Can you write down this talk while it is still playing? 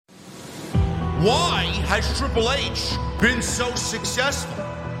Why has Triple H been so successful?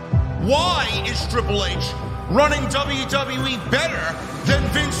 Why is Triple H running WWE better than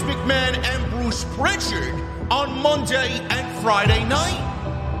Vince McMahon and Bruce Pritchard on Monday and Friday night?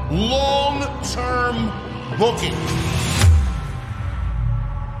 Long-term booking.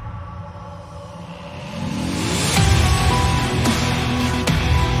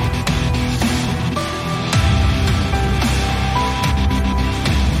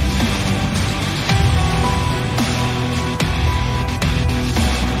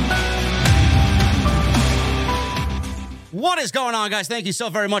 What is going on, guys? Thank you so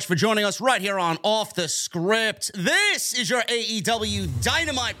very much for joining us right here on Off the Script. This is your AEW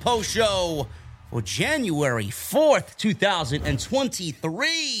Dynamite post show for January 4th,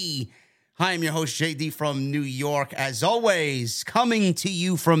 2023. Hi, I'm your host, JD from New York. As always, coming to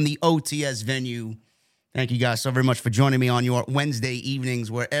you from the OTS venue. Thank you guys so very much for joining me on your Wednesday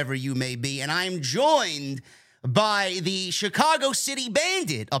evenings, wherever you may be. And I'm joined by the Chicago City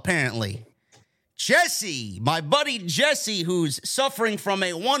Bandit, apparently. Jesse, my buddy Jesse, who's suffering from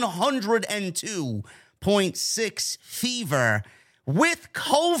a 102.6 fever with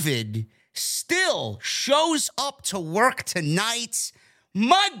COVID, still shows up to work tonight.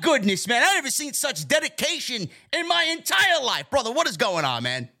 My goodness, man, I've never seen such dedication in my entire life. Brother, what is going on,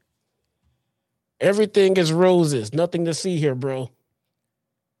 man? Everything is roses. Nothing to see here, bro.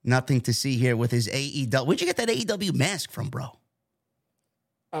 Nothing to see here with his AEW. Where'd you get that AEW mask from, bro?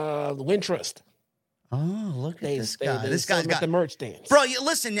 The Wintrust. Oh, look at this guy. This guy's got the merch stands. Bro, you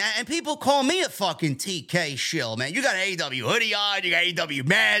listen, and people call me a fucking TK shill, man. You got an AEW hoodie on, you got an AEW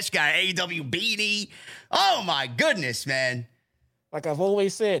mask, you got an AEW beanie. Oh, my goodness, man. Like I've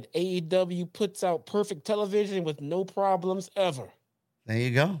always said, AEW puts out perfect television with no problems ever. There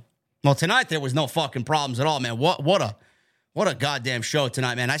you go. Well, tonight there was no fucking problems at all, man. What a goddamn show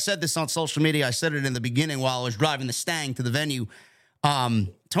tonight, man. I said this on social media. I said it in the beginning while I was driving the Stang to the venue.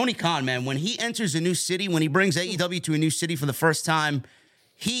 Tony Khan, man, when he enters a new city, when he brings AEW to a new city for the first time,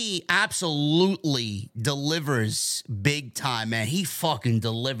 he absolutely delivers big time, man. He fucking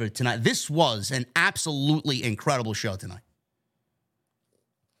delivered tonight. This was an absolutely incredible show tonight.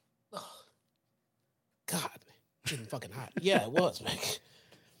 God, getting fucking hot. Yeah, it was, man.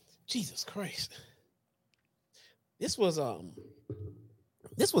 Jesus Christ. This was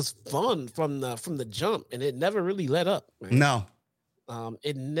fun from the jump, and it never really let up, man. No.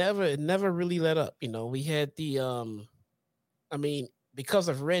 It never really let up. You know, we had because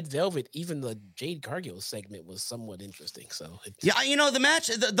of Red Velvet, even the Jade Cargill segment was somewhat interesting. So yeah, you know, the match,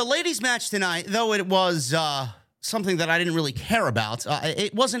 the ladies' match tonight, though it was something that I didn't really care about,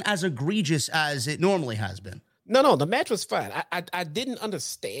 it wasn't as egregious as it normally has been. No, the match was fine. I didn't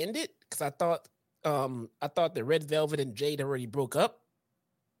understand it because I thought that Red Velvet and Jade already broke up.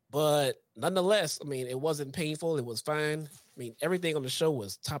 But nonetheless, I mean, it wasn't painful. It was fine. I mean, everything on the show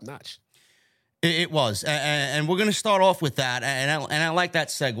was top notch. It was. And we're going to start off with that. And I like that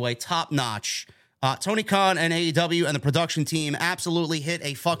segue. Top notch. Tony Khan and AEW and the production team absolutely hit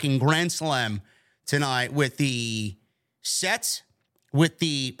a fucking grand slam tonight with the sets, with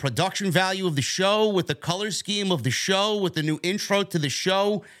the production value of the show, with the color scheme of the show, with the new intro to the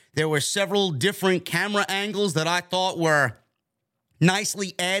show. There were several different camera angles that I thought were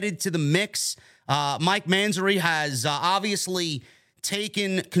nicely added to the mix. Mike Manzarek has obviously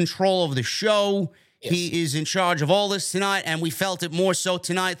taken control of the show. Yes. He is in charge of all this tonight, and we felt it more so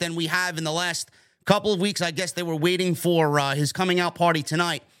tonight than we have in the last couple of weeks. I guess they were waiting for his coming out party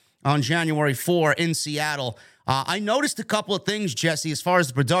tonight on January 4 in Seattle. I noticed a couple of things, Jesse, as far as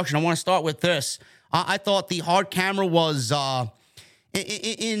the production. I want to start with this. I thought the hard camera was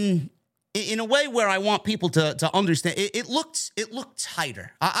in a way where I want people to understand. It looked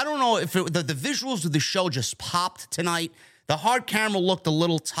tighter. I don't know if the visuals of the show just popped tonight. The hard camera looked a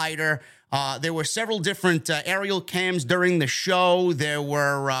little tighter. There were several different aerial cams during the show. There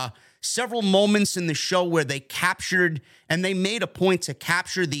were several moments in the show where they captured, and they made a point to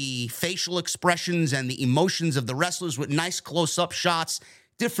capture the facial expressions and the emotions of the wrestlers with nice close-up shots,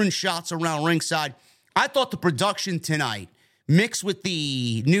 different shots around ringside. I thought the production tonight, mixed with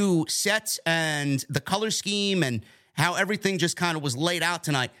the new sets and the color scheme and how everything just kind of was laid out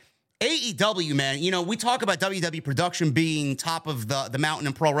tonight. AEW, man, you know, we talk about WWE production being top of the mountain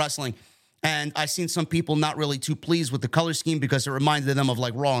in pro wrestling, and I've seen some people not really too pleased with the color scheme because it reminded them of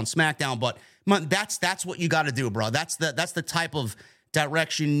like Raw and SmackDown, but that's what you got to do, bro. That's the type of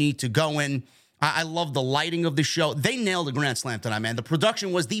direction you need to go in. I love the lighting of the show. They nailed the Grand Slam tonight, man. The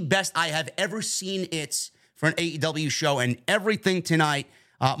production was the best I have ever seen it for an AEW show, and everything tonight,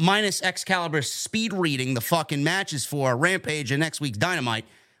 minus Excalibur's speed reading the fucking matches for Rampage and next week's Dynamite,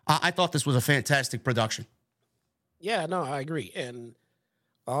 I thought this was a fantastic production. Yeah, no, I agree. And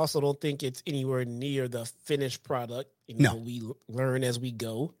I also don't think it's anywhere near the finished product. No. We learn as we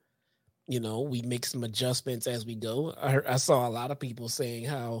go. We make some adjustments as we go. I saw a lot of people saying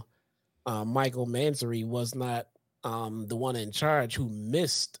how Michael Mansory was not the one in charge who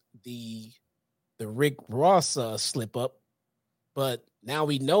missed the Rick Ross slip up. But now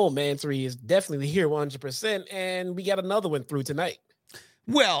we know Mansory is definitely here 100%, and we got another one through tonight.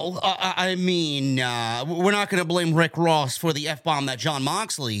 Well, I mean, we're not going to blame Rick Ross for the F-bomb that Jon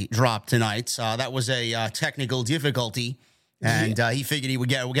Moxley dropped tonight. That was a technical difficulty, and he figured he would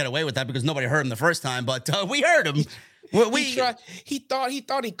get away with that because nobody heard him the first time, but we heard him. He thought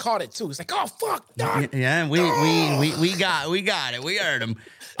he caught it too. He's like, oh fuck, God. Yeah, we got it. We heard him.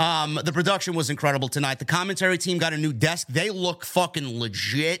 The production was incredible tonight. The commentary team got a new desk. They look fucking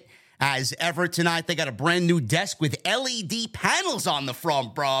legit as ever tonight. They got a brand new desk with LED panels on the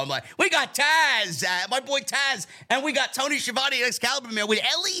front, bro. I'm like, we got Taz, my boy Taz, and we got Tony Schiavone and Excalibur, man, with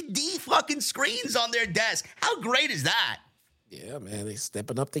LED fucking screens on their desk. How great is that? Yeah, man, they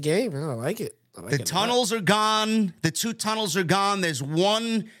stepping up the game. Man. I like it. The tunnels are gone. The 2 tunnels are gone. There's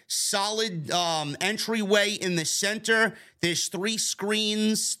one solid entryway in the center. There's 3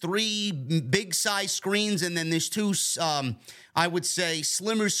 screens, 3 big size screens, and then there's 2, I would say,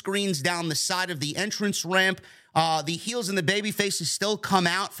 slimmer screens down the side of the entrance ramp. The heels and the baby faces still come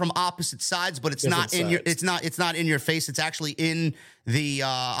out from opposite sides, but it's not in your it's not in your face. It's actually in the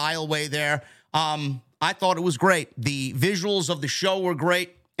aisleway there. I thought it was great. The visuals of the show were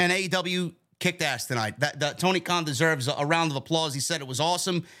great, and AEW kicked ass tonight. That Tony Khan deserves a round of applause. He said it was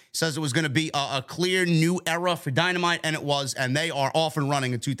awesome. He says it was going to be a clear new era for Dynamite, and it was, and they are off and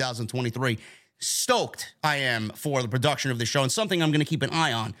running in 2023. Stoked I am for the production of the show, and something I'm going to keep an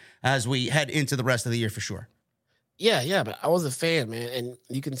eye on as we head into the rest of the year for sure. Yeah, but I was a fan, man, and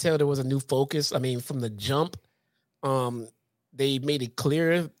you can tell there was a new focus. I mean, from the jump, they made it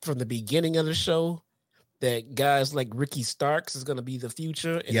clear from the beginning of the show that guys like Ricky Starks is going to be the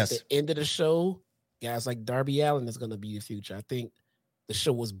future. And at the end of the show, guys like Darby Allin is going to be the future. I think the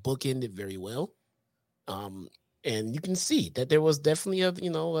show was bookended very well. And you can see that there was definitely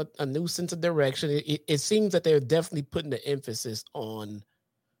a new sense of direction. It seems that they're definitely putting the emphasis on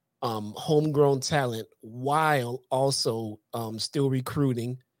homegrown talent while also still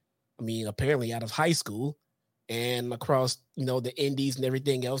recruiting. I mean, apparently out of high school and across, the indies and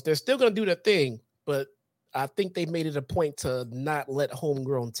everything else. They're still going to do their thing, but I think they made it a point to not let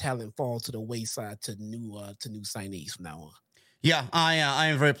homegrown talent fall to the wayside to new signees from now on. Yeah, I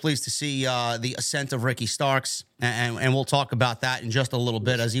am very pleased to see the ascent of Ricky Starks, and we'll talk about that in just a little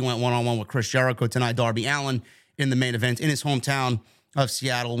bit as he went one-on-one with Chris Jericho tonight. Darby Allin in the main event in his hometown of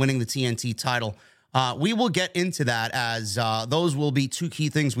Seattle, winning the TNT title. We will get into that as those will be 2 key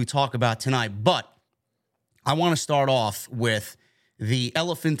things we talk about tonight. But I want to start off with the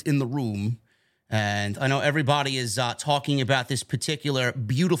elephant in the room. And I know everybody is talking about this particular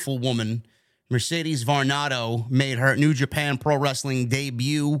beautiful woman. Mercedes Varnado made her New Japan Pro Wrestling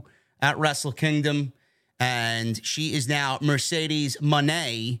debut at Wrestle Kingdom. And she is now Mercedes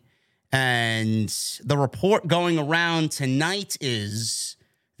Mone. And the report going around tonight is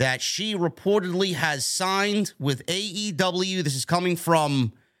that she reportedly has signed with AEW. This is coming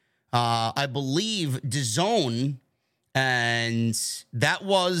from, I believe, DAZN. And that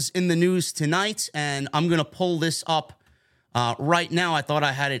was in the news tonight, and I'm going to pull this up right now. I thought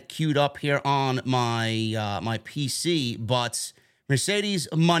I had it queued up here on my my PC, but Mercedes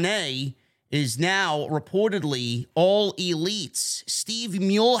Mone is now reportedly All Elites. Steve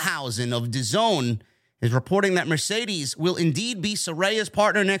Muehlhausen of DAZN is reporting that Mercedes will indeed be Saraya's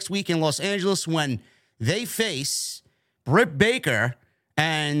partner next week in Los Angeles when they face Britt Baker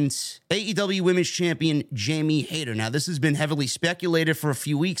and AEW Women's Champion Jamie Hayter. Now, this has been heavily speculated for a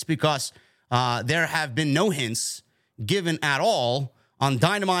few weeks because there have been no hints given at all on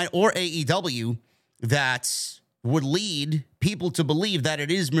Dynamite or AEW that would lead people to believe that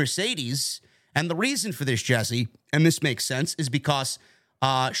it is Mercedes. And the reason for this, Jesse, and this makes sense, is because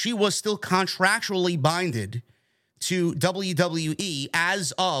she was still contractually binded to WWE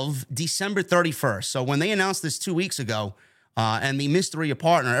as of December 31st. So when they announced this 2 weeks ago, and the mystery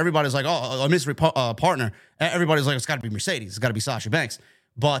partner, everybody's like, oh, a mystery partner. Everybody's like, it's got to be Mercedes. It's got to be Sasha Banks.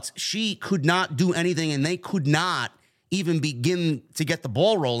 But she could not do anything, and they could not even begin to get the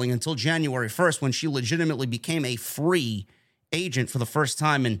ball rolling until January 1st when she legitimately became a free agent for the first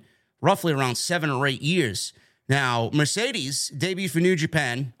time in roughly around 7 or 8 years. Now, Mercedes debuted for New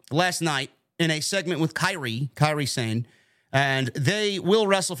Japan last night in a segment with Kairi Sane, and they will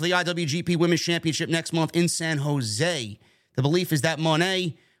wrestle for the IWGP Women's Championship next month in San Jose. The belief is that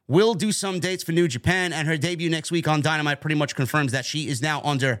Mone will do some dates for New Japan, and her debut next week on Dynamite pretty much confirms that she is now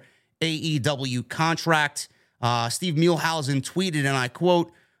under AEW contract. Steve Muehlhausen tweeted, and I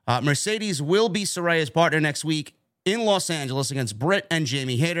quote, Mercedes will be Saraya's partner next week in Los Angeles against Britt and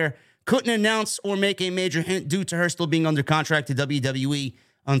Jamie Hayter. Couldn't announce or make a major hint due to her still being under contract to WWE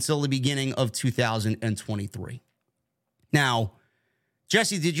until the beginning of 2023. Now,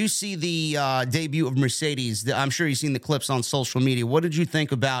 Jesse, did you see the debut of Mercedes? I'm sure you've seen the clips on social media. What did you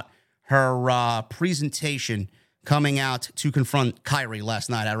think about her presentation coming out to confront Kyrie last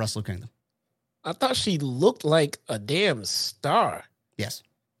night at Wrestle Kingdom? I thought she looked like a damn star. Yes.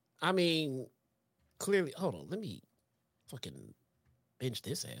 I mean, clearly, hold on, let me fucking bench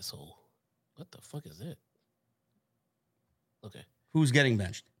this asshole. What the fuck is that? Okay. Who's getting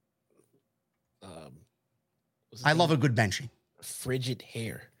benched? I love a good benching. Frigid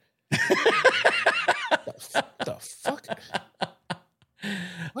hair. the fuck?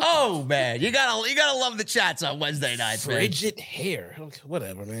 Oh man, you gotta love the chats on Wednesday nights. Frigid hair. Okay,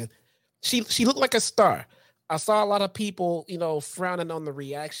 whatever, man. She looked like a star. I saw a lot of people, frowning on the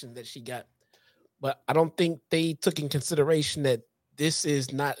reaction that she got, but I don't think they took in consideration that this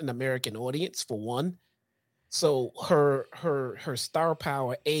is not an American audience, for one. So her star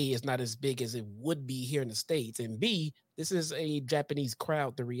power, A, is not as big as it would be here in the States, and B, this is a Japanese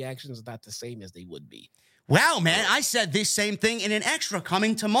crowd. The reactions are not the same as they would be. Wow, man, I said this same thing in an extra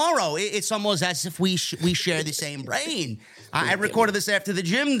coming tomorrow. It's almost as if we share the same brain. I recorded this after the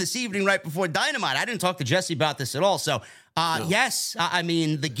gym this evening, right before Dynamite. I didn't talk to Jesse about this at all. So, no. Yes, I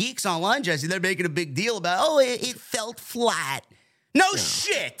mean, the geeks online, Jesse, they're making a big deal about, it felt flat. No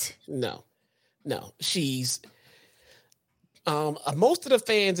shit. No. She's most of the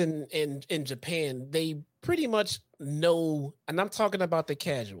fans in Japan, they pretty much know, and I'm talking about the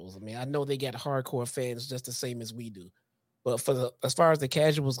casuals. I mean, I know they got hardcore fans just the same as we do, but as far as the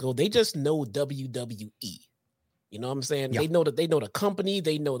casuals go, they just know WWE. You know what I'm saying? Yeah. They know the company,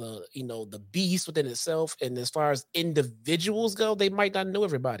 they know the beast within itself. And as far as individuals go, they might not know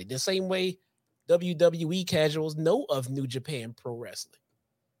everybody. The same way WWE casuals know of New Japan Pro Wrestling,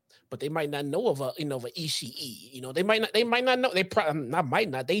 but they might not know of a Ishii. They might not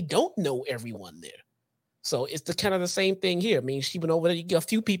know. They don't know everyone there. So it's the kind of the same thing here. I mean, she went over there. A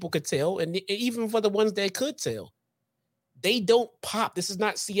few people could tell, and even for the ones that could tell, they don't pop. This is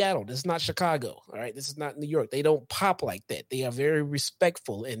not Seattle. This is not Chicago. All right, this is not New York. They don't pop like that. They are very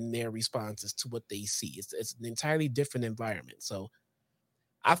respectful in their responses to what they see. It's an entirely different environment. So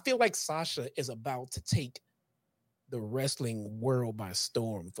I feel like Sasha is about to take the wrestling world by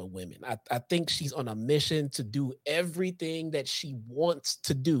storm for women. I think she's on a mission to do everything that she wants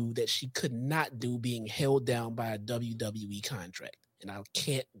to do that she could not do being held down by a WWE contract. And I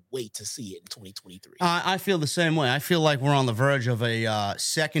can't wait to see it in 2023. I feel the same way. I feel like we're on the verge of a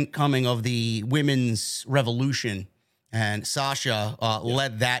second coming of the women's revolution. And Sasha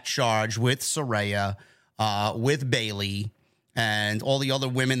led that charge with Saraya, with Bayley, and all the other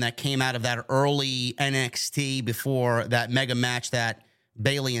women that came out of that early NXT before that mega match that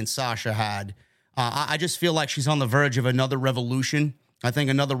Bayley and Sasha had. I just feel like she's on the verge of another revolution. I think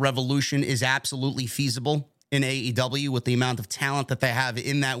another revolution is absolutely feasible in AEW with the amount of talent that they have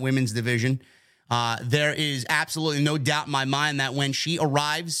in that women's division. There is absolutely no doubt in my mind that when she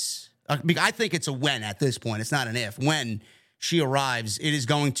arrives, I think it's a when at this point. It's not an if. When she arrives, it is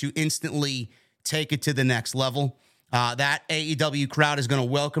going to instantly take it to the next level. That AEW crowd is going to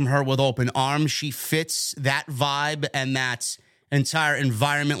welcome her with open arms. She fits that vibe and that entire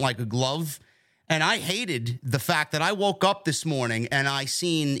environment like a glove. And I hated the fact that I woke up this morning and I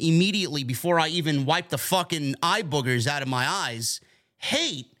seen immediately before I even wiped the fucking eye boogers out of my eyes,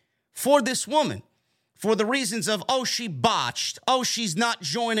 hate for this woman for the reasons of, she botched. She's not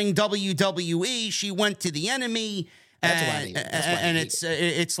joining WWE. She went to the enemy. And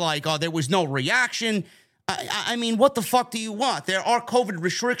it's like, there was no reaction. I mean, what the fuck do you want? There are COVID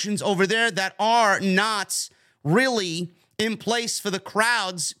restrictions over there that are not really in place for the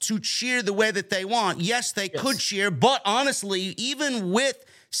crowds to cheer the way that they want. Yes, they could cheer, but honestly, even with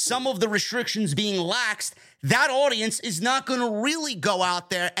some of the restrictions being laxed, that audience is not going to really go out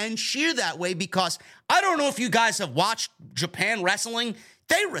there and cheer that way because I don't know if you guys have watched Japan wrestling.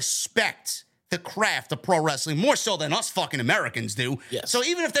 They respect the craft of pro wrestling more so than us fucking Americans do. Yes. So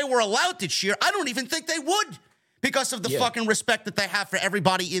even if they were allowed to cheer, I don't even think they would because of the fucking respect that they have for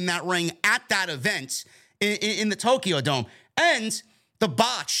everybody in that ring at that event in the Tokyo Dome. And the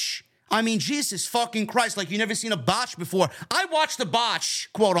botch. I mean, Jesus fucking Christ, like you never seen a botch before. I watched the botch,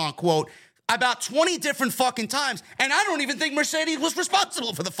 quote unquote, about 20 different fucking times, and I don't even think Mercedes was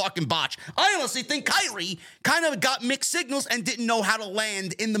responsible for the fucking botch. I honestly think Kyrie kind of got mixed signals and didn't know how to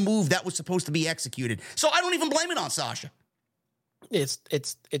land in the move that was supposed to be executed. So I don't even blame it on Sasha. It's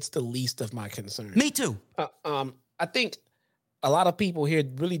the least of my concerns. Me too. I think a lot of people here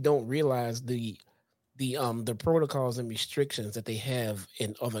really don't realize the protocols and restrictions that they have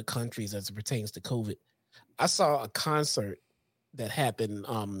in other countries as it pertains to COVID. I saw a concert that happened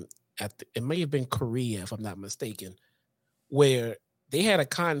it may have been Korea, if I'm not mistaken, where they had a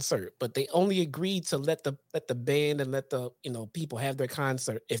concert, but they only agreed to let the band and let the people have their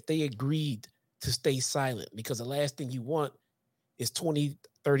concert if they agreed to stay silent, because the last thing you want is 20,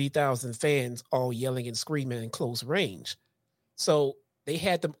 30,000 fans all yelling and screaming in close range. So they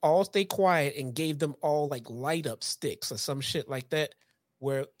had them all stay quiet and gave them all like light up sticks or some shit like that,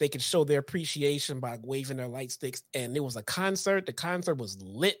 where they could show their appreciation by waving their light sticks. And it was a concert. The concert was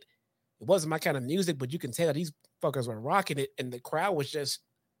lit. It wasn't my kind of music, but you can tell these fuckers were rocking it, and the crowd was just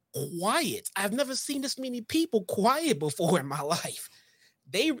quiet. I've never seen this many people quiet before in my life.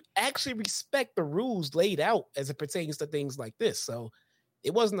 They actually respect the rules laid out as it pertains to things like this. So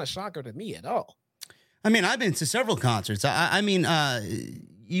it wasn't a shocker to me at all. I mean, I've been to several concerts. I mean,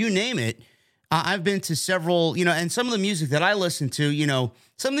 you name it. I've been to several, and some of the music that I listen to,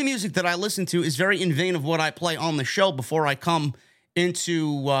 some of the music that I listen to is very in vein of what I play on the show before I come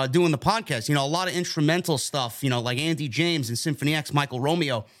into doing the podcast. A lot of instrumental stuff, like Andy James and Symphony X, Michael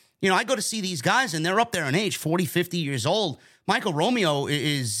Romeo. I go to see these guys and they're up there in age, 40, 50 years old. Michael Romeo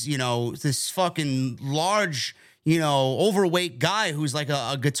is, this fucking large, overweight guy who's like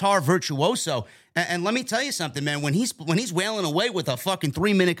a guitar virtuoso. And let me tell you something, man. When he's wailing away with a fucking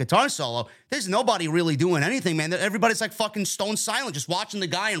 3-minute guitar solo, there's nobody really doing anything, man. Everybody's like fucking stone silent, just watching the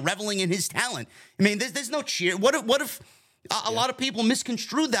guy and reveling in his talent. I mean, there's no cheer. What if a lot of people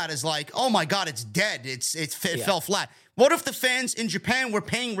misconstrued that as like, oh my God, it's dead. It fell flat. What if the fans in Japan were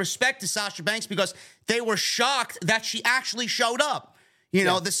paying respect to Sasha Banks because they were shocked that she actually showed up?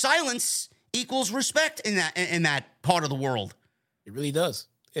 The silence equals respect in that part of the world. It really does.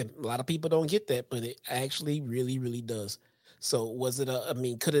 And a lot of people don't get that, but it actually really, really does. So was it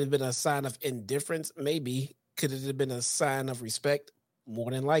could it have been a sign of indifference? Maybe. Could it have been a sign of respect? More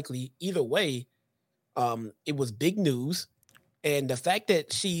than likely. Either way, it was big news. And the fact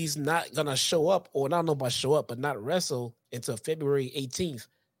that she's not going to show up, or not know about show up, but not wrestle until February 18th,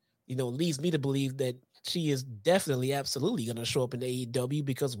 leads me to believe that she is definitely, absolutely going to show up in AEW,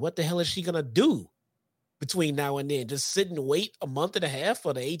 because what the hell is she going to do between now and then? Just sit and wait a month and a half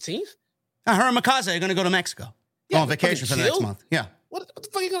for the 18th? Her and Mikaze are going to go to Mexico. Go on vacation for the next month. Yeah. What the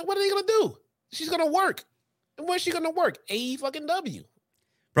fuck what are they going to do? She's going to work. And where's she going to work? AEW.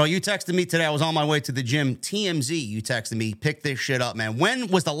 Bro, you texted me today. I was on my way to the gym. TMZ, you texted me. Pick this shit up, man. When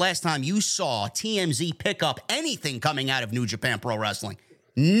was the last time you saw TMZ pick up anything coming out of New Japan Pro Wrestling?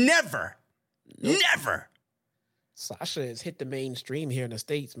 Never. Nope. Never. Sasha has hit the mainstream here in the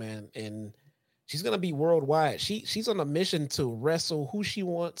States, man. And she's going to be worldwide. She's on a mission to wrestle who she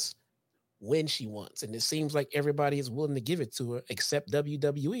wants, when she wants. And it seems like everybody is willing to give it to her, except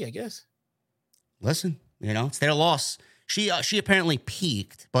WWE, I guess. Listen, it's their loss. She apparently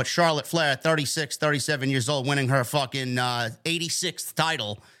peaked, but Charlotte Flair, 36, 37 years old, winning her fucking 86th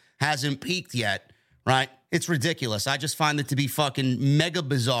title, hasn't peaked yet, right? It's ridiculous. I just find it to be fucking mega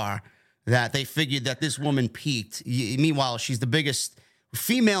bizarre that they figured that this woman peaked. Meanwhile, she's the biggest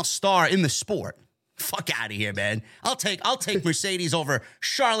female star in the sport. Fuck out of here, man. I'll take Mercedes over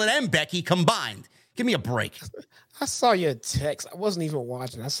Charlotte and Becky combined. Give me a break. I saw your text. I wasn't even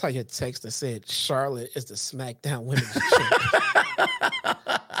watching. I saw your text that said Charlotte is the SmackDown Women's Champion.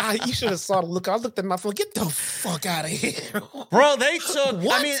 You should have saw the look. I looked at my phone. Get the fuck out of here, bro. They took.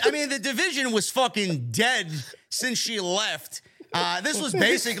 What? I mean, the division was fucking dead since she left. This was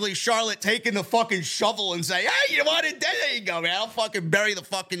basically Charlotte taking the fucking shovel and saying, "Hey, you want it? There you go, man. I'll fucking bury the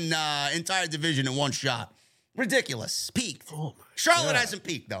fucking entire division in one shot." Ridiculous. Peaked. Oh Charlotte hasn't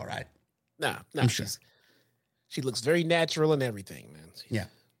peaked though, right? No, I'm sure. She looks very natural and everything, man. Yeah,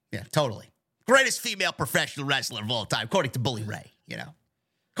 totally. Greatest female professional wrestler of all time, according to Bully Ray,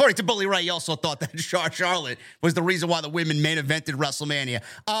 According to Bully Ray, he also thought that Charlotte was the reason why the women main evented WrestleMania.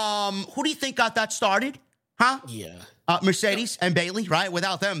 Who do you think got that started? Huh? Yeah. Mercedes and Bayley, right?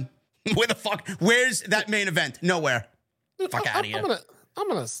 Without them, where's that main event? Nowhere. Fuck out of here. I'm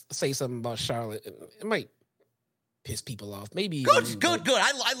gonna say something about Charlotte. It might piss people off. Maybe good.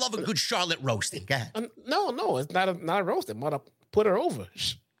 I love a good Charlotte roasting. Go ahead. No, it's not a roasting. I'm gonna put her over.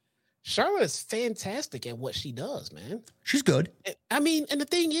 Charlotte is fantastic at what she does, man. She's good. I mean, and the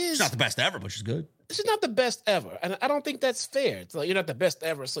thing is, she's not the best ever, but she's good. she's not the best ever, and I don't think that's fair. So you're not the best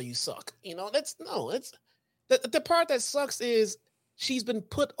ever, so you suck. It's the part that sucks is she's been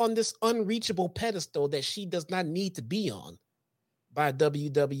put on this unreachable pedestal that she does not need to be on by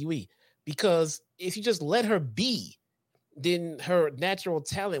WWE. Because if you just let her be, then her natural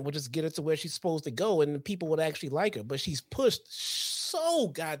talent will just get her to where she's supposed to go, and people would actually like her. But she's pushed so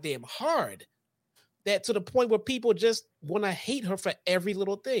goddamn hard that to the point where people just want to hate her for every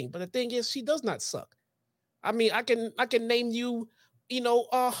little thing. But the thing is, she does not suck. I mean, I can name you,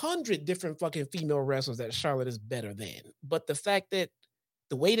 100 different fucking female wrestlers that Charlotte is better than. But the fact that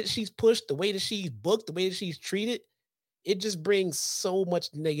the way that she's pushed, the way that she's booked, the way that she's treated, it just brings so much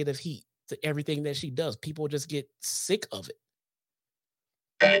negative heat to everything that she does. People just get sick of it.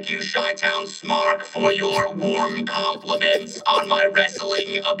 Thank you, Chi-Town Smart, for your warm compliments on my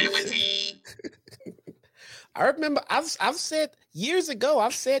wrestling ability. I remember I've said years ago,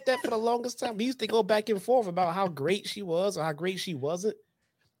 I've said that for the longest time. We used to go back and forth about how great she was or how great she wasn't.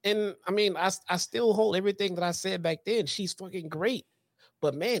 And I mean, I still hold everything that I said back then. She's fucking great.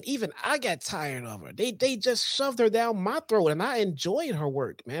 But man, even I got tired of her. They just shoved her down my throat, and I enjoyed her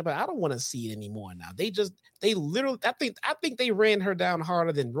work, man. But I don't want to see it anymore now. They literally, I think they ran her down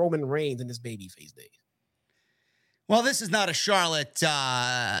harder than Roman Reigns in his babyface days. Well, this is not a Charlotte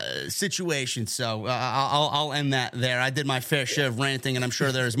situation, so I'll end that there. I did my fair share of ranting, and I'm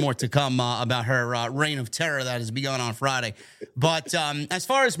sure there's more to come about her reign of terror that has begun on Friday. But as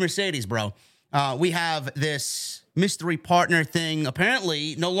far as Mercedes, bro, we have this mystery partner thing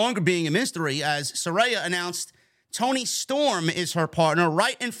apparently no longer being a mystery, as Saraya announced Toni Storm is her partner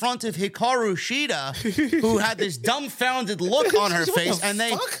right in front of Hikaru Shida, who had this dumbfounded look on her face, and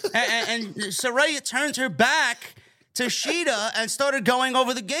Saraya turned her back to Shida and started going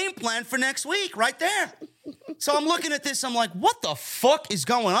over the game plan for next week right there. So I'm looking at this, I'm like, what the fuck is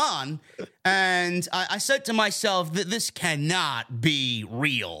going on? And I said to myself that this cannot be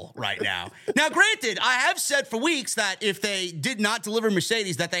real right now. Now, granted, I have said for weeks that if they did not deliver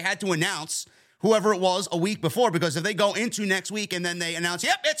Mercedes, that they had to announce whoever it was a week before, because if they go into next week and then they announce,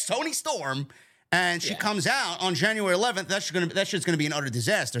 yep, it's Toni Storm, and she comes out on January 11th, that shit's going to be an utter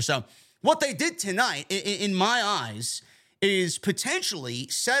disaster. So what they did tonight, in my eyes, is potentially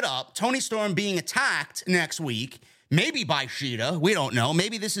set up Toni Storm being attacked next week, maybe by Shida. We don't know.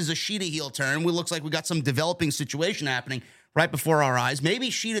 Maybe this is a Shida heel turn. It looks like we got some developing situation happening right before our eyes. Maybe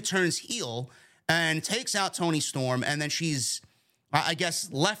Shida turns heel and takes out Toni Storm, and then she's, I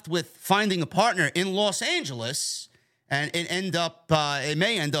guess, left with finding a partner in Los Angeles, and it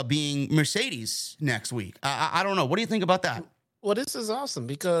may end up being Mercedes next week. I don't know. What do you think about that? Well, this is awesome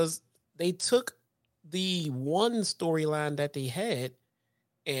because they took the one storyline that they had,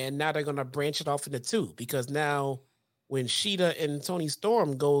 and now they're going to branch it off into two, because now when Shida and Toni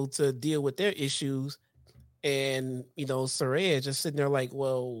Storm go to deal with their issues, and, Saraya just sitting there like,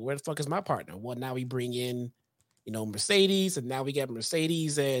 well, where the fuck is my partner? Well, now we bring in, Mercedes, and now we got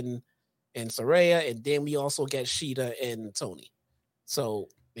Mercedes and Saraya, and then we also get Shida and Toni. So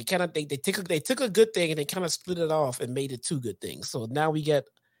they kind of they took a good thing and they kind of split it off and made it two good things. So now we get,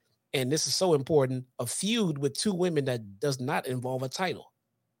 and this is so important, a feud with two women that does not involve a title.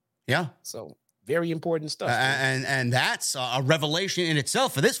 Yeah. So very important stuff. And that's a revelation in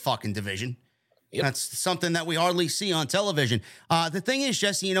itself for this fucking division. Yep. That's something that we hardly see on television. The thing is,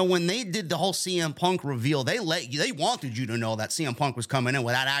 Jesse, when they did the whole CM Punk reveal, they wanted you to know that CM Punk was coming in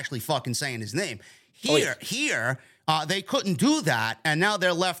without actually fucking saying his name. Here, they couldn't do that, and now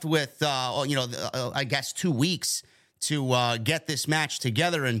they're left with, I guess 2 weeks to get this match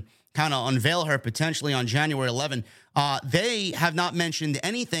together and kind of unveil her potentially on January 11. They have not mentioned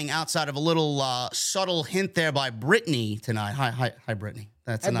anything outside of a little subtle hint there by Brittany tonight. Hi, Brittany.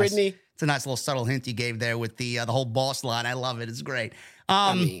 Brittany. It's a nice little subtle hint you gave there with the whole boss line. I love it. It's great.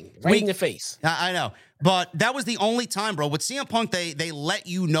 Right in the face. I know. But that was the only time, bro. With CM Punk, they let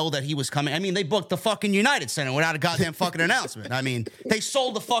you know that he was coming. I mean, they booked the fucking United Center without a goddamn fucking announcement. I mean, they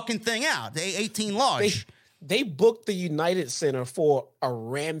sold the fucking thing out. They 18 large. They booked the United Center for a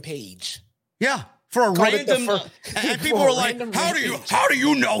rampage. Yeah, for a random. And people were like, "How do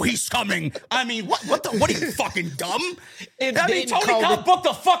you know he's coming?" I mean, what are you fucking dumb? Tony Khan booked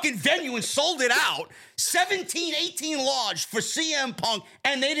a fucking venue and sold it out. 18 large for CM Punk,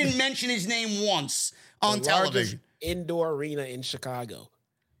 and they didn't mention his name once on television. Indoor arena in Chicago.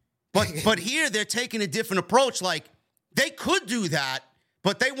 But here they're taking a different approach. Like, they could do that,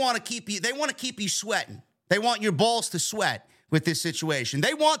 but they want to keep you. They want to keep you sweating. They want your balls to sweat with this situation.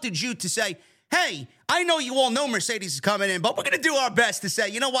 They wanted you to say, hey, I know you all know Mercedes is coming in, but we're going to do our best to say,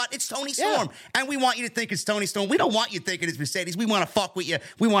 you know what? It's Tony Storm. And we want you to think it's Tony Storm. We don't want you thinking it's Mercedes. We want to fuck with you.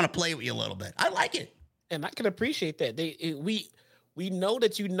 We want to play with you a little bit. I like it. And I can appreciate that. We know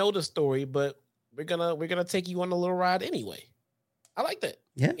that you know the story, but we're gonna take you on a little ride anyway. I like that.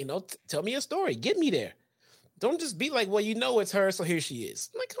 Yeah. Tell me a story. Get me there. Don't just be like, well, it's her, so here she is.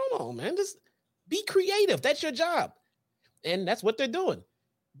 I'm like, come on, man. Just be creative. That's your job. And that's what they're doing.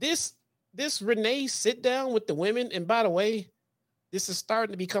 This Renee sit down with the women. And by the way, this is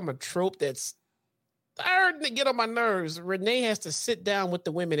starting to become a trope that's starting to get on my nerves. Renee has to sit down with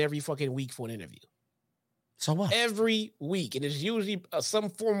the women every fucking week for an interview. So what? Every week. And it's usually some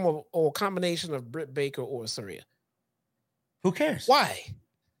form of or combination of Britt Baker or Saraya. Who cares? Why?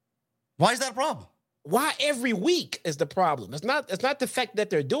 Why is that a problem? Why every week is the problem? It's not the fact that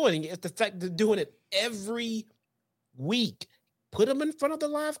they're doing it. It's the fact they're doing it every week. Put them in front of the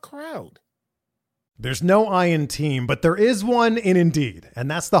live crowd. There's no I in team, but there is one in Indeed, and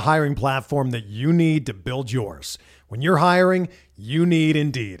that's the hiring platform that you need to build yours. When you're hiring, you need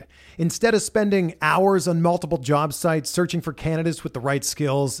Indeed. Instead of spending hours on multiple job sites searching for candidates with the right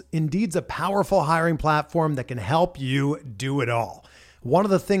skills, Indeed's a powerful hiring platform that can help you do it all. One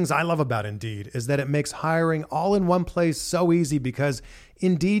of the things I love about Indeed is that it makes hiring all in one place so easy because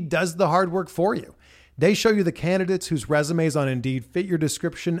Indeed does the hard work for you. They show you the candidates whose resumes on Indeed fit your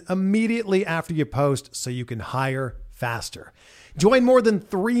description immediately after you post so you can hire faster. Join more than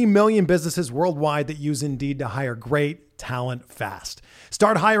 3 million businesses worldwide that use Indeed to hire great talent fast.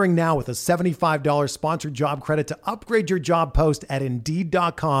 Start hiring now with a $75 sponsored job credit to upgrade your job post at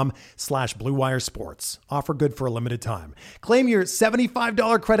Indeed.com/Blue Wire Sports. Offer good for a limited time. Claim your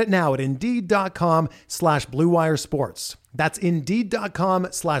 $75 credit now at Indeed.com/Blue Wire Sports. That's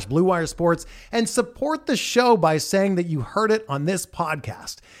Indeed.com/Blue Wire Sports, and support the show by saying that you heard it on this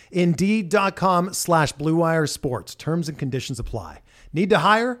podcast. Indeed.com/Blue Wire Sports. Terms and conditions apply. Need to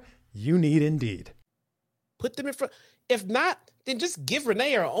hire? You need Indeed. Put them in front. If not, then just give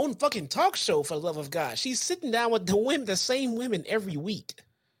Renee her own fucking talk show, for the love of God. She's sitting down with the same women every week.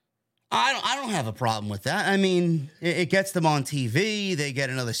 I don't have a problem with that. I mean, it gets them on TV. They get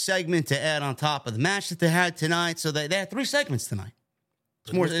another segment to add on top of the match that they had tonight. So they had 3 segments tonight.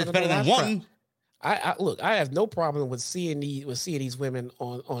 It's better than one. Look, I have no problem with seeing these women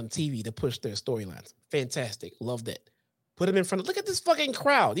on TV to push their storylines. Fantastic. Love that. Put them in front of, look at this fucking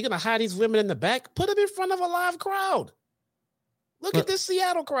crowd. You're going to hide these women in the back? Put them in front of a live crowd. Look at this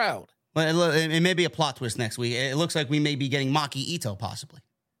Seattle crowd. Well, it may be a plot twist next week. It looks like we may be getting Maki Ito, possibly.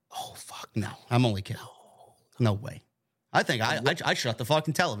 Oh, fuck. No, I'm only kidding. No way. I think I shut the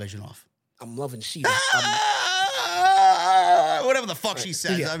fucking television off. I'm loving Sheeta. Whatever the fuck she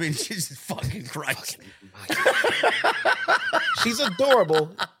says. Yeah. I mean, she's fucking Christ. She's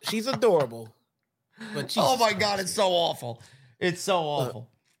adorable. But oh my God, it's so awful. It's so awful.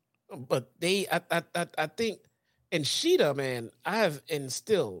 But I think, and Sheeta, man, I'll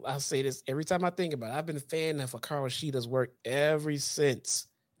say this every time I think about it. I've been a fan of Hikaru Sheeta's work ever since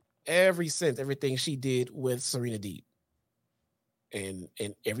everything she did with Serena Deeb. And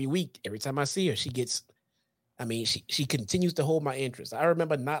every week, every time I see her, she continues to hold my interest. I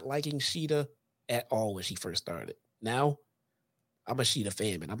remember not liking Sheeta at all when she first started. Now, I'm a Sheeta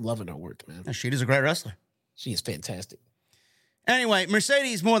fan, man. I'm loving her work, man. Yeah, Sheeta's a great wrestler. She is fantastic. Anyway,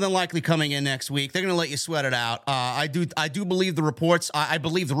 Mercedes more than likely coming in next week. They're going to let you sweat it out. I do believe the reports. I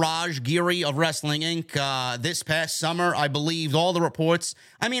believed Raj Giri of Wrestling Inc. This past summer. I believed all the reports.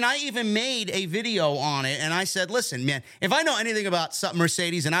 I mean, I even made a video on it, and I said, listen, man, if I know anything about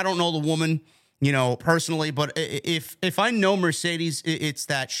Mercedes, and I don't know the woman, personally, but if I know Mercedes, it's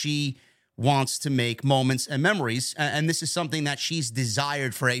that she wants to make moments and memories. And this is something that she's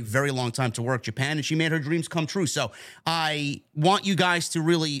desired for a very long time, to work Japan, and she made her dreams come true. So I want you guys to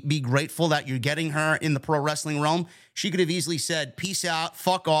really be grateful that you're getting her in the pro wrestling realm. She could have easily said, peace out,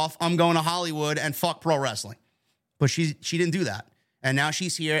 fuck off, I'm going to Hollywood, and fuck pro wrestling. But she didn't do that. And now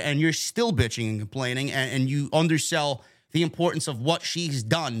she's here, and you're still bitching and complaining, and you undersell the importance of what she's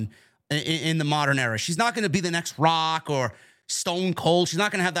done in the modern era. She's not going to be the next Rock or Stone Cold. She's not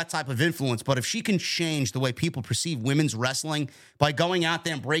going to have that type of influence, but if she can change the way people perceive women's wrestling by going out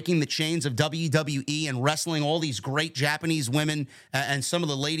there and breaking the chains of WWE and wrestling all these great Japanese women and some of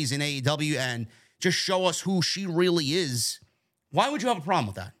the ladies in AEW and just show us who she really is, why would you have a problem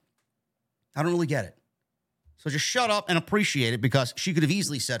with that? I don't really get it. So just shut up and appreciate it, because she could have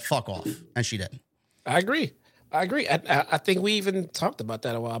easily said fuck off, and she didn't. I agree. I think we even talked about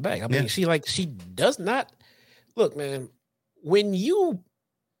that a while back. I mean, she does not look, man. When you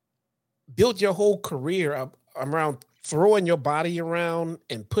built your whole career up around throwing your body around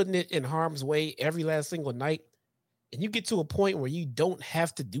and putting it in harm's way every last single night, and you get to a point where you don't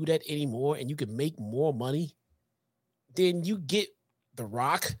have to do that anymore and you can make more money, then you get The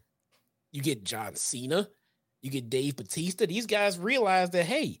Rock, you get John Cena, you get Dave Bautista. These guys realize that,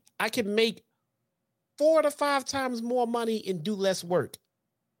 hey, I can make 4 to 5 times more money and do less work.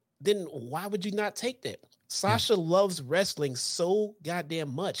 Then why would you not take that? Sasha loves wrestling so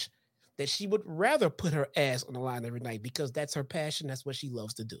goddamn much that she would rather put her ass on the line every night because that's her passion. That's what she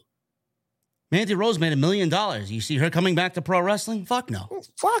loves to do. Mandy Rose made $1 million. You see her coming back to pro wrestling? Fuck no.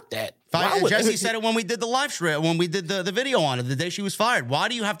 Fuck that. Jesse said it when we did the live stream, when we did the video on it, the day she was fired. Why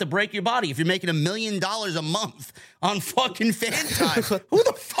do you have to break your body if you're making $1 million a month on fucking fan time? Who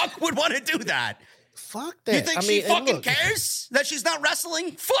the fuck would want to do that? Fuck that. You think she fucking cares that she's not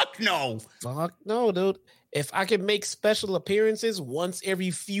wrestling? Fuck no. Fuck no, dude. If I can make special appearances once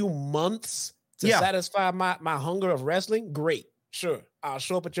every few months to satisfy my hunger of wrestling, great. Sure. I'll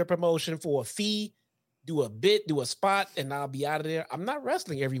show up at your promotion for a fee, do a bit, do a spot, and I'll be out of there. I'm not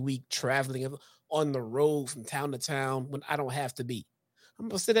wrestling every week, traveling on the road from town to town when I don't have to be. I'm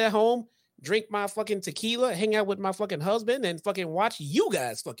going to sit at home, drink my fucking tequila, hang out with my fucking husband, and fucking watch you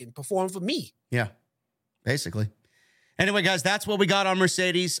guys fucking perform for me. Yeah, basically. Anyway, guys, that's what we got on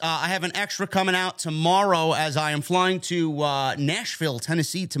Mercedes. I have an extra coming out tomorrow as I am flying to Nashville,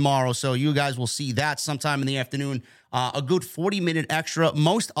 Tennessee tomorrow. So you guys will see that sometime in the afternoon. A good 40-minute extra.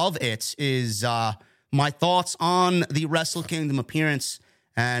 Most of it is my thoughts on the Wrestle Kingdom appearance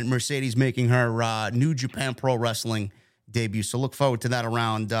and Mercedes making her New Japan Pro Wrestling debut. So look forward to that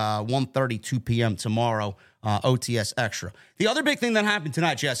around 1:30, 2 p.m. tomorrow, OTS Extra. The other big thing that happened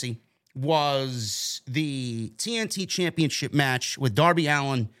tonight, Jesse, was the TNT Championship match with Darby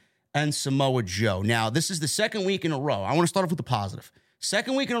Allin and Samoa Joe. Now, this is the second week in a row. I want to start off with the positive.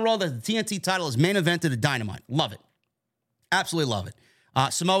 Second week in a row that the TNT title is main evented at Dynamite. Love it. Absolutely love it.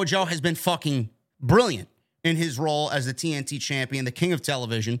 Samoa Joe has been fucking brilliant in his role as the TNT champion, the king of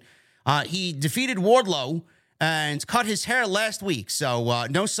television. He defeated Wardlow and cut his hair last week. So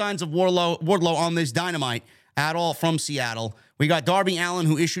no signs of Wardlow on this Dynamite at all from Seattle. We got Darby Allin,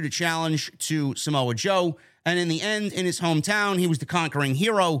 who issued a challenge to Samoa Joe. And in the end, in his hometown, he was the conquering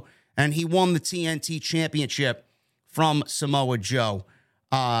hero, and he won the TNT championship from Samoa Joe.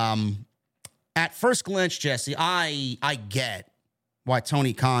 At first glance, Jesse, I get why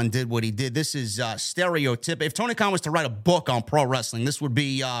Tony Khan did what he did. This is stereotypical. If Tony Khan was to write a book on pro wrestling, this would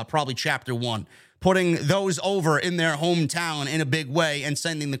be probably chapter 1, putting those over in their hometown in a big way and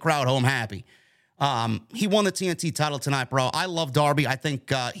sending the crowd home happy. He won the TNT title tonight, bro. I love Darby. I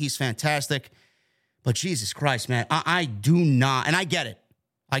think he's fantastic. But Jesus Christ, man, I do not, and I get it.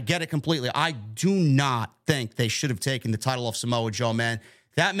 I get it completely. I do not think they should have taken the title off Samoa Joe, man.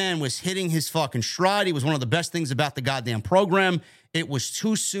 That man was hitting his fucking stride. He was one of the best things about the goddamn program. It was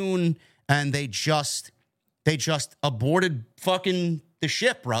too soon, and they just aborted fucking the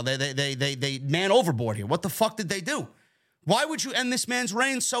ship, bro. They man overboard here. What the fuck did they do? Why would you end this man's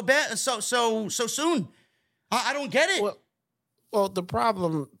reign so bad, so soon? I don't get it. Well, the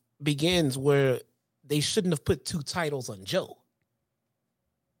problem begins where they shouldn't have put 2 titles on Joe.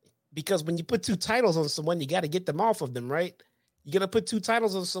 Because when you put 2 titles on someone, you got to get them off of them, right? You're going to put 2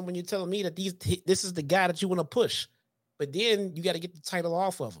 titles on someone, you're telling me that this is the guy that you want to push. But then you got to get the title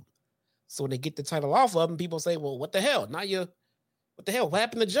off of him. So when they get the title off of him, people say, well, what the hell? What the hell? What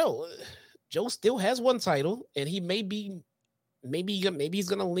happened to Joe? Joe still has 1 title, and he maybe he's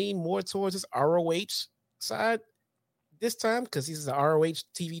going to lean more towards his ROH side this time because he's the ROH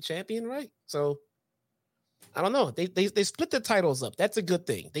TV champion, right? So I don't know. They split the titles up. That's a good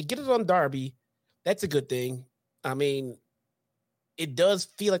thing. They get it on Darby. That's a good thing. I mean, it does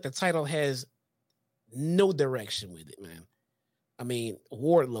feel like the title has no direction with it, man. I mean,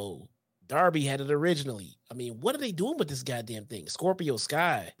 Wardlow, Darby had it originally. I mean, what are they doing with this goddamn thing? Scorpio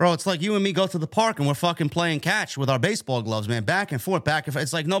Sky. Bro, it's like you and me go to the park and we're fucking playing catch with our baseball gloves, man. Back and forth, back and forth.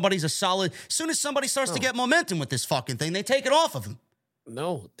 It's like nobody's a solid. As soon as somebody starts to get momentum with this fucking thing, they take it off of them.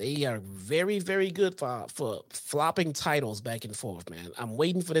 No, they are very, very good for flopping titles back and forth, man. I'm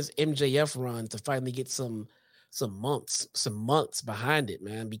waiting for this MJF run to finally get some months behind it,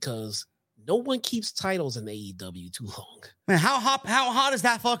 man, because no one keeps titles in AEW too long. Man, how hot is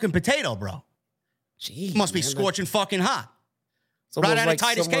that fucking potato, bro? Jeez, must be scorching fucking hot. Right out of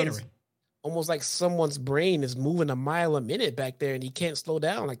Titus Catering. Almost like someone's brain is moving a mile a minute back there and he can't slow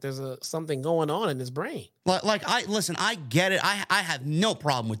down. Like there's something going on in his brain. I get it. I have no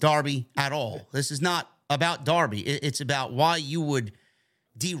problem with Darby at all. This is not about Darby. It's about why you would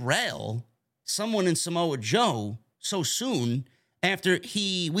derail someone in Samoa Joe so soon after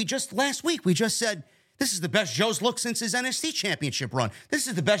last week we just said This is the best Joe's looked since his NXT championship run. This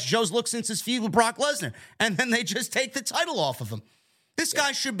is the best Joe's looked since his feud with Brock Lesnar. And then they just take the title off of him. This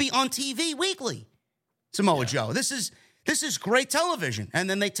guy should be on TV weekly, Samoa Joe. This is great television. And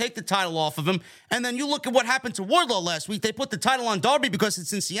then they take the title off of him. And then you look at what happened to Wardlow last week. They put the title on Darby because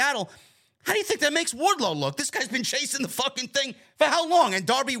it's in Seattle. How do you think that makes Wardlow look? This guy's been chasing the fucking thing for how long? And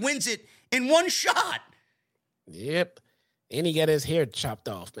Darby wins it in one shot. Yep. And he got his hair chopped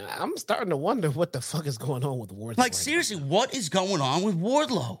off, man. I'm starting to wonder what the fuck is going on with Wardlow. Like, seriously, what is going on with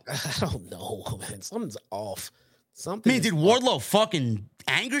Wardlow? I don't know, man. Something's off. Did Wardlow fucking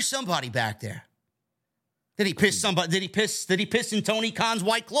anger somebody back there? Did he piss somebody? Did he piss in Tony Khan's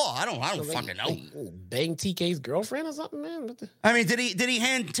White Claw? I don't fucking know. Bang TK's girlfriend or something, man? I mean, did he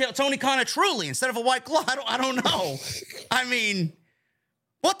hand Tony Khan a Truly instead of a White Claw? I don't know. I mean,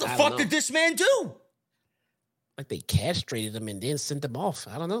 what the fuck did this man do? Like they castrated him and then sent him off.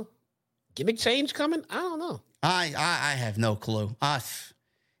 I don't know. Gimmick change coming? I don't know. I have no clue.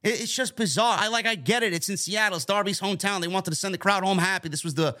 It's just bizarre. I get it. It's in Seattle. It's Darby's hometown. They wanted to send the crowd home happy. This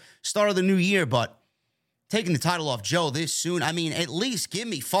was the start of the new year, but taking the title off Joe this soon, I mean, at least give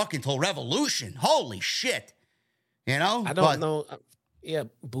me fucking till Revolution. Holy shit. You know? I don't know. Yeah,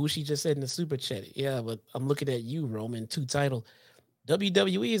 Bushi just said in the super chat. Yeah, but I'm looking at you, Roman, 2 title.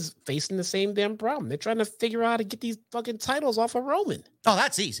 WWE is facing the same damn problem. They're trying to figure out how to get these fucking titles off of Roman. Oh,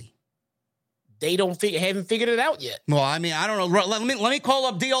 that's easy. They haven't figured it out yet. Well, I mean, I don't know. Let me call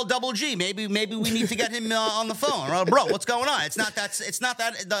up DLGG. Maybe we need to get him on the phone. Bro, what's going on? It's not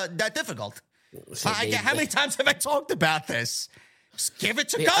that difficult. How many times have I talked about this? Just give it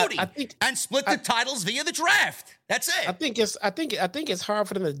to Cody and split the titles via the draft. That's it. I think it's hard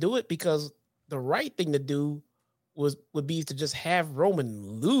for them to do it because the right thing to do would be to just have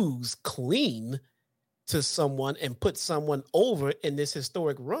Roman lose clean to someone and put someone over in this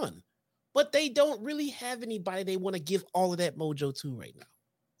historic run. But they don't really have anybody they want to give all of that mojo to right now.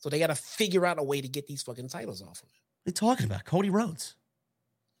 So they got to figure out a way to get these fucking titles off of him. What are you talking about? Cody Rhodes.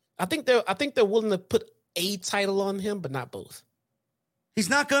 I think they're willing to put a title on him, but not both. He's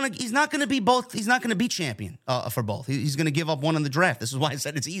not gonna be both. He's not gonna be champion for both. He's gonna give up one in the draft. This is why I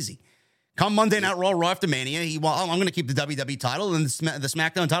said it's easy. Come Monday Night Raw after Mania, I'm going to keep the WWE title, and the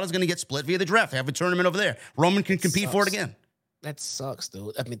SmackDown title is going to get split via the draft. They have a tournament over there. Roman can compete for it again. That sucks,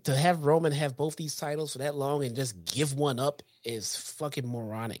 dude. I mean, to have Roman have both these titles for that long and just give one up is fucking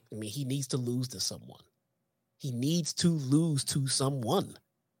moronic. I mean, he needs to lose to someone. He needs to lose to someone.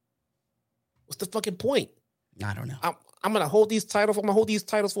 What's the fucking point? I don't know. I'm going to hold these titles. I'm going to hold these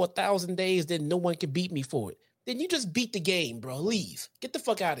titles for 1,000 days. Then no one can beat me for it. Then you just beat the game, bro. Leave. Get the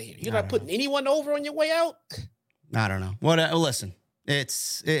fuck out of here. You're not putting anyone over on your way out? I don't know. Listen,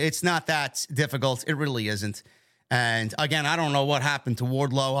 it's not that difficult. It really isn't. And again, I don't know what happened to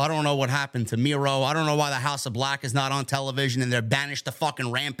Wardlow. I don't know what happened to Miro. I don't know why the House of Black is not on television and they're banished to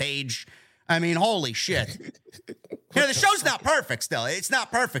fucking Rampage. I mean, holy shit. The show's not perfect still. It's not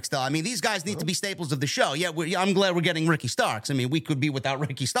perfect still. I mean, these guys need to be staples of the show. Yeah, I'm glad we're getting Ricky Starks. I mean, we could be without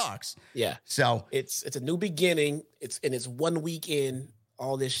Ricky Starks. Yeah. So it's a new beginning. It's 1 week in.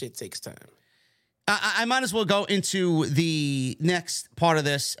 All this shit takes time. I might as well go into the next part of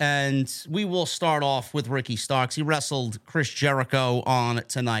this, and we will start off with Ricky Starks. He wrestled Chris Jericho on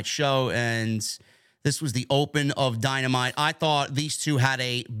tonight's show, and this was the open of Dynamite. I thought these two had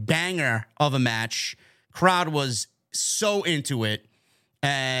a banger of a match. Crowd was so into it,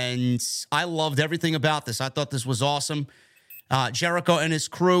 and I loved everything about this. I thought this was awesome. Jericho and his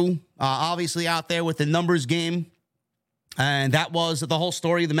crew, obviously out there with the numbers game, and that was the whole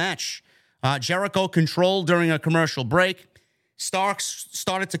story of the match. Jericho controlled during a commercial break. Starks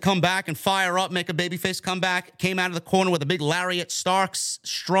started to come back and fire up, make a babyface comeback. Came out of the corner with a big lariat. Starks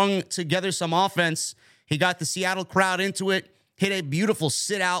strung together some offense. He got the Seattle crowd into it. Hit a beautiful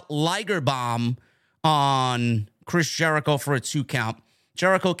sit-out Liger bomb on Chris Jericho for a 2 count.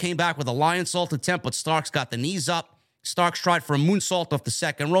 Jericho came back with a lion salt attempt, but Starks got the knees up. Starks tried for a moonsault off the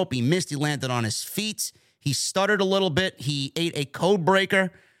second rope. He missed. He landed on his feet. He stuttered a little bit. He ate a code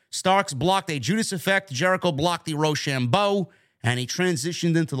breaker. Starks blocked a Judas effect. Jericho blocked the Rochambeau, and he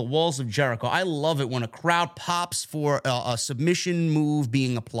transitioned into the walls of Jericho. I love it when a crowd pops for a submission move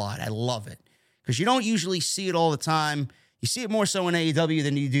being applied. I love it because you don't usually see it all the time. You see it more so in AEW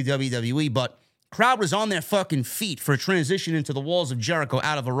than you do WWE, but crowd was on their fucking feet for a transition into the walls of Jericho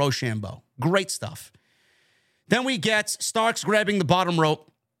out of a Rochambeau. Great stuff. Then we get Starks grabbing the bottom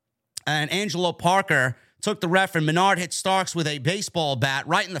rope, and Angelo Parker took the ref, and Menard hit Starks with a baseball bat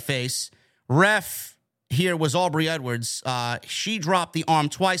right in the face. Ref here was Aubrey Edwards. She dropped the arm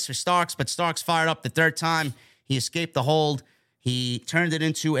twice for Starks, but Starks fired up the third time. He escaped the hold. He turned it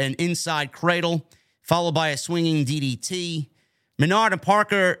into an inside cradle. followed by a swinging DDT. Menard and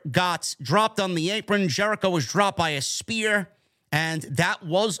Parker got dropped on the apron. Jericho was dropped by a spear, and that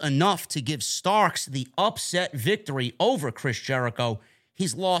was enough to give Starks the upset victory over Chris Jericho.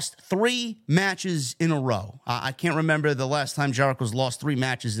 He's lost 3 matches in a row. I can't remember the last time Jericho's lost 3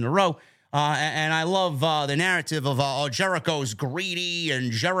 matches in a row. And I love the narrative of Jericho's greedy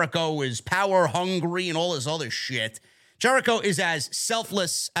and Jericho is power hungry and all this other shit. Jericho is as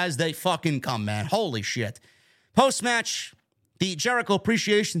selfless as they fucking come, man. Holy shit. Post-match, the Jericho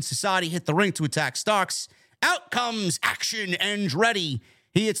Appreciation Society hit the ring to attack Starks. Out comes Action Andretti.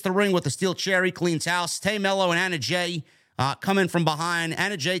 He hits the ring with a steel chair. He cleans house. Tay Mello and Anna Jay come in from behind.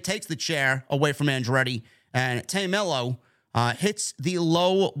 Anna Jay takes the chair away from Andretti. And Tay Mello hits the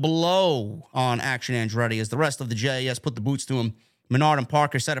low blow on Action Andretti as the rest of the JAS put the boots to him. Menard and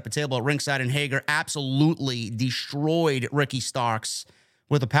Parker set up a table at ringside, and Hager absolutely destroyed Ricky Starks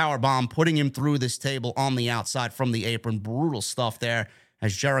with a power bomb, putting him through this table on the outside from the apron. Brutal stuff there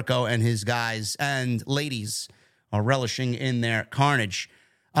as Jericho and his guys and ladies are relishing in their carnage.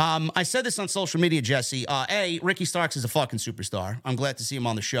 I said this on social media, Jesse. Ricky Starks is a fucking superstar. I'm glad to see him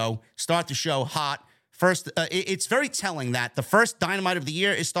on the show. Start the show hot. First, it's very telling that the first Dynamite of the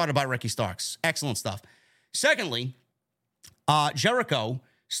year is started by Ricky Starks. Excellent stuff. Secondly, Jericho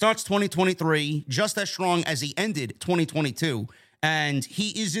starts 2023 just as strong as he ended 2022. And he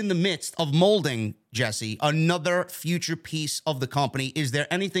is in the midst of molding, Jesse, another future piece of the company. Is there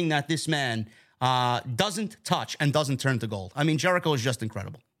anything that this man doesn't touch and doesn't turn to gold? I mean, Jericho is just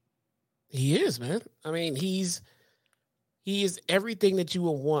incredible. He is, man. I mean, he is everything that you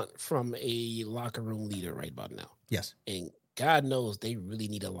would want from a locker room leader right about now. Yes. And God knows they really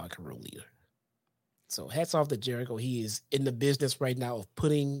need a locker room leader. So hats off to Jericho. He is in the business right now of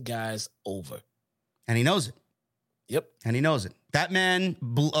putting guys over. And he knows it. Yep. And he knows it. That man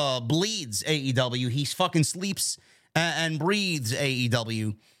bleeds AEW. He fucking sleeps and breathes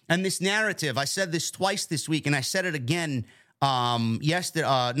AEW. And this narrative, I said this twice this week, and I said it again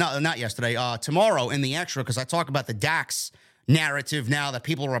yesterday. Not yesterday. Tomorrow in the extra, because I talk about the Dax narrative now that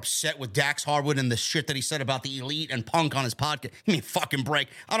people are upset with Dax Harwood and the shit that he said about the Elite and Punk on his podcast. Give me a fucking break.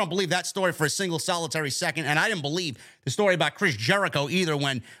 I don't believe that story for a single solitary second, and I didn't believe the story about Chris Jericho either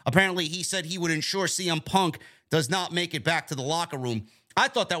when apparently he said he would ensure CM Punk does not make it back to the locker room. I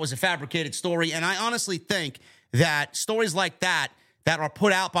thought that was a fabricated story, and I honestly think that stories like that are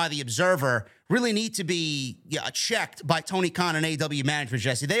put out by the Observer really need to be checked by Tony Khan and AEW management,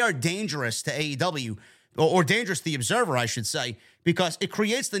 Jesse. They are dangerous to AEW, or dangerous to the Observer, I should say, because it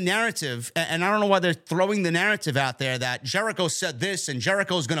creates the narrative, and I don't know why they're throwing the narrative out there that Jericho said this, and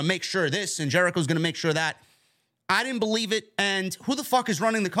Jericho's going to make sure this, and Jericho's going to make sure that. I didn't believe it, and who the fuck is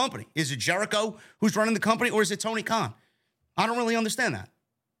running the company? Is it Jericho who's running the company, or is it Tony Khan? I don't really understand that.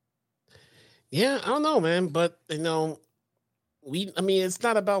 Yeah, I don't know, man, but, it's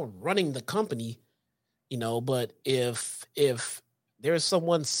not about running the company, but if there's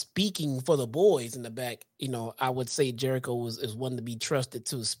someone speaking for the boys in the back, I would say Jericho is one to be trusted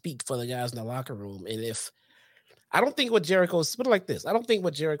to speak for the guys in the locker room. And I don't think what Jericho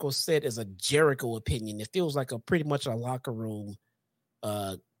said is a Jericho opinion. It feels like pretty much a locker room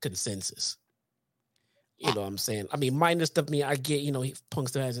consensus. You know what I'm saying? I mean, minus stuff. I get, Punk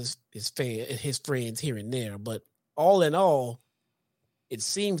still has his friends here and there, but all in all, it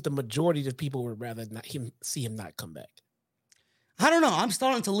seems the majority of people would rather see him not come back. I don't know. I'm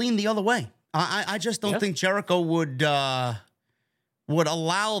starting to lean the other way. I just don't think Jericho would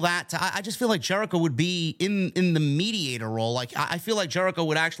allow that I just feel like Jericho would be in the mediator role. Like, I feel like Jericho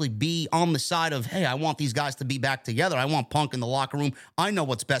would actually be on the side of, hey, I want these guys to be back together. I want Punk in the locker room. I know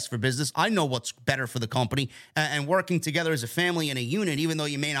what's best for business. I know what's better for the company. And working together as a family and a unit, even though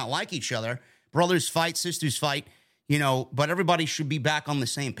you may not like each other, brothers fight, sisters fight, but everybody should be back on the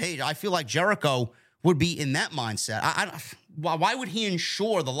same page. I feel like Jericho would be in that mindset. Why would he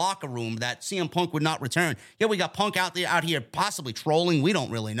ensure the locker room that CM Punk would not return? Yeah, we got Punk out here possibly trolling. We don't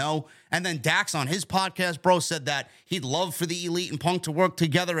really know. And then Dax on his podcast, bro, said that he'd love for the Elite and Punk to work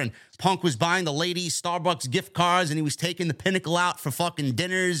together, and Punk was buying the ladies Starbucks gift cards, and he was taking the Pinnacle out for fucking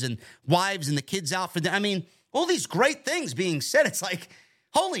dinners and wives and the kids out for dinner. I mean, all these great things being said. It's like,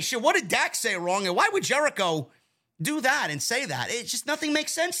 holy shit, what did Dax say wrong? And why would Jericho do that and say that? It's just nothing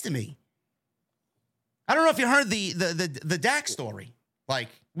makes sense to me. I don't know if you heard the Dax story. Like,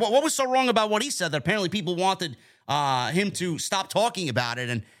 what was so wrong about what he said that apparently people wanted him to stop talking about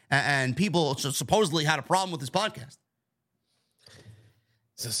it, and people supposedly had a problem with his podcast?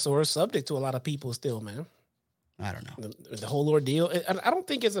 It's a sore subject to a lot of people still, man. I don't know. The whole ordeal. I don't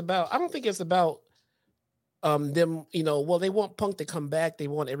think it's about them, well, they want Punk to come back. They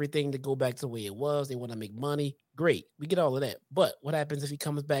want everything to go back to the way it was. They want to make money. Great. We get all of that. But what happens if he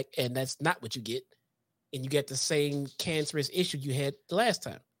comes back and that's not what you get? And you get the same cancerous issue you had the last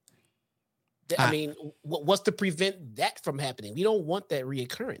time. I mean, what's to prevent that from happening? We don't want that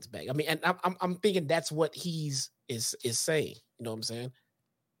reoccurrence back. I mean, and I'm thinking that's what is saying. You know what I'm saying?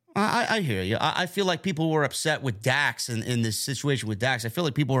 I hear you. I feel like people were upset with Dax in this situation with Dax. I feel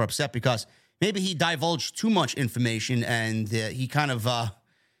like people were upset because maybe he divulged too much information and he kind of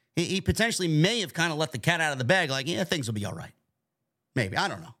he potentially may have kind of let the cat out of the bag. Like, yeah, things will be all right. Maybe. I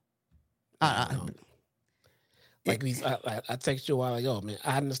don't know. I text you a while ago, man.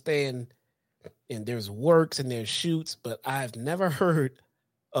 I understand. And there's works and there's shoots, but I've never heard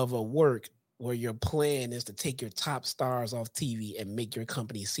of a work where your plan is to take your top stars off TV and make your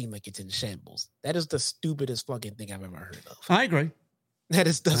company seem like it's in shambles. That is the stupidest fucking thing I've ever heard of. I agree. That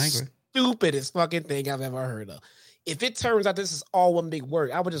is the stupidest fucking thing I've ever heard of. If it turns out this is all one big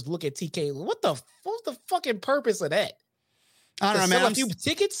work, I would just look at TK. What's the fucking purpose of that? I don't know, man. A few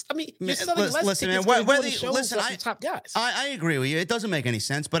tickets? I mean, you're selling less tickets. Man, top guys. I agree with you. It doesn't make any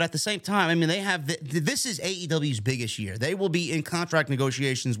sense. But at the same time, I mean, they have this is AEW's biggest year. They will be in contract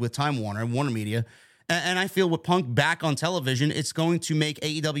negotiations with Time Warner and Warner Media. And I feel with Punk back on television, it's going to make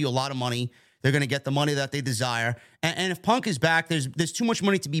AEW a lot of money. They're going to get the money that they desire. And if Punk is back, there's too much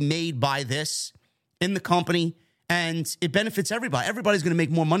money to be made by this in the company. And it benefits everybody. Everybody's going to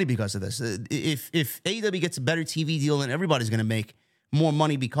make more money because of this. If AEW gets a better TV deal, then everybody's going to make more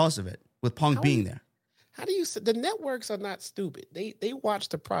money because of it, with Punk being there. How do you say the networks are not stupid? They watch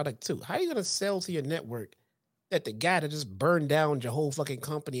the product too. How are you going to sell to your network that the guy that just burned down your whole fucking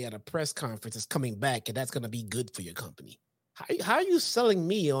company at a press conference is coming back and that's going to be good for your company? How are you selling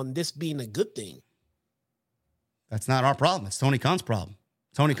me on this being a good thing? That's not our problem. It's Tony Khan's problem.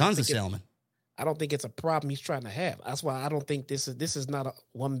 Tony Khan's the salesman. I don't think it's a problem he's trying to have. That's why I don't think this is not a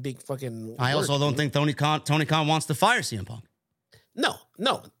one big fucking. I also don't think Tony Khan wants to fire CM Punk. No,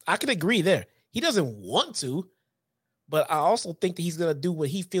 I can agree there. He doesn't want to, but I also think that he's going to do what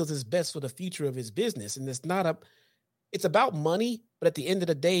he feels is best for the future of his business. And it's about money, but at the end of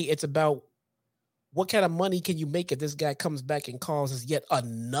the day, it's about what kind of money can you make if this guy comes back and causes yet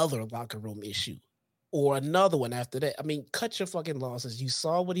another locker room issue. Or another one after that. I mean, cut your fucking losses. You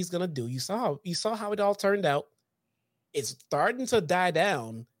saw what he's gonna do. You saw how it all turned out. It's starting to die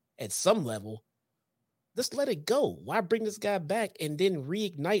down at some level. Just let it go. Why bring this guy back and then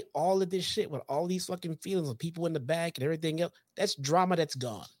reignite all of this shit with all these fucking feelings of people in the back and everything else? That's drama that's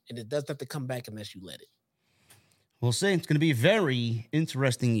gone, and it doesn't have to come back unless you let it. We'll see. It's going to be a very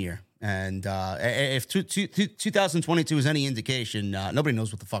interesting year, and if 2022 is any indication, nobody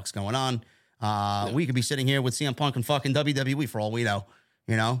knows what the fuck's going on. We could be sitting here with CM Punk and fucking WWE for all we know.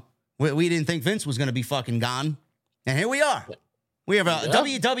 You know, we didn't think Vince was going to be fucking gone, and here we are. We have a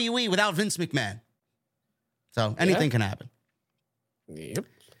WWE without Vince McMahon. So anything can happen. Yep.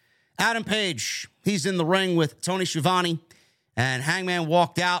 Adam Page, he's in the ring with Tony Schiavone, and Hangman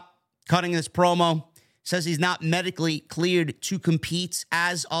walked out, cutting this promo. Says he's not medically cleared to compete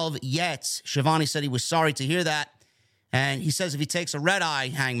as of yet. Schiavone said he was sorry to hear that, and he says if he takes a red eye,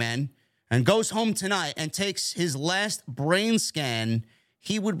 Hangman, and goes home tonight and takes his last brain scan,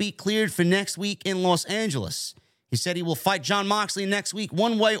 he would be cleared for next week in Los Angeles. He said he will fight Jon Moxley next week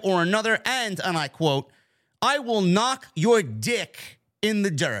one way or another, and I quote, "I will knock your dick in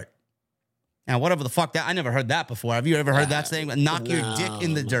the dirt." Now, whatever the fuck that, I never heard that before. Have you ever heard that saying? Knock your dick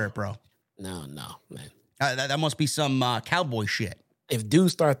in the dirt, bro. No, man. That must be some cowboy shit. If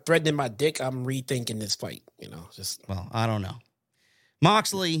dudes start threatening my dick, I'm rethinking this fight, Well, I don't know.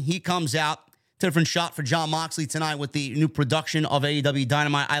 Moxley, he comes out. Different shot for Jon Moxley tonight with the new production of AEW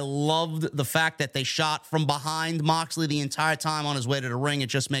Dynamite. I loved the fact that they shot from behind Moxley the entire time on his way to the ring. It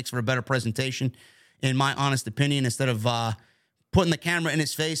just makes for a better presentation, in my honest opinion, instead of putting the camera in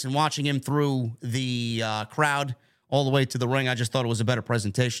his face and watching him through the crowd all the way to the ring. I just thought it was a better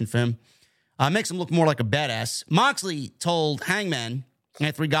presentation for him. Makes him look more like a badass. Moxley told Hangman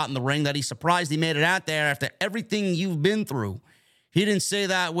after he got in the ring that he's surprised he made it out there after everything you've been through. He didn't say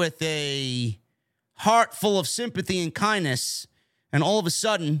that with a heart full of sympathy and kindness. And all of a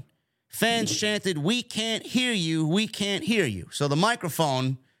sudden, fans chanted, "We can't hear you, we can't hear you." So the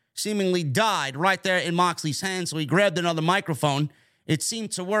microphone seemingly died right there in Moxley's hand. So he grabbed another microphone. It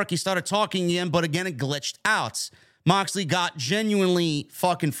seemed to work. He started talking again, but again, it glitched out. Moxley got genuinely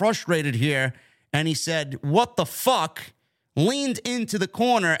fucking frustrated here. And he said, "What the fuck?" Leaned into the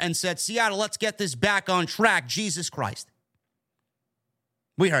corner and said, "Seattle, let's get this back on track. Jesus Christ."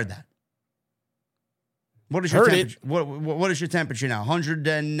 We heard that. What is your temperature? What is your temperature now? 100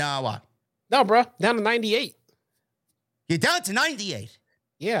 and what? No, bro, down to 98. You're down to 98.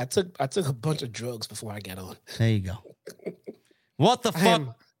 Yeah, I took a bunch of drugs before I got on. There you go. What the I fuck?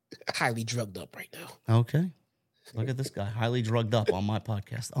 am highly drugged up right now. Okay. Look at this guy, highly drugged up on my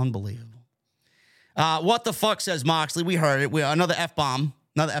podcast. Unbelievable. What the fuck, says Moxley. We heard it. Another F-bomb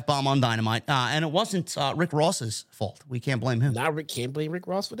on Dynamite. And it wasn't Rick Ross's fault. We can't blame him. Can't blame Rick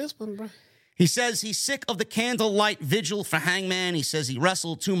Ross for this one, bro. He says he's sick of the candlelight vigil for Hangman. He says he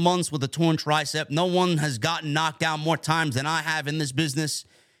wrestled 2 months with a torn tricep. No one has gotten knocked down more times than I have in this business.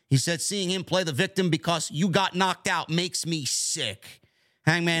 He said seeing him play the victim because you got knocked out makes me sick.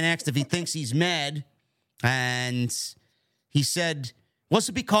 Hangman asked if he thinks he's mad. And he said, was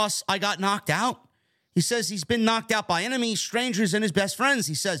it because I got knocked out? He says he's been knocked out by enemies, strangers, and his best friends.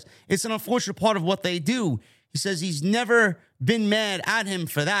 He says it's an unfortunate part of what they do. He says he's never been mad at him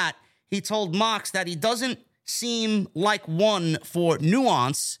for that. He told Mox that he doesn't seem like one for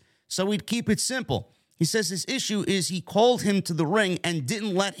nuance, so he'd keep it simple. He says his issue is he called him to the ring and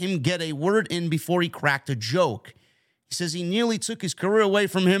didn't let him get a word in before he cracked a joke. He says he nearly took his career away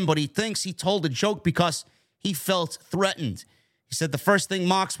from him, but he thinks he told a joke because he felt threatened. He said the first thing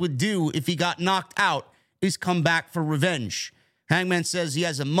Mox would do if he got knocked out is come back for revenge. Hangman says he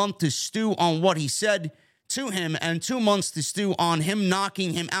has a month to stew on what he said to him and 2 months to stew on him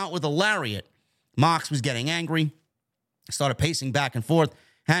knocking him out with a lariat. Mox was getting angry, started pacing back and forth.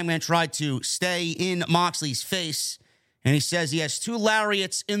 Hangman tried to stay in Moxley's face, and he says he has 2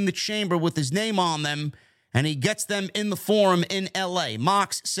 lariats in the chamber with his name on them, and he gets them in the Forum in L.A.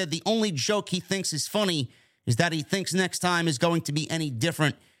 Mox said the only joke he thinks is funny is that he thinks next time is going to be any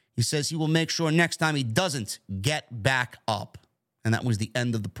different. He says he will make sure next time he doesn't get back up. And that was the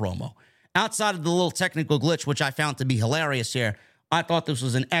end of the promo. Outside of the little technical glitch, which I found to be hilarious here, I thought this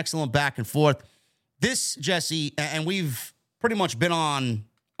was an excellent back and forth. This, Jesse, and we've pretty much been on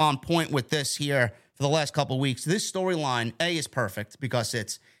point with this here for the last couple of weeks. This storyline, A, is perfect because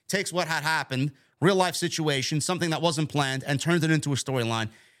it takes what had happened, real life situation, something that wasn't planned, and turns it into a storyline.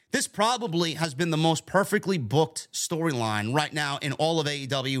 This probably has been the most perfectly booked storyline right now in all of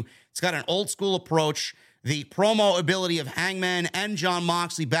AEW. It's got an old school approach. The promo ability of Hangman and Jon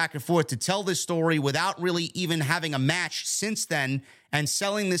Moxley back and forth to tell this story without really even having a match since then and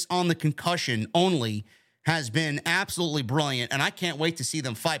selling this on the concussion only has been absolutely brilliant. And I can't wait to see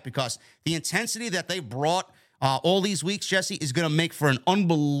them fight because the intensity that they brought all these weeks, Jesse, is going to make for an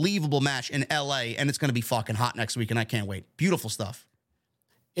unbelievable match in LA. And it's going to be fucking hot next week. And I can't wait. Beautiful stuff.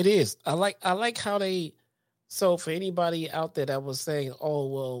 It is. I like how they, so for anybody out there that was saying, oh,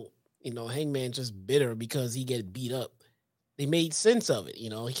 well, Hangman just bitter because he get beat up. They made sense of it. He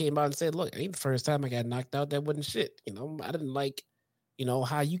came out and said, look, it ain't the first time I got knocked out. That wasn't shit. I didn't like,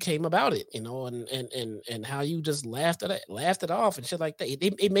 how you came about it, and how you just laughed it off and shit like that.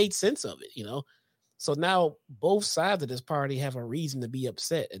 It made sense of it, So now both sides of this party have a reason to be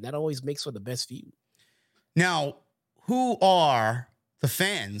upset, and that always makes for the best feud. Now, who are the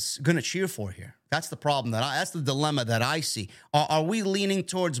fans going to cheer for here? That's the problem. That's the dilemma that I see. Are we leaning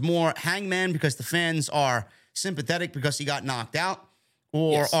towards more Hangman because the fans are sympathetic because he got knocked out?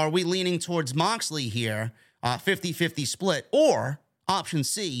 Or yes, are we leaning towards Moxley here, 50-50 split? Or, option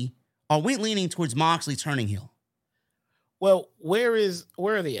C, are we leaning towards Moxley turning heel? Well, where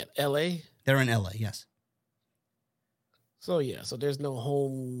are they at? L.A.? They're in L.A., yes. So there's no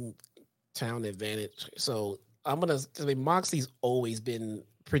hometown advantage. So Moxley's always been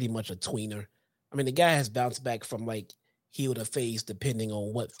pretty much a tweener. I mean, the guy has bounced back from like heel to face depending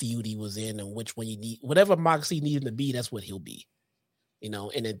on what feud he was in and which one you need. Whatever Moxley needed to be, that's what he'll be. And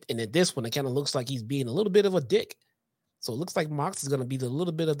at this one, it kind of looks like he's being a little bit of a dick. So it looks like Mox is going to be a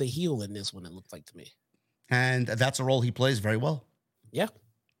little bit of the heel in this one, it looks like to me. And that's a role he plays very well. Yeah.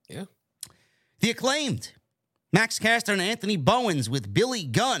 The Acclaimed, Max Caster and Anthony Bowens with Billy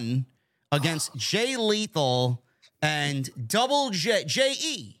Gunn against Jay Lethal and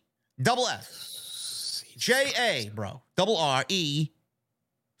J-E, double F. J-A, bro. Double R-E.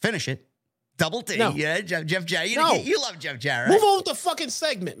 Finish it. Double T. No. Yeah, Jeff Jarrett. No. You love Jeff Jarrett. Move on with the fucking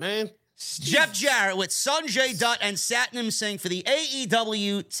segment, man. Jeff Jarrett with Sanjay Dutt and Satnam Singh for the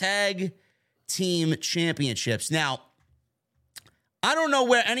AEW Tag Team Championships. Now, I don't know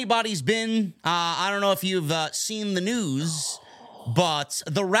where anybody's been. I don't know if you've seen the news, but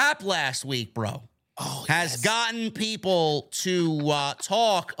the rap last week, bro, has gotten people to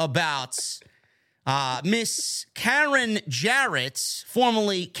talk about Miss Karen Jarrett,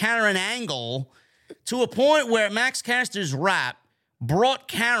 formerly Karen Angle, to a point where Max Caster's rap brought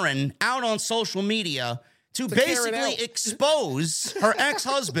Karen out on social media to basically expose her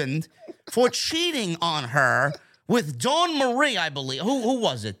ex-husband for cheating on her with Dawn Marie, I believe. Who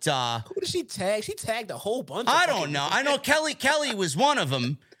was it? Who did she tag? She tagged a whole bunch. I don't know. I know Kelly was one of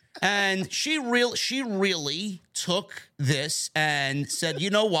them, and she really took this and said, "You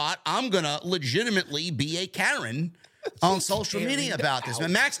know what? I'm gonna legitimately be a Karen on social media about this."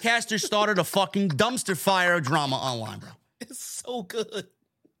 Man, Max Caster started a fucking dumpster fire of drama online, bro. It's so good.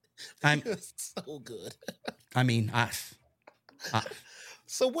 It's so good. I mean,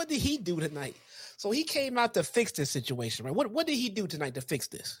 So what did he do tonight? So he came out to fix this situation, right? What did he do tonight to fix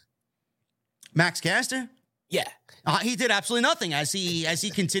this? Max Caster? Yeah. He did absolutely nothing as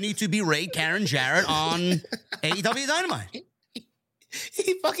he continued to berate Karen Jarrett on AEW Dynamite.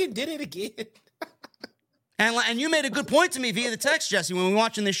 He fucking did it again. And you made a good point to me via the text, Jesse, when we were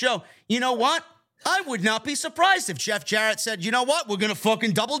watching the show. You know what? I would not be surprised if Jeff Jarrett said, you know what? We're going to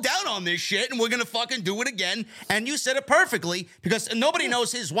fucking double down on this shit and we're going to fucking do it again. And you said it perfectly because nobody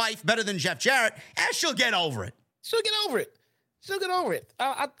knows his wife better than Jeff Jarrett, and she'll get over it. She'll get over it.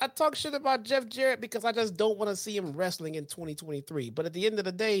 I talk shit about Jeff Jarrett because I just don't want to see him wrestling in 2023. But at the end of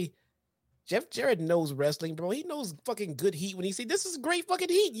the day, Jeff Jarrett knows wrestling, bro. He knows fucking good heat when he see this is great fucking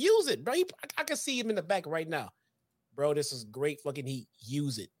heat. Use it, bro. I can see him in the back right now. Bro, this is great fucking heat.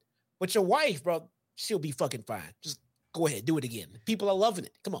 Use it. But your wife, bro, she'll be fucking fine. Just go ahead, do it again. People are loving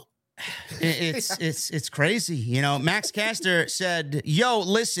it. Come on. It's crazy. You know, Max Caster said, yo,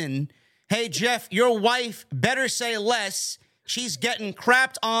 listen, hey, Jeff, your wife better say less. She's getting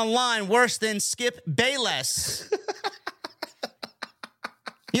crapped online worse than Skip Bayless.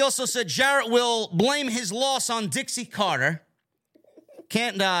 He also said Jarrett will blame his loss on Dixie Carter.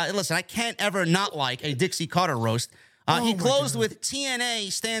 Listen, I can't ever not like a Dixie Carter roast. He closed with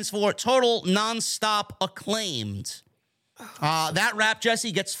TNA stands for Total Nonstop Acclaimed. That rap,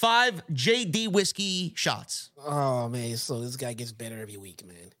 Jesse, gets 5 JD whiskey shots. Oh, man. So this guy gets better every week,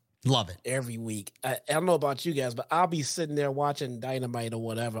 man. Love it. Every week. I don't know about you guys, but I'll be sitting there watching Dynamite or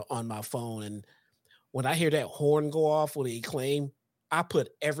whatever on my phone. And when I hear that horn go off with the Acclaim, I put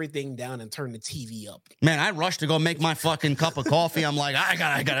everything down and turn the TV up. Man, I rushed to go make my fucking cup of coffee. I'm like,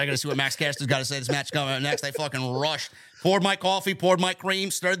 I gotta see what Max Caster's got to say. This match coming up next. I fucking rushed, poured my coffee, poured my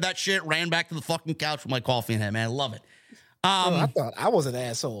cream, stirred that shit, ran back to the fucking couch with my coffee in hand. Man, I love it. I thought I was an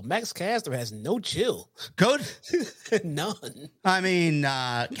asshole. Max Caster has no chill. Good? None. I mean,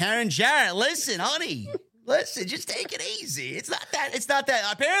 Karen Jarrett, listen, honey. Listen, just take it easy. It's not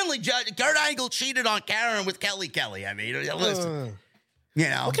that. Apparently, Kurt Angle cheated on Karen with Kelly. I mean, listen. You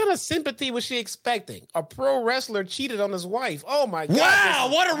know. What kind of sympathy was she expecting? A pro wrestler cheated on his wife. Oh, my God. Wow,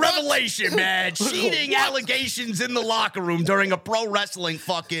 what a revelation, man. Cheating allegations in the locker room during a pro wrestling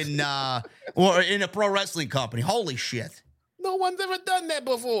fucking, or in a pro wrestling company. Holy shit. No one's ever done that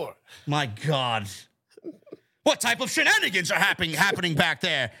before. My God. What type of shenanigans are happening back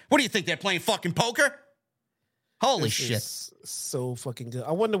there? What do you think, they're playing fucking poker? Holy shit. So fucking good.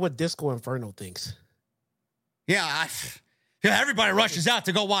 I wonder what Disco Inferno thinks. Yeah, everybody rushes out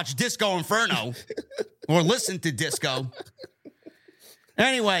to go watch Disco Inferno or listen to Disco.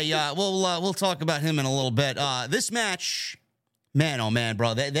 Anyway, we'll talk about him in a little bit. This match, man, oh man,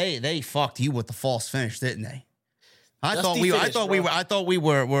 bro, they fucked you with the false finish, didn't they? I thought we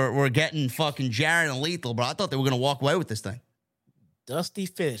were getting fucking Jarrett and Lethal, bro. I thought they were gonna walk away with this thing. Dusty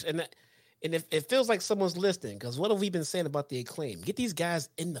finish, and if it feels like someone's listening, because what have we been saying about the Acclaim? Get these guys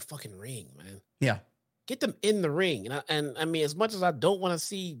in the fucking ring, man. Yeah. Get them in the ring. And I mean, as much as I don't want to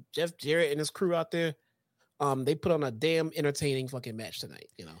see Jeff Jarrett and his crew out there, they put on a damn entertaining fucking match tonight,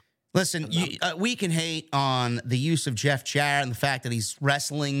 you know. Listen, we can hate on the use of Jeff Jarrett and the fact that he's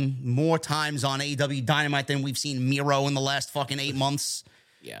wrestling more times on AEW Dynamite than we've seen Miro in the last fucking 8 months.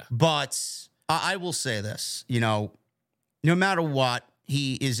 Yeah. But I will say this, you know, no matter what,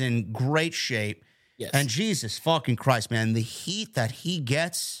 he is in great shape. Yes. And Jesus fucking Christ, man, the heat that he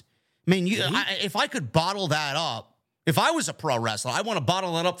gets. I mean, if I could bottle that up, if I was a pro wrestler, I want to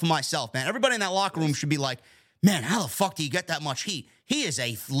bottle that up for myself, man. Everybody in that locker room should be like, man, how the fuck do you get that much heat? He is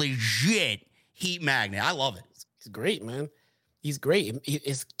a legit heat magnet. I love it. He's great, man. He's great.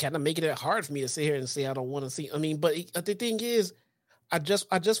 It's kind of making it hard for me to sit here and say I don't want to see. I mean, but the thing is, I just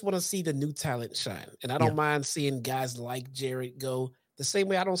want to see the new talent shine, and I don't mind seeing guys like Jarrett go the same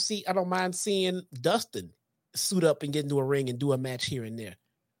way. I don't mind seeing Dustin suit up and get into a ring and do a match here and there.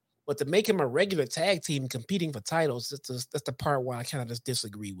 But to make him a regular tag team competing for titles, that's the part where I kind of just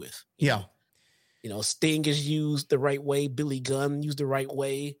disagree with. Yeah. You know, Sting is used the right way. Billy Gunn used the right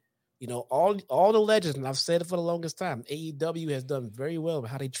way. You know, all the legends, and I've said it for the longest time, AEW has done very well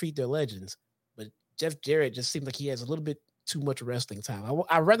with how they treat their legends. But Jeff Jarrett just seems like he has a little bit too much wrestling time.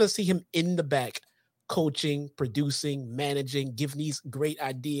 I'd rather see him in the back coaching, producing, managing, giving these great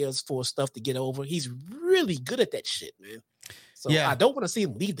ideas for stuff to get over. He's really good at that shit, man. So I don't want to see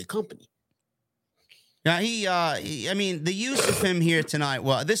him leave the company. Yeah, I mean, the use of him here tonight.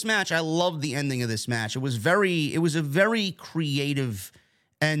 Well, this match, I love the ending of this match. It was a very creative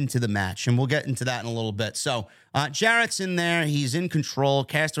end to the match, and we'll get into that in a little bit. So, Jarrett's in there. He's in control.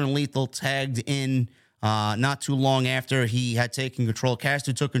 Caster and Lethal tagged in not too long after he had taken control.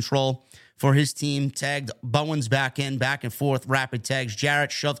 Caster took control for his team, tagged Bowens back in, back and forth, rapid tags.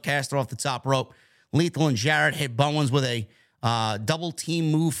 Jarrett shoved Caster off the top rope. Lethal and Jarrett hit Bowens with a double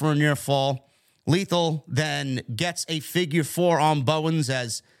team move for a near fall. Lethal then gets a figure 4 on Bowens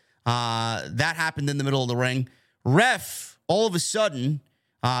as that happened in the middle of the ring. Ref, all of a sudden,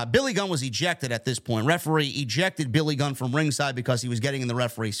 Billy Gunn was ejected at this point. Referee ejected Billy Gunn from ringside because he was getting in the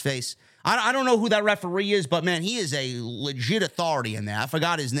referee's face. I don't know who that referee is, but, man, he is a legit authority in there. I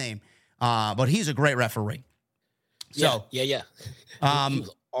forgot his name, but he's a great referee. So, yeah. He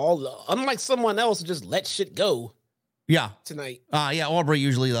was unlike someone else who just let shit go. Yeah. Tonight. Aubrey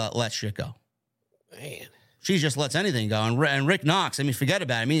usually lets shit go. Man. She just lets anything go. And Rick Knox, I mean, forget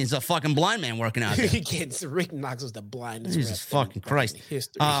about it. I mean, he's a fucking blind man working out there. Rick Knox is the blindest. Jesus fucking Christ.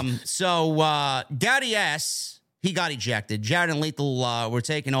 History. So Daddy Ass, he got ejected. Jarrett and Lethal were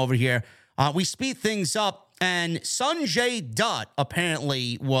taking over here. We speed things up, and Sanjay Dutt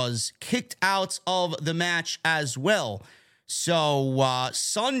apparently was kicked out of the match as well. So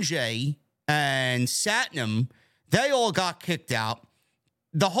Sanjay and Satnam, they all got kicked out.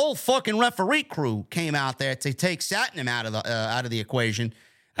 The whole fucking referee crew came out there to take Satnam out of the equation.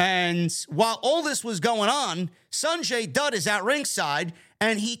 And while all this was going on, Sanjay Dutt is at ringside,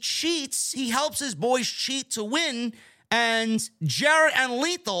 and he cheats. He helps his boys cheat to win. And Jarrett and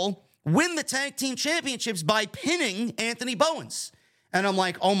Lethal win the tag team championships by pinning Anthony Bowens. And I'm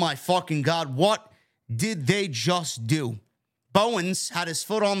like, oh my fucking God, what did they just do? Bowens had his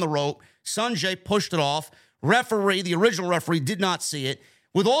foot on the rope. Sanjay pushed it off. Referee, the original referee, did not see it.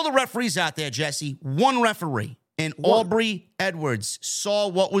 With all the referees out there, Jesse, one referee in Aubrey Edwards saw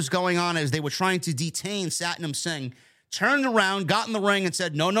what was going on as they were trying to detain Satnam Singh, turned around, got in the ring, and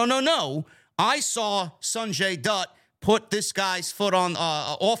said, no. I saw Sanjay Dutt put this guy's foot on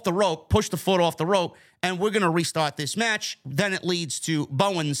off the rope, push the foot off the rope, and we're going to restart this match. Then it leads to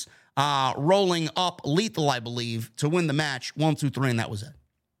Bowens rolling up Lethal, I believe, to win the match. 1, 2, 3, and that was it.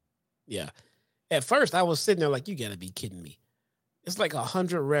 Yeah. At first, I was sitting there like, you got to be kidding me. It's like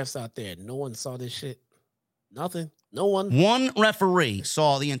 100 refs out there. No one saw this shit. Nothing. No one. One referee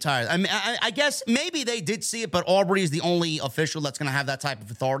saw the entire. I mean, I guess maybe they did see it, but Aubrey is the only official that's going to have that type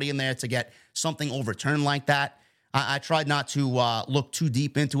of authority in there to get something overturned like that. I tried not to look too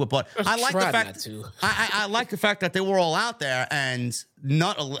deep into it, but I like the fact. I like the fact that they were all out there, and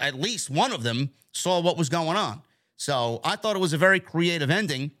not at least one of them saw what was going on. So I thought it was a very creative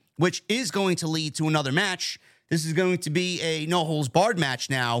ending, which is going to lead to another match. This is going to be a no-holds-barred match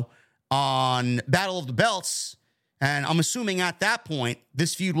now on Battle of the Belts, and I'm assuming at that point,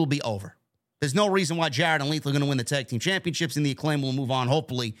 this feud will be over. There's no reason why Jarrett and Lethal are going to win the tag team championships, and the Acclaim will move on,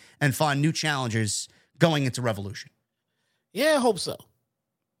 hopefully, and find new challengers going into Revolution. Yeah, I hope so.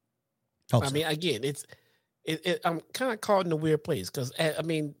 I mean, again, I'm kind of caught in a weird place because, I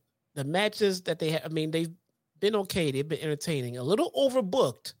mean, the matches that they have, I mean, they've been okay. They've been entertaining. A little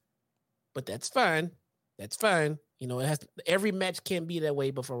overbooked, but that's fine. That's fine. You know, every match can't be that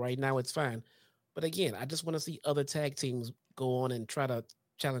way, but for right now, it's fine. But again, I just want to see other tag teams go on and try to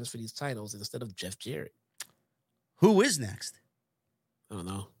challenge for these titles instead of Jeff Jarrett. Who is next? I don't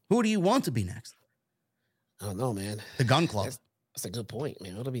know. Who do you want to be next? I don't know, man. The Gun Club. That's a good point,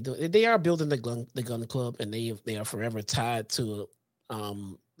 man. What are we doing? They are building the Gun Club, and they are forever tied to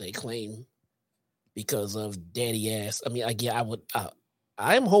the Acclaim because of Daddy Ass. I mean,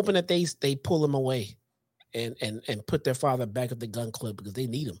 I'm hoping that they pull him away and put their father back at the Gun Club because they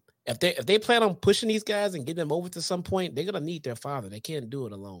need him. If they plan on pushing these guys and getting them over to some point, they're gonna need their father. They can't do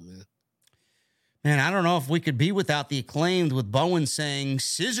it alone, man. Man, I don't know if we could be without the Acclaimed with Bowen saying,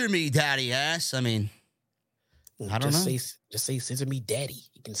 "Scissor me, Daddy Ass." I mean, I don't know. Just say, "Scissor me, Daddy."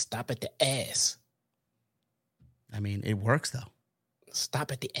 You can stop at the ass. I mean, it works though.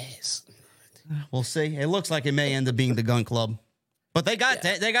 Stop at the ass. We'll see. It looks like it may end up being the Gun Club, but they got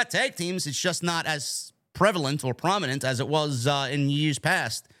tag teams. It's just not as prevalent or prominent as it was in years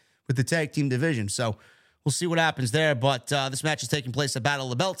past with the tag team division. So we'll see what happens there. But this match is taking place at Battle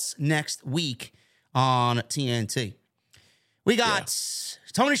of the Belts next week on TNT. We got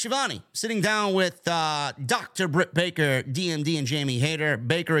Tony Schiavone sitting down with Dr. Britt Baker, DMD, and Jamie Hayter.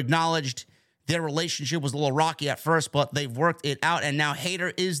 Baker acknowledged their relationship was a little rocky at first, but they've worked it out, and now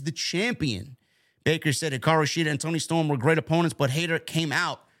Hayter is the champion. Baker said Hikaru Shida and Toni Storm were great opponents, but Hayter came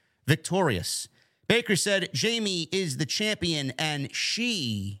out victorious. Baker said Jamie is the champion and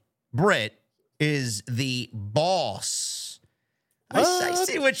she, Britt, is the boss. I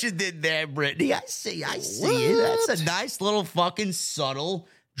see what you did there, Brittany. I see it. That's a nice little fucking subtle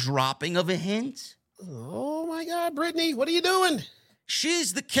dropping of a hint. Oh, my God, Brittany, what are you doing?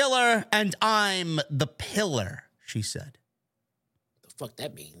 She's the killer and I'm the pillar, she said. The fuck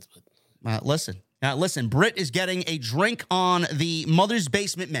that means. But Listen, Britt is getting a drink on the Mother's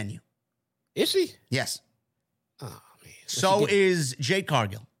Basement menu. Is she? Yes. Oh, man. So is Jade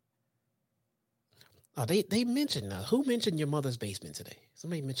Cargill. Oh, they mentioned, who mentioned your Mother's Basement today?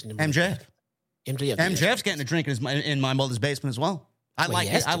 Somebody mentioned him. MJF. MJF's getting a drink in my mother's basement as well. I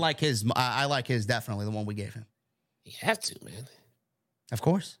like his definitely the one we gave him. You have to, man. Of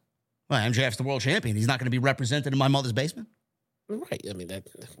course. Well, MJF's the world champion. He's not going to be represented in my mother's basement. Right. I mean,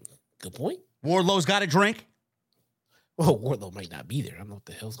 good point. Wardlow's got a drink. Well, Wardlow might not be there. I don't know what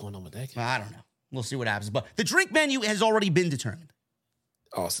the hell's going on with that guy. I don't know. We'll see what happens. But the drink menu has already been determined.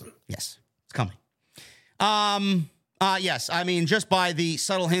 Awesome. Yes, it's coming. Yes, I mean, just by the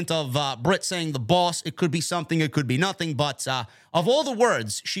subtle hint of Britt saying the boss, it could be something, it could be nothing. But of all the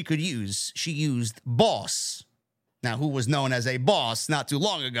words she could use, she used boss. Now, who was known as a boss not too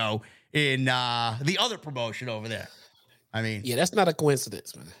long ago in the other promotion over there? I mean, yeah, that's not a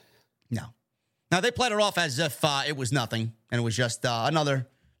coincidence, man. No. Now, they played it off as if it was nothing and it was just another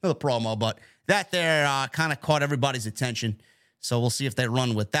promo, but that there kind of caught everybody's attention. So we'll see if they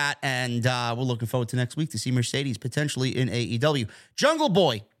run with that, and we're looking forward to next week to see Mercedes potentially in AEW. Jungle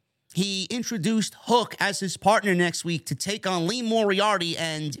Boy, he introduced Hook as his partner next week to take on Lee Moriarty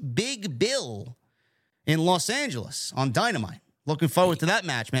and Big Bill in Los Angeles on Dynamite. Looking forward to that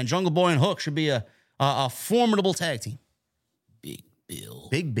match, man. Jungle Boy and Hook should be a formidable tag team. Big Bill.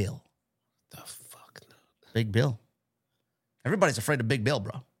 Big Bill. The fuck? No. Big Bill. Everybody's afraid of Big Bill,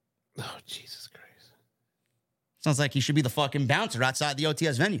 bro. Oh, Jesus Christ. Sounds like he should be the fucking bouncer outside the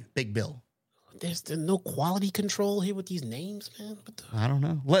OTS venue. Big Bill. There's no quality control here with these names, man. I don't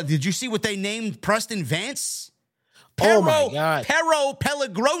know. Well, did you see what they named Preston Vance? Oh, my God. Pero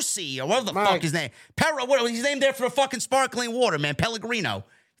Pellegrossi, or whatever the fuck his name. Pero, what, he's named there for a fucking sparkling water, man. Pellegrino.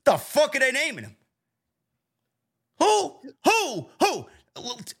 The fuck are they naming him? Who?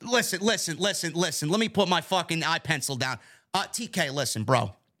 Listen. Let me put my fucking eye pencil down. TK, listen,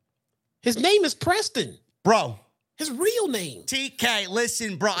 bro. His name is Preston. Bro. His real name. TK,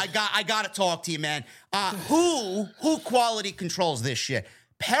 listen, bro. I got to talk to you, man. Who quality controls this shit?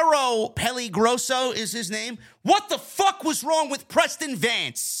 Pero Pellegrosso is his name. What the fuck was wrong with Preston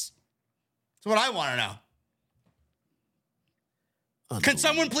Vance? That's what I want to know. Can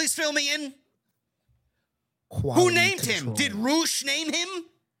someone please fill me in? Quality Who named control. him? Did Roosh name him?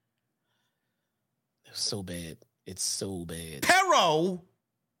 It's so bad. It's so bad. Pero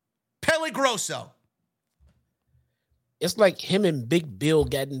Pellegrosso. It's like him and Big Bill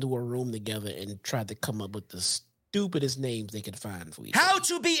got into a room together and tried to come up with the stupidest names they could find for each other. How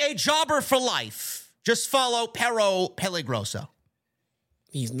to be a jobber for life. Just follow Pero Pellegrosso.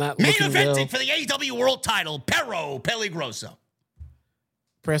 He's not Main looking eventing well. for the AEW World Title, Pero Pellegrosso.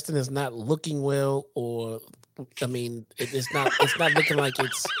 Preston is not looking well, or I mean, it's not looking like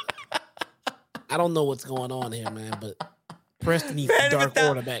it's. I don't know what's going on here, man. But Preston needs Dark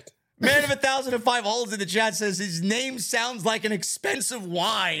Order back. Man of 1,005 holes in the chat says his name sounds like an expensive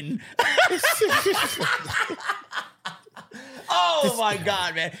wine. Oh my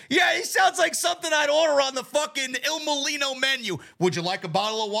God, man. Yeah, he sounds like something I'd order on the fucking Il Molino menu. Would you like a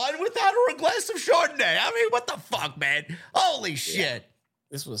bottle of wine with that or a glass of Chardonnay? I mean, what the fuck, man? Holy shit.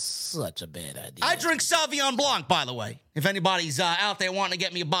 This was such a bad idea. I drink Sauvignon Blanc, by the way, if anybody's out there wanting to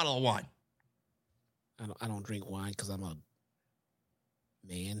get me a bottle of wine. I don't drink wine because I'm a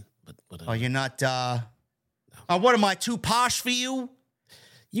man. But oh, you're not, what am I, too posh for you?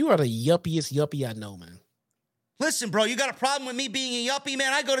 You are the yuppiest yuppie I know, man. Listen, bro, you got a problem with me being a yuppie,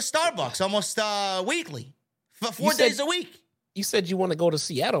 man? I go to Starbucks almost weekly, for 4 days a week. You said you want to go to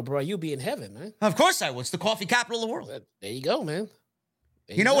Seattle, bro. You'll be in heaven, man. Of course I would. It's the coffee capital of the world. There you go, man.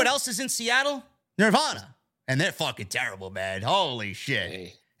 You know what else is in Seattle? Nirvana. And they're fucking terrible, man. Holy shit.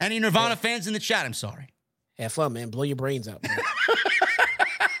 Hey. Any Nirvana fans in the chat, I'm sorry. Have fun, man. Blow your brains out, man.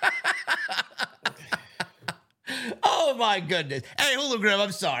 Oh, my goodness. Hey, Hologram,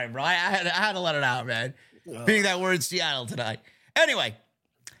 I'm sorry, bro. I had to let it out, man. Being that we're in Seattle tonight. Anyway,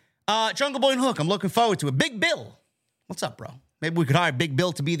 Jungle Boy and Hook, I'm looking forward to it. Big Bill. What's up, bro? Maybe we could hire Big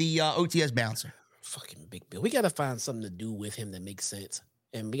Bill to be the OTS bouncer. Fucking Big Bill. We got to find something to do with him that makes sense.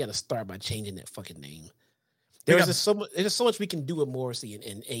 And we got to start by changing that fucking name. There's just so much we can do with Morrissey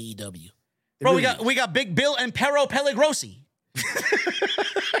in AEW. Bro, we got Big Bill and Pero Pellegrossi.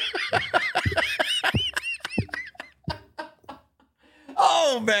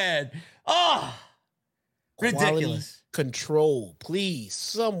 Oh, man. Oh, ridiculous. Quality control, please,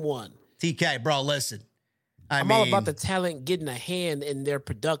 someone. TK, bro, listen. I'm all about the talent getting a hand in their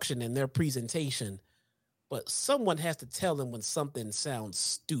production and their presentation, but someone has to tell them when something sounds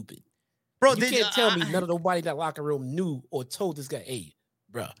stupid. Bro, you can't tell me nobody in that locker room knew or told this guy, hey,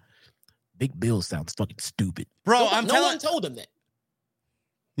 bro, Big Bill sounds fucking stupid. Bro, no one told him that.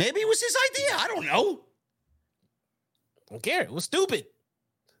 Maybe it was his idea. I don't know. I don't care. It was stupid.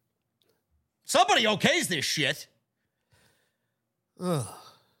 Somebody okays this shit. Ugh.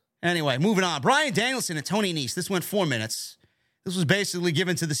 Anyway, moving on. Bryan Danielson and Tony Nese. This went 4 minutes. This was basically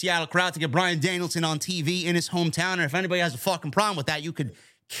given to the Seattle crowd to get Bryan Danielson on TV in his hometown. And if anybody has a fucking problem with that, you could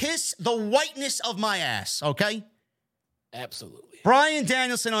kiss the whiteness of my ass, okay? Absolutely. Bryan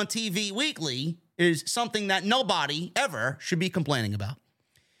Danielson on TV weekly is something that nobody ever should be complaining about.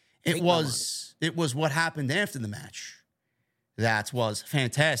 It was what happened after the match. That was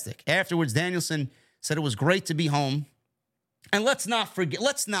fantastic. Afterwards, Danielson said it was great to be home. And let's not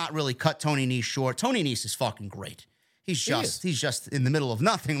really cut Tony Nese short. Tony Nese is fucking great. He's just in the middle of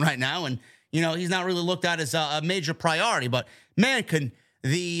nothing right now. And, he's not really looked at as a major priority. But, man, can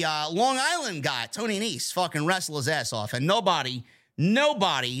the Long Island guy, Tony Nese, fucking wrestle his ass off. And nobody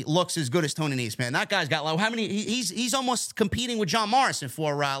looks as good as Tony Nese, man. That guy's got, how many? He's almost competing with John Morrison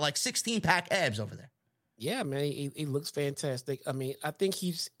for, 16-pack abs over there. Yeah, man, he looks fantastic. I mean, I think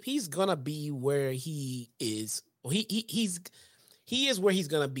he's gonna be where he is. He is where he's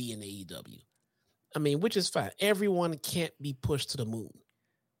gonna be in AEW. I mean, which is fine. Everyone can't be pushed to the moon.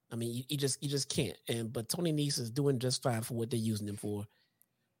 I mean, you just can't. But Tony Nese is doing just fine for what they're using him for.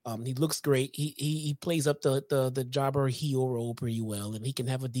 He looks great. He plays up the jobber heel role pretty well, and he can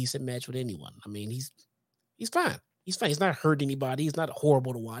have a decent match with anyone. I mean, he's fine. He's fine. He's not hurting anybody. He's not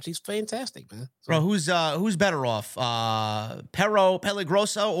horrible to watch. He's fantastic, man. So, bro, who's better off? Pero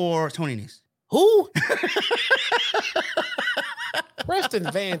Pellegrosso or Tony Nese? Who?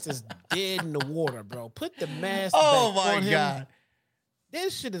 Preston Vance is dead in the water, bro. Put the mask back on him. Oh, my God.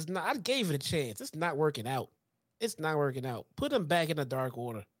 This shit is not... I gave it a chance. It's not working out. Put him back in the Dark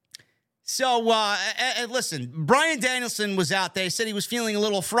Order. So, listen, Bryan Danielson was out there. He said he was feeling a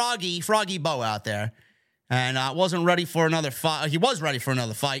little froggy Bo out there. And wasn't ready for another fight. He was ready for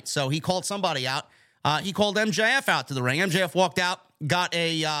another fight, so he called somebody out. He called MJF out to the ring. MJF walked out, got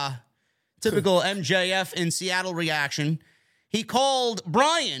a typical MJF in Seattle reaction. He called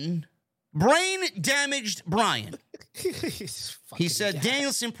Bryan brain-damaged Bryan. He said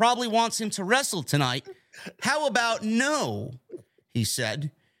Danielson probably wants him to wrestle tonight. How about no? He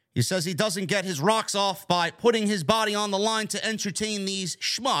said. He says he doesn't get his rocks off by putting his body on the line to entertain these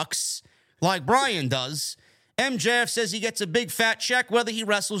schmucks like Bryan does. MJF says he gets a big fat check whether he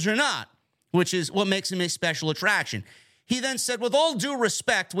wrestles or not, which is what makes him a special attraction. He then said, with all due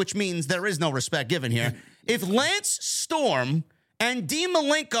respect, which means there is no respect given here, if Lance Storm and Dean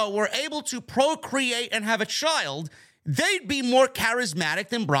Malenko were able to procreate and have a child, they'd be more charismatic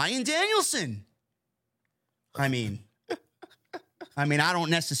than Bryan Danielson. I mean, I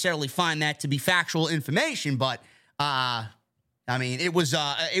don't necessarily find that to be factual information, but it was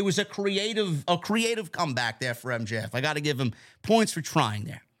a creative comeback there for MJF. I got to give him points for trying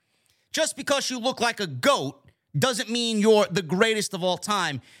there. Just because you look like a goat doesn't mean you're the greatest of all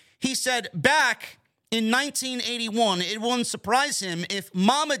time. He said back in 1981, it wouldn't surprise him if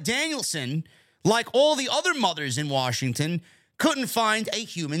Mama Danielson, like all the other mothers in Washington, couldn't find a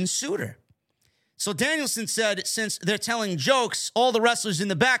human suitor. So Danielson said, since they're telling jokes, all the wrestlers in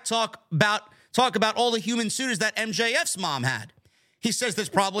the back talk about all the human suitors that MJF's mom had. He says there's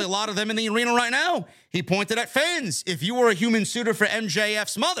probably a lot of them in the arena right now. He pointed at fans. If you were a human suitor for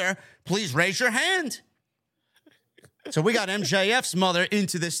MJF's mother, please raise your hand. So we got MJF's mother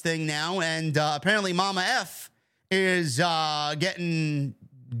into this thing now, and apparently Mama F is getting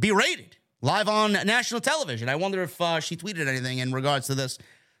berated live on national television. I wonder if she tweeted anything in regards to this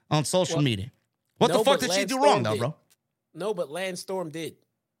on social media. What the fuck did she do wrong, though, bro? No, but Lance Storm did.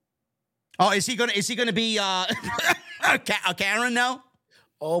 Oh, is he gonna be a Karen now?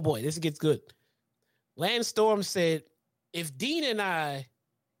 Oh boy, this gets good. Lance Storm said, if Dean and I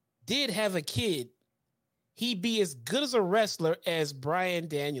did have a kid, he'd be as good as a wrestler as Bryan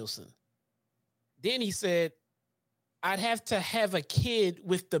Danielson. Then he said, I'd have to have a kid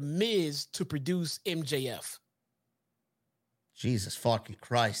with The Miz to produce MJF. Jesus fucking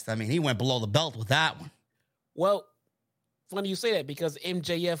Christ. I mean, he went below the belt with that one. Well, funny you say that because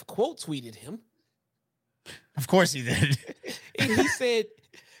MJF quote tweeted him. Of course he did. And he said,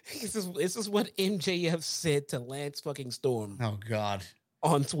 This is what MJF said to Lance fucking Storm. Oh, God.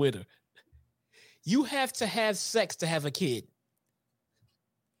 On Twitter. You have to have sex to have a kid.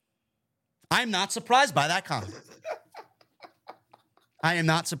 I'm not surprised by that comment. I am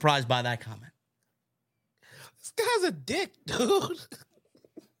not surprised by that comment. This guy's a dick, dude.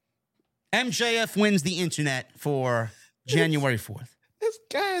 MJF wins the internet for January 4th. This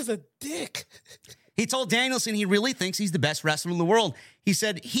guy is a dick. He told Danielson he really thinks he's the best wrestler in the world. He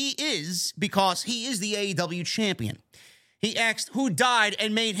said he is because he is the AEW champion. He asked who died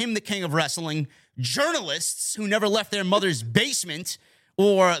and made him the king of wrestling. Journalists who never left their mother's basement,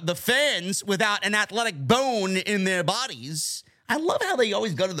 or the fans without an athletic bone in their bodies. I love how they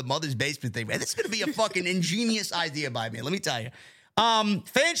always go to the mother's basement thing, man. This is going to be a fucking ingenious idea by me, let me tell you.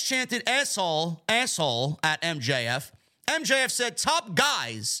 Fans chanted asshole at MJF. MJF said top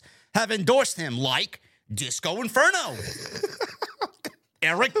guys have endorsed him, like Disco Inferno,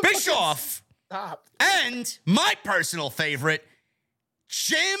 Eric Bischoff, and my personal favorite,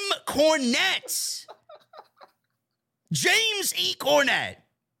 Jim Cornette. James E. Cornette.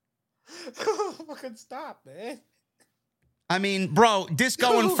 Fucking stop, man. I mean, bro,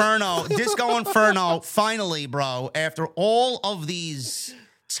 Disco Inferno, finally, bro, after all of these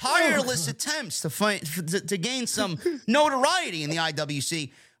tireless attempts to gain some notoriety in the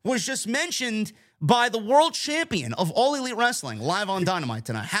IWC, was just mentioned by the world champion of All Elite Wrestling live on Dynamite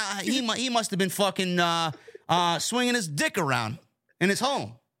tonight. He must have been fucking swinging his dick around in his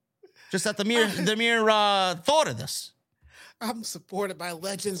home just at the mere thought of this. I'm supported by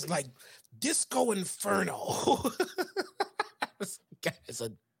legends like Disco Inferno. This guy is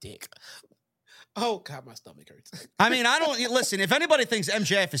a dick. Oh, God, my stomach hurts. I mean, listen, if anybody thinks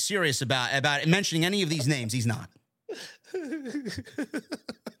MJF is serious about mentioning any of these names, he's not. You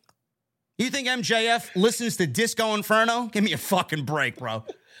think MJF listens to Disco Inferno? Give me a fucking break, bro.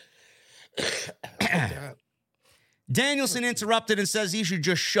 Danielson interrupted and says he should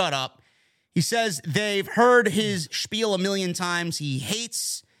just shut up. He says they've heard his spiel a million times. He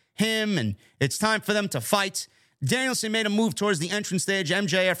hates him, and it's time for them to fight. Danielson made a move towards the entrance stage.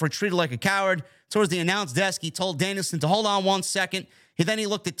 MJF retreated like a coward. Towards the announce desk, he told Danielson to hold on 1 second. Then he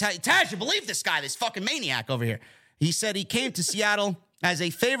looked at Taz. You believe this guy, this fucking maniac over here. He said he came to Seattle as a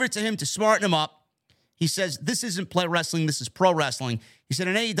favor to him to smarten him up. He says, this isn't play wrestling, this is pro wrestling. He said,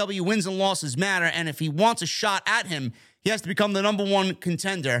 in AEW, wins and losses matter, and if he wants a shot at him, he has to become the number one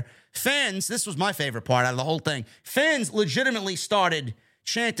contender. Fans, this was my favorite part out of the whole thing, fans legitimately started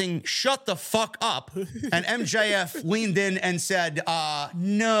chanting, shut the fuck up, and MJF leaned in and said,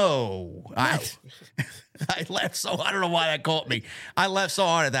 no. I laughed so hard. I don't know why that caught me. I laughed so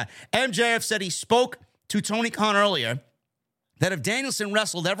hard at that. MJF said he spoke to Tony Khan earlier that if Danielson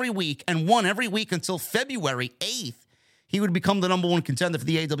wrestled every week and won every week until February 8th, he would become the number one contender for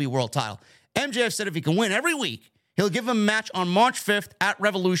the AEW World title. MJF said if he can win every week, he'll give him a match on March 5th at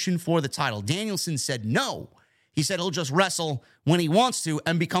Revolution for the title. Danielson said no. He said he'll just wrestle when he wants to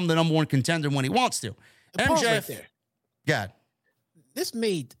and become the number one contender when he wants to. MJF, right there. God. This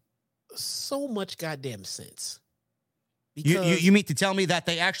made so much goddamn sense. You mean to tell me that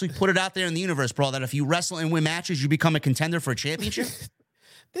they actually put it out there in the universe, bro, that if you wrestle and win matches, you become a contender for a championship?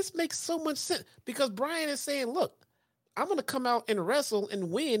 This makes so much sense because Brian is saying, look, I'm going to come out and wrestle and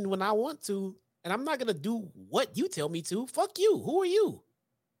win when I want to, and I'm not going to do what you tell me to. Fuck you. Who are you?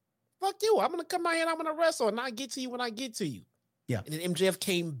 Fuck you. I'm going to come out here and I'm going to wrestle and I'll get to you when I get to you. Yeah. And then MJF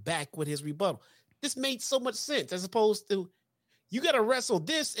came back with his rebuttal. This made so much sense as opposed to, you got to wrestle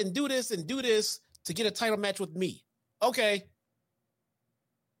this and do this to get a title match with me. Okay.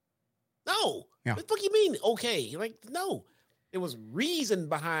 No. Yeah. What the fuck you mean? Okay. Like, no. There was reason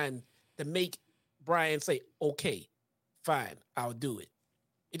behind to make Brian say, okay, fine, I'll do it.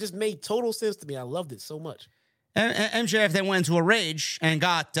 It just made total sense to me. I loved it so much. MJF then went into a rage and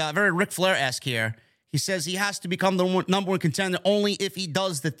got very Ric Flair-esque here. He says he has to become the number one contender only if he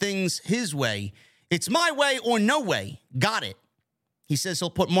does the things his way. It's my way or no way. Got it. He says he'll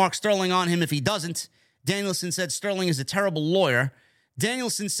put Mark Sterling on him if he doesn't. Danielson said Sterling is a terrible lawyer.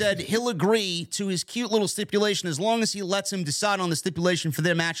 Danielson said he'll agree to his cute little stipulation as long as he lets him decide on the stipulation for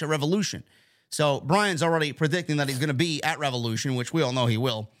their match at Revolution. So Brian's already predicting that he's going to be at Revolution, which we all know he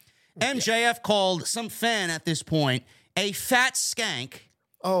will. MJF called some fan at this point a fat skank.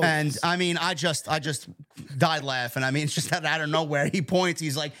 Oh, and yes. I mean, I just died laughing. I mean, it's just out of nowhere. He points.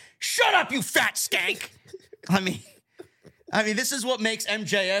 He's like, "Shut up, you fat skank." I mean, this is what makes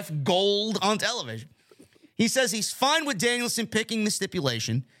MJF gold on television. He says he's fine with Danielson picking the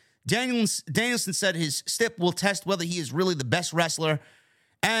stipulation. Danielson said his stip will test whether he is really the best wrestler.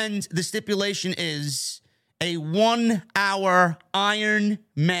 And the stipulation is a 1-hour Iron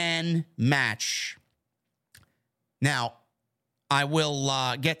Man match. Now, I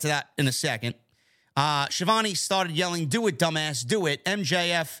will get to that in a second. Shivani started yelling, "Do it, dumbass, do it."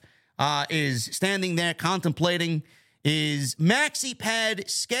 MJF is standing there contemplating, "Is Maxi Pad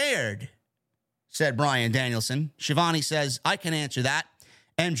scared?" said Bryan Danielson. Shivani says, "I can answer that."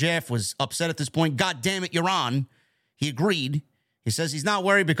 MJF was upset at this point. "God damn it, you're on." He agreed. He says he's not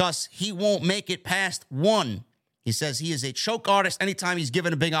worried because he won't make it past 1. He says he is a choke artist anytime he's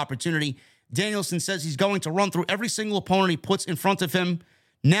given a big opportunity. Danielson says he's going to run through every single opponent he puts in front of him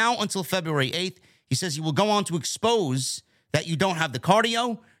now until February 8th. He says he will go on to expose that you don't have the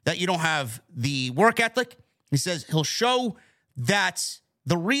cardio, that you don't have the work ethic. He says he'll show that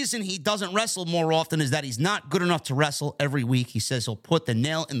the reason he doesn't wrestle more often is that he's not good enough to wrestle every week. He says he'll put the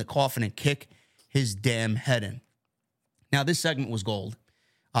nail in the coffin and kick his damn head in. Now, this segment was gold.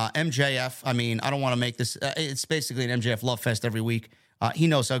 MJF, I mean, I don't want to make this, it's basically an MJF love fest every week. He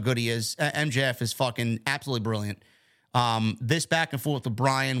knows how good he is. MJF is fucking absolutely brilliant. This back and forth with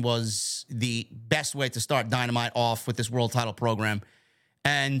Bryan was the best way to start Dynamite off with this world title program.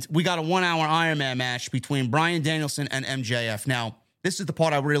 And we got a 1-hour Iron Man match between Bryan Danielson and MJF. Now, this is the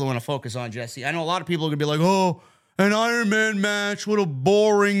part I really want to focus on, Jesse. I know a lot of people are going to be like, "Oh, an Iron Man match, what a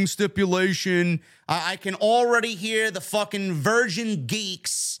boring stipulation." I can already hear the fucking virgin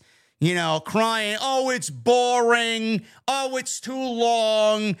geeks, crying, "Oh, it's boring. Oh, it's too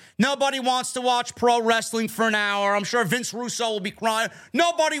long. Nobody wants to watch pro wrestling for an hour." I'm sure Vince Russo will be crying,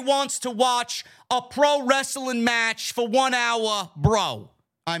 "Nobody wants to watch a pro wrestling match for 1 hour, bro."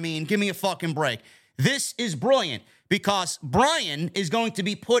 I mean, give me a fucking break. This is brilliant because Bryan is going to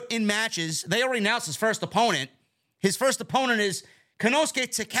be put in matches. They already announced his first opponent. His first opponent is Konosuke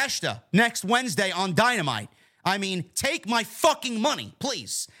Takeshita next Wednesday on Dynamite. I mean, take my fucking money,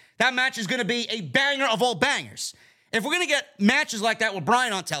 please. That match is going to be a banger of all bangers. If we're going to get matches like that with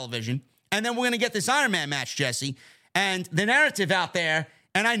Bryan on television, and then we're going to get this Iron Man match, Jesse, and the narrative out there,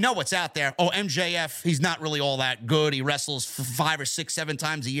 and I know what's out there, "Oh, MJF, he's not really all that good. He wrestles 5 or 6, 7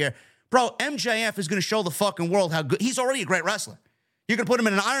 times a year." Bro, MJF is going to show the fucking world how good. He's already a great wrestler. You're going to put him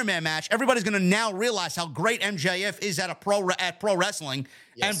in an Iron Man match. Everybody's going to now realize how great MJF is at pro wrestling.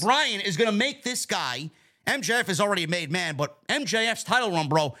 Yes. And Bryan is going to make this guy, MJF is already a made man, but MJF's title run,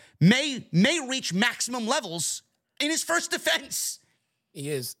 bro, may reach maximum levels in his first defense. He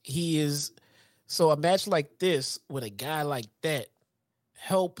is. So a match like this with a guy like that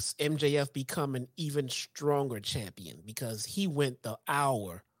helps MJF become an even stronger champion because he went the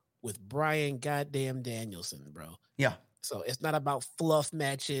hour with Bryan goddamn Danielson, bro. Yeah. So it's not about fluff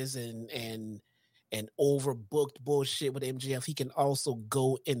matches and overbooked bullshit with MJF. He can also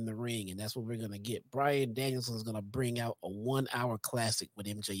go in the ring, and that's what we're gonna get. Bryan Danielson is gonna bring out a 1-hour classic with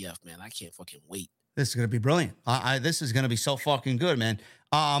MJF, man. I can't fucking wait. This is gonna be brilliant. This is gonna be so fucking good, man.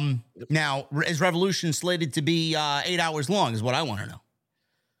 Now, is Revolution slated to be 8 hours long? Is what I want to know.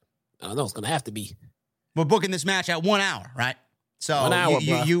 I don't know. It's gonna have to be. We're booking this match at 1 hour, right? So 1 hour,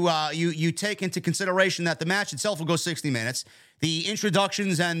 you take into consideration that the match itself will go 60 minutes. The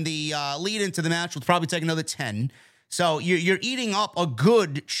introductions and the lead into the match will probably take another 10. So you're eating up a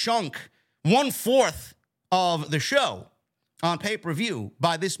good chunk, 1/4 of the show on pay-per-view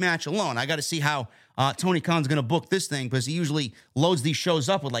by this match alone. I got to see how Tony Khan's going to book this thing because he usually loads these shows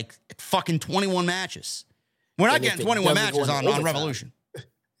up with like fucking 21 matches. We're not getting 21 matches on Revolution.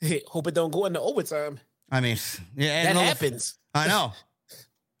 Hope it don't go into overtime. I mean, yeah, that happens. I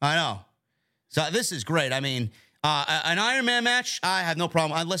know. So this is great. I mean, an Iron Man match, I have no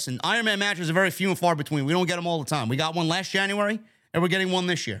problem. Listen, Iron Man matches are very few and far between. We don't get them all the time. We got one last January, and we're getting one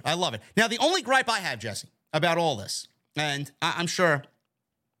this year. I love it. Now, the only gripe I have, Jesse, about all this, and I'm sure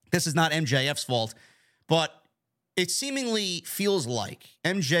this is not MJF's fault, but it seemingly feels like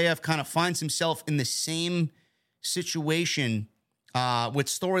MJF kind of finds himself in the same situation with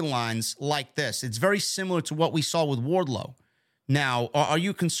storylines like this. It's very similar to what we saw with Wardlow. Now, are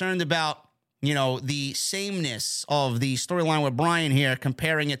you concerned about, the sameness of the storyline with Bryan here,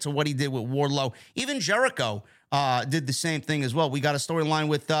 comparing it to what he did with Wardlow? Even Jericho did the same thing as well. We got a storyline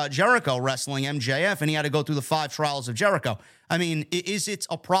with Jericho wrestling MJF, and he had to go through the 5 trials of Jericho. I mean, is it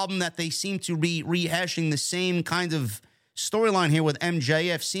a problem that they seem to be rehashing the same kind of storyline here with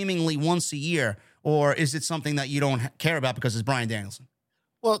MJF seemingly once a year? Or is it something that you don't care about because it's Bryan Danielson?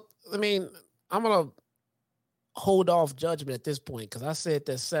 Well, I mean, I'm going to hold off judgment at this point because I said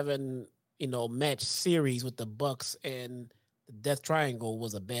that 7, match series with the Bucks and the Death Triangle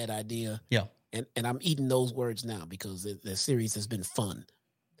was a bad idea. Yeah. And I'm eating those words now because the series has been fun.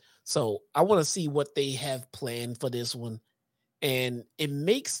 So I want to see what they have planned for this one. And it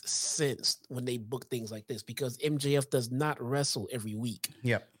makes sense when they book things like this because MJF does not wrestle every week.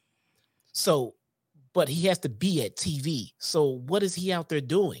 Yep. So, but he has to be at TV. So what is he out there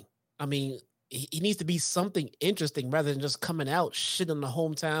doing? I mean, he needs to be something interesting rather than just coming out, shit in the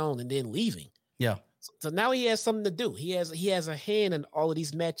hometown and then leaving. Yeah. So now he has something to do. He has a hand in all of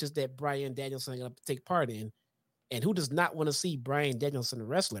these matches that Bryan Danielson is going to take part in. And who does not want to see Bryan Danielson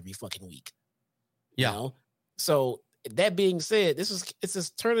wrestle every fucking week? Yeah. You know? So that being said, it's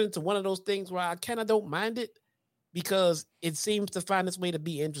just turning into one of those things where I kind of don't mind it because it seems to find its way to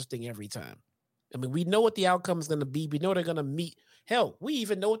be interesting every time. I mean, we know what the outcome is going to be. We know they're going to meet. Hell, we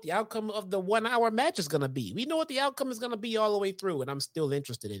even know what the outcome of the 1 hour match is going to be. We know what the outcome is going to be all the way through, and I'm still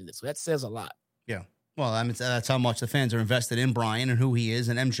interested in it. So that says a lot. Yeah. Well, I mean, that's how much the fans are invested in Bryan and who he is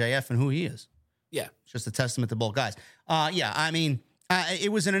and MJF and who he is. Yeah. It's just a testament to both guys. Yeah, I mean,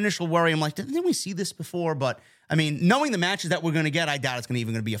 it was an initial worry. I'm like, didn't we see this before? But, I mean, knowing the matches that we're going to get, I doubt it's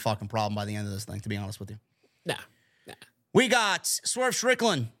even going to be a fucking problem by the end of this thing, to be honest with you. Nah. We got Swerve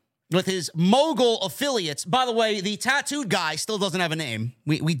Strickland with his mogul affiliates. By the way, the tattooed guy still doesn't have a name.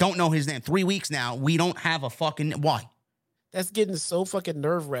 We don't know his name. 3 weeks now. We don't have a fucking... Why? That's getting so fucking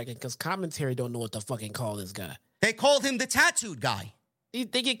nerve-wracking because commentary don't know what to fucking call this guy. They called him the tattooed guy.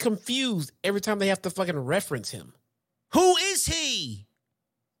 They get confused every time they have to fucking reference him. Who is he?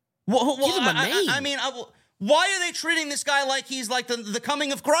 Give him a name. I mean, why are they treating this guy like he's like the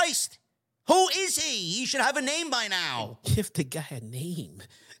coming of Christ? Who is he? He should have a name by now. Give the guy a name.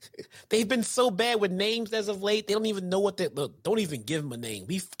 They've been so bad with names as of late. They don't even know what they look. Don't even give him a name.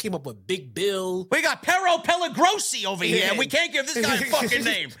 We came up with Big Bill. We got Pero Pellegrossi over here, and we can't give this guy a fucking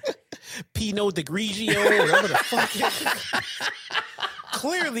name. Pinot de Grigio, whatever the fuck.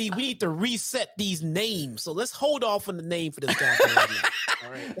 Clearly, we need to reset these names. So let's hold off on the name for this guy.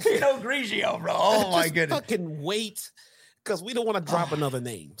 All right. Pinot Grigio, bro. Oh my goodness. Fucking wait, because we don't want to drop another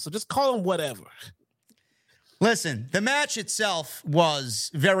name. So just call him whatever. Listen, the match itself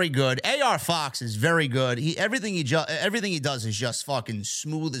was very good. AR Fox is very good. Everything he does is just fucking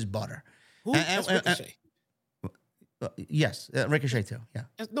smooth as butter. That's Ricochet. Yes, Ricochet too. Yeah.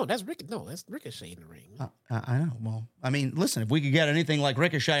 That's Ricochet in the ring. I know. Well, I mean, listen, if we could get anything like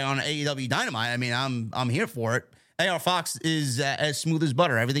Ricochet on AEW Dynamite, I mean, I'm here for it. AR Fox is as smooth as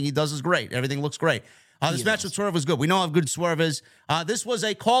butter. Everything he does is great. Everything looks great. This match with Swerve was good. We know how good Swerve is. This was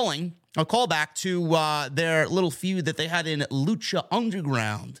a callback to their little feud that they had in Lucha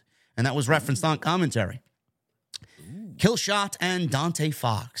Underground, and that was referenced on commentary. Killshot and Dante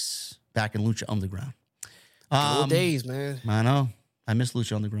Fox back in Lucha Underground. Old days, man. I know. I miss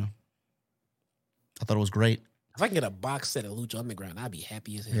Lucha Underground. I thought it was great. If I can get a box set of Lucha Underground, I'd be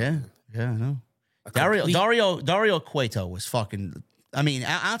happy as hell. Yeah, I know. Dario Cueto was fucking... I mean,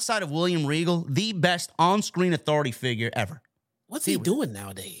 outside of William Regal, the best on-screen authority figure ever. What's he doing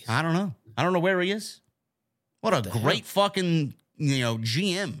nowadays? I don't know. I don't know where he is. What a great fucking,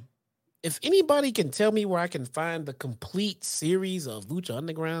 GM. If anybody can tell me where I can find the complete series of Lucha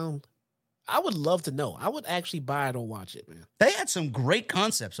Underground, I would love to know. I would actually buy it or watch it, man. They had some great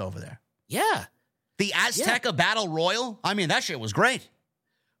concepts over there. Yeah. The Azteca Battle Royal. I mean, that shit was great.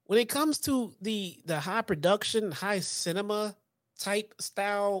 When it comes to the high production, high cinema type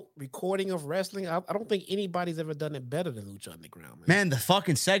style recording of wrestling, I don't think anybody's ever done it better than Lucha Underground, man. Man, the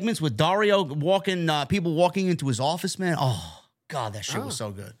fucking segments with Dario people walking into his office, man. Oh, God, that shit was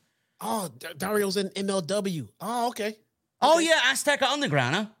so good. Oh, Dario's in MLW. Oh, okay. Oh, yeah, Azteca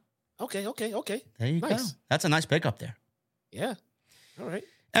Underground, huh? Okay. There you go. That's a nice pickup there. Yeah. All right.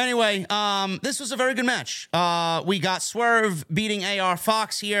 Anyway, this was a very good match. We got Swerve beating AR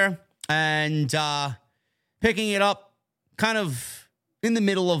Fox here and picking it up kind of in the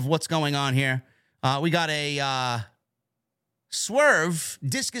middle of what's going on here. We got a Swerve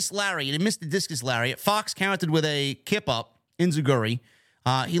discus lariat. He missed the discus lariat. Fox countered with a kip up, Inzaguri.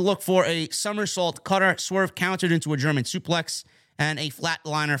 He looked for a somersault cutter. Swerve countered into a German suplex and a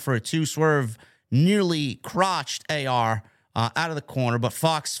flatliner for a 2. Swerve nearly crotched AR out of the corner, but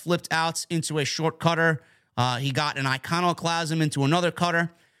Fox flipped out into a short cutter. He got an iconoclasm into another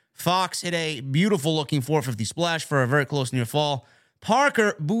cutter. Fox hit a beautiful-looking 450 splash for a very close near fall.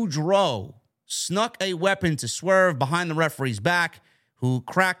 Parker Boudreaux snuck a weapon to Swerve behind the referee's back, who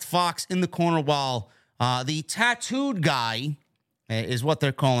cracked Fox in the corner while the tattooed guy, is what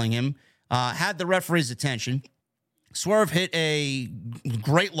they're calling him, had the referee's attention. Swerve hit a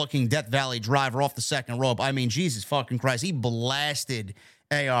great-looking Death Valley driver off the second rope. I mean, Jesus fucking Christ. He blasted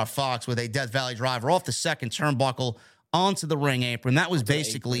AR Fox with a Death Valley driver off the second turnbuckle onto the ring apron. That was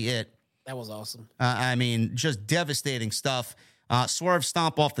basically it. That was awesome. I mean, just devastating stuff. Swerve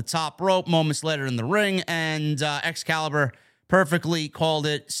stomp off the top rope moments later in the ring, and Excalibur perfectly called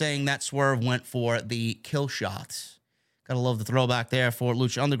it, saying that Swerve went for the kill shots. Gotta love the throwback there for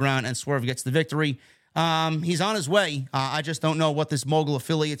Lucha Underground, and Swerve gets the victory. He's on his way. I just don't know what this Mogul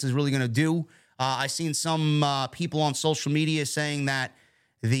Affiliates is really going to do. I seen some people on social media saying that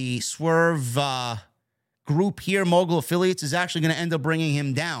the Swerve group here, Mogul Affiliates, is actually going to end up bringing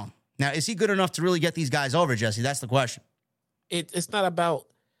him down. Now, is he good enough to really get these guys over, Jesse? That's the question. It's not about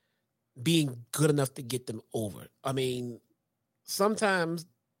being good enough to get them over. I mean, sometimes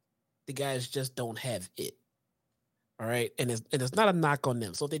the guys just don't have it. All right. And it's not a knock on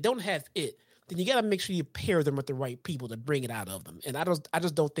them. So if they don't have it, then you got to make sure you pair them with the right people to bring it out of them. And I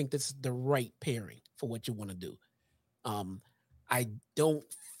just don't think this is the right pairing for what you want to do. I don't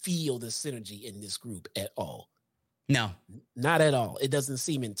feel the synergy in this group at all. No, not at all. It doesn't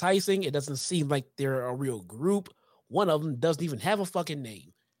seem enticing. It doesn't seem like they're a real group. One of them doesn't even have a fucking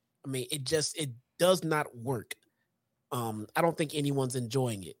name. I mean, it does not work. I don't think anyone's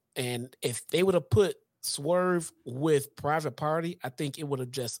enjoying it. And if they would have put Swerve with Private Party, I think it would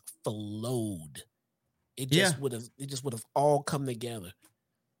have just flowed. It just would have all come together.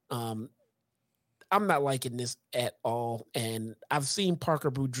 I'm not liking this at all. And I've seen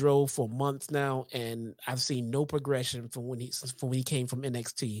Parker Boudreaux for months now, and I've seen no progression from when he came from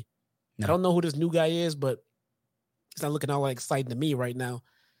NXT. No. I don't know who this new guy is, but it's not looking all that exciting to me right now.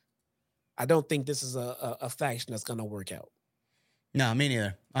 I don't think this is a faction that's going to work out. No, me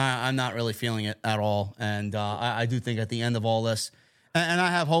neither. I'm not really feeling it at all. And I do think at the end of all this, and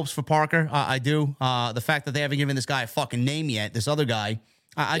I have hopes for Parker. I do. The fact that they haven't given this guy a fucking name yet, this other guy,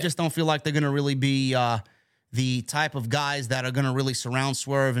 I just don't feel like they're going to really be the type of guys that are going to really surround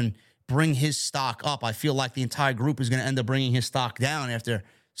Swerve and bring his stock up. I feel like the entire group is going to end up bringing his stock down after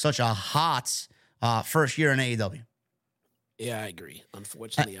such a hot first year in AEW. Yeah, I agree.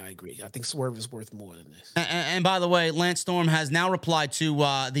 Unfortunately, I agree. I think Swerve is worth more than this. And by the way, Lance Storm has now replied to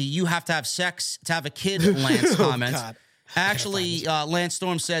the "you have to have sex to have a kid" Lance comments. God. Actually, Lance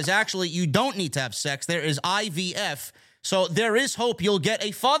Storm says, actually, you don't need to have sex. There is IVF. So there is hope you'll get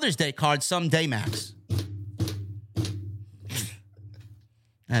a Father's Day card someday, Max.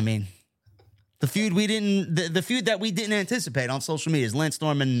 I mean, the feud that we didn't anticipate on social media is Lance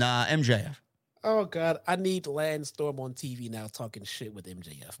Storm and MJF. Oh, God. I need Lance Storm on TV now talking shit with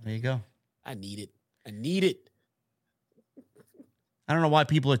MJF. There you go. I need it. I don't know why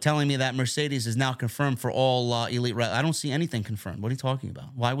people are telling me that Mercedes is now confirmed for all Elite. I don't see anything confirmed. What are you talking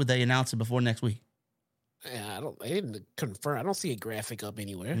about? Why would they announce it before next week? Yeah, they didn't confirm. I don't see a graphic up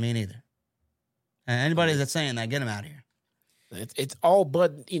anywhere. Me neither. And anybody that's saying that, get them out of here. It's all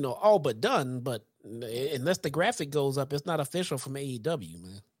but done, but unless the graphic goes up, it's not official from AEW,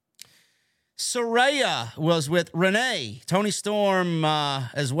 man. Saraya was with Renee. Tony Storm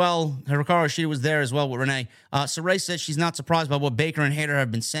as well. Hikaru Shida was there as well with Renee. Saraya said she's not surprised by what Baker and Hayter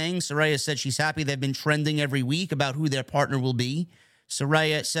have been saying. Saraya said she's happy they've been trending every week about who their partner will be.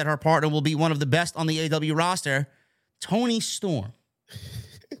 Saraya said her partner will be one of the best on the AEW roster, Tony Storm.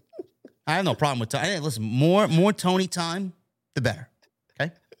 I have no problem with Tony. Hey, listen, more Tony time, the better.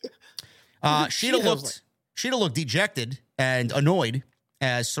 Okay. Shida looked dejected and annoyed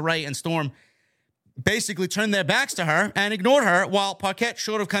as Saraya and Storm basically turned their backs to her and ignored her, while Paquette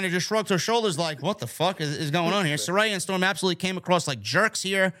sort of kind of just shrugged her shoulders like, what the fuck is going on here? Saraya and Storm absolutely came across like jerks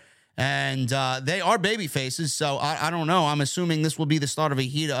here, and they are baby faces, so I don't know. I'm assuming this will be the start of a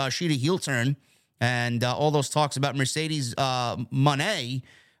Shida heel turn, and all those talks about Mercedes Mone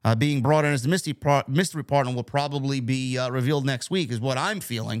being brought in as the mystery partner will probably be revealed next week, is what I'm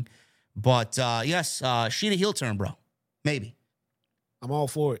feeling. But yes, Shida heel turn, bro. Maybe. I'm all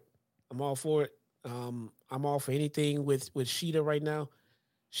for it. I'm all for anything with Shida right now.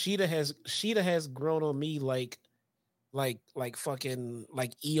 Shida has grown on me like fucking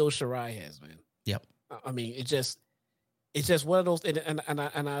like Io Shirai has, man. Yep. I mean, it's just one of those,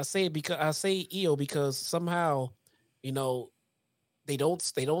 and I say it because I say Io because somehow, they don't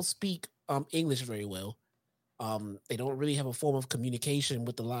speak English very well. They don't really have a form of communication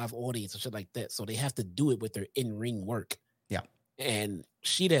with the live audience and shit like that. So they have to do it with their in-ring work. Yeah. And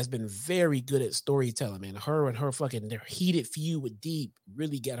Shida has been very good at storytelling, man. Her and her their heated feud with Deeb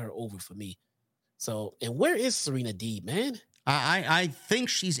really got her over for me. So, and where is Serena Deeb, man? I think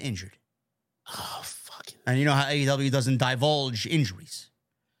she's injured. Oh, fucking. And you know how AEW doesn't divulge injuries.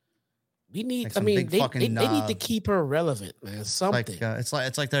 We need, they need to keep her relevant, man. Something. It's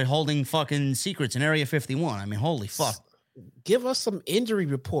like they're holding fucking secrets in Area 51. I mean, holy fuck. Give us some injury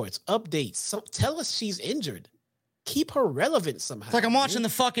reports, updates. Tell us she's injured. Keep her relevant somehow. It's like I'm watching the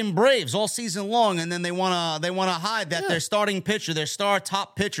fucking Braves all season long, and then they wanna hide that their starting pitcher, their star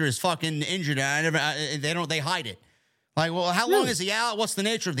top pitcher, is fucking injured. And they hide it. Like, well, how long is he out? What's the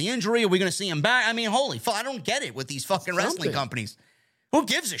nature of the injury? Are we going to see him back? I mean, holy fuck, I don't get it with these fucking wrestling companies. Who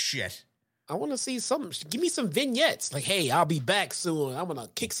gives a shit? I want to see some. Give me some vignettes. Like, hey, I'll be back soon. I'm going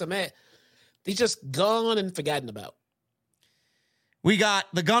to kick some ass. They just gone and forgotten about. We got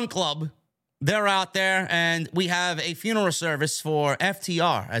the Gun Club. They're out there, and we have a funeral service for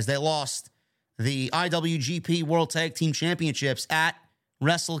FTR as they lost the IWGP World Tag Team Championships at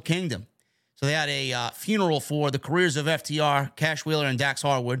Wrestle Kingdom. So they had a funeral for the careers of FTR, Cash Wheeler, and Dax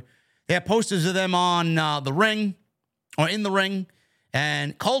Harwood. They had posters of them on the ring, or in the ring,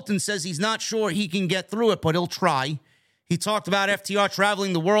 and Colton says he's not sure he can get through it, but he'll try. He talked about FTR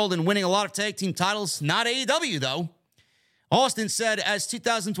traveling the world and winning a lot of tag team titles. Not AEW, though. Austin said as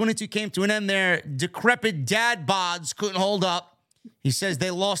 2022 came to an end, their decrepit dad bods couldn't hold up. He says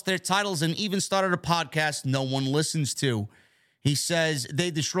they lost their titles and even started a podcast no one listens to. He says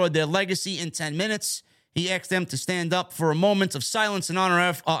they destroyed their legacy in 10 minutes. He asked them to stand up for a moment of silence in honor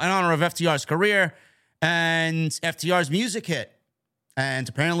of FTR's career, and FTR's music hit. And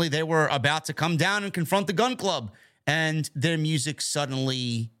apparently they were about to come down and confront the Gun Club, and their music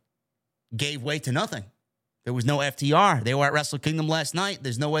suddenly gave way to nothing. There was no FTR. They were at Wrestle Kingdom last night.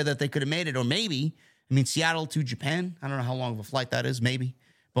 There's no way that they could have made it, or maybe, Seattle to Japan. I don't know how long of a flight that is, maybe.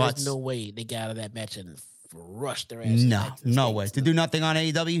 But there's no way they got out of that match and rushed their ass. No way. To do nothing on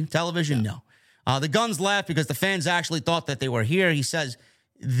AEW television? No. The Guns laughed because the fans actually thought that they were here. He says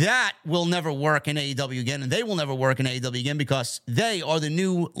that will never work in AEW again, and they will never work in AEW again because they are the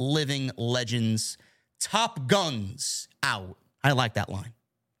new living legends. Top Guns out. I like that line.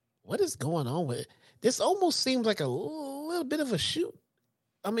 What is going on with it? This almost seems like a little bit of a shoot.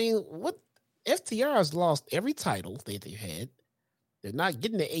 I mean, what FTR has lost every title that they've had. They're not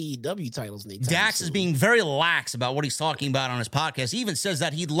getting the AEW titles anytime Dax soon. is being very lax about what he's talking about on his podcast. He even says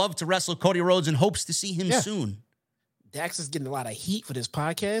that he'd love to wrestle Cody Rhodes and hopes to see him soon. Dax is getting a lot of heat for this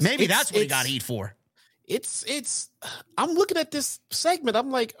podcast. Maybe that's what he got heat for. I'm looking at this segment.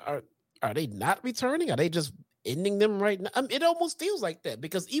 I'm like, are they not returning? Are they just ending them right now? It almost feels like that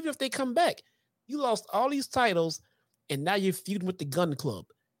because even if they come back, you lost all these titles and now you're feuding with the Gun Club.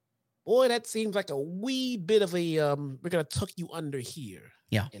 Boy, that seems like a wee bit of a we're gonna tuck you under here,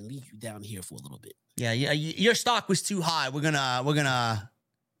 and leave you down here for a little bit. Yeah. Your stock was too high. We're gonna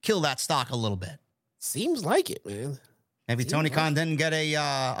kill that stock a little bit. Seems like it, man. Maybe Tony Khan didn't get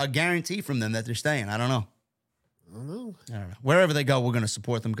a guarantee from them that they're staying. I don't know. I don't know. Wherever they go, we're gonna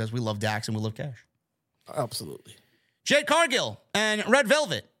support them because we love Dax and we love Cash. Absolutely. Jade Cargill and Red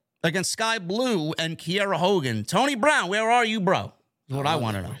Velvet against Sky Blue and Kiera Hogan. Tony Brown, where are you, bro? That's what I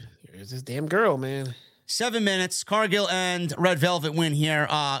want to know. Here's this damn girl, man. 7 minutes. Cargill and Red Velvet win here.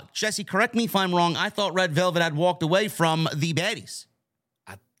 Jesse, correct me if I'm wrong. I thought Red Velvet had walked away from the baddies.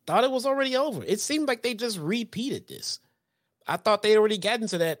 I thought it was already over. It seemed like they just repeated this. I thought they already got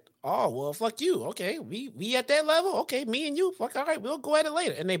into that. Oh, well, fuck you. Okay, we at that level. Okay, me and you. Fuck, all right, we'll go at it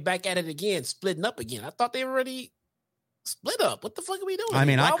later. And they back at it again, splitting up again. I thought they were already split up. What the fuck are we doing? I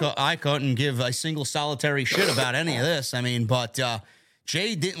mean, I couldn't give a single solitary shit about any of this. I mean, but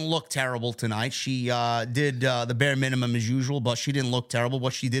Jay didn't look terrible tonight. She did the bare minimum as usual, but she didn't look terrible.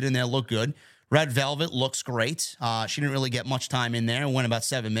 What she did in there looked good. Red Velvet looks great. She didn't really get much time in there. Went about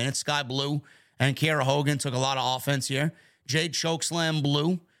 7 minutes. Sky Blue and Kiera Hogan took a lot of offense here. Jade chokeslam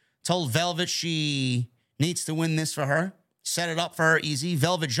Blue. Told Velvet she needs to win this for her. Set it up for her easy.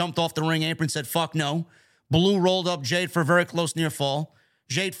 Velvet jumped off the ring apron, said, fuck no. Blue rolled up Jade for a very close near fall.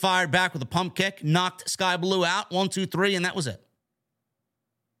 Jade fired back with a pump kick, knocked Sky Blue out. 1, 2, 3, and that was it.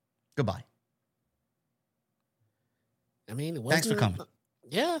 Goodbye. I mean, thanks for coming.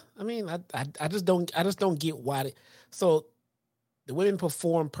 Yeah, I mean, I just don't get why. So the women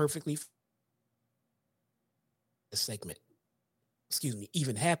perform perfectly. The segment,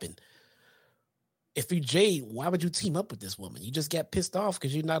 even happened. If you're Jade, why would you team up with this woman? You just got pissed off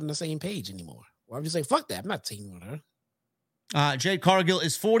because you're not on the same page anymore. Why would you say, fuck that, I'm not teaming with her? Jade Cargill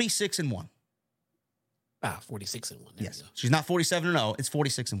is 46-1. 46-1. Yes. She's not 47-0. It's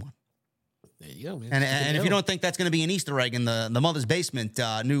 46-1. There you go, man. And if you don't think that's going to be an Easter egg in the Mother's Basement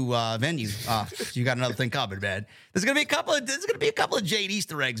new venue, you got another thing covered, man. There's going to be a couple of Jade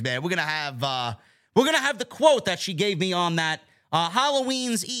Easter eggs, man. We're going to have the quote that she gave me on that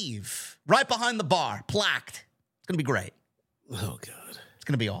Halloween's Eve, right behind the bar, plaqued. It's going to be great. Oh God. It's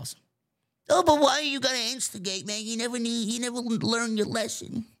going to be awesome. Oh, but why are you going to instigate, man? You never learn your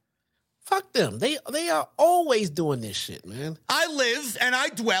lesson. Fuck them. They are always doing this shit, man. I live and I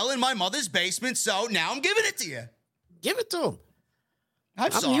dwell in my mother's basement, so now I'm giving it to you. Give it to them.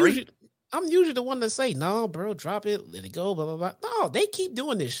 I'm sorry. I'm usually the one to say, no, bro, drop it, let it go, blah, blah, blah. No, they keep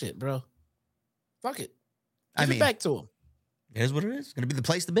doing this shit, bro. Fuck it. Give it back to him. It is what it is. It's going to be the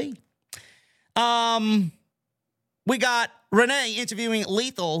place to be. We got Renee interviewing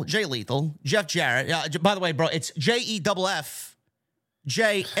Jay Lethal, Jeff Jarrett. By the way, bro, it's JEFF,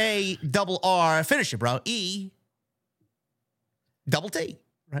 JARR. Finish it, bro. ETT.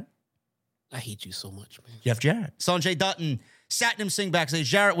 Right? I hate you so much, man. Jeff Jarrett. Sanjay Dutton sat him sing backstage.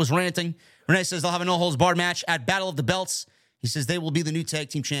 Jarrett was ranting. Renee says they'll have a no-holds-barred match at Battle of the Belts. He says they will be the new tag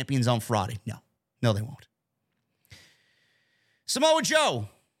team champions on Friday. No, they won't. Samoa Joe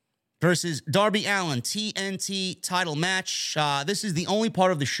versus Darby Allin, TNT title match. This is the only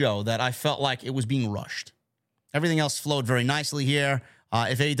part of the show that I felt like it was being rushed. Everything else flowed very nicely here.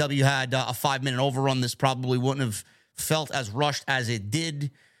 If AEW had a 5-minute overrun, this probably wouldn't have felt as rushed as it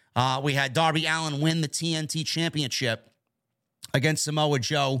did. We had Darby Allin win the TNT championship against Samoa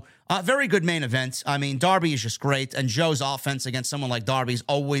Joe. Very good main event. I mean, Darby is just great, and Joe's offense against someone like Darby is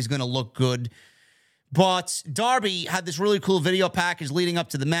always going to look good. But Darby had this really cool video package leading up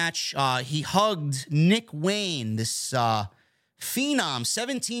to the match. He hugged Nick Wayne, this phenom,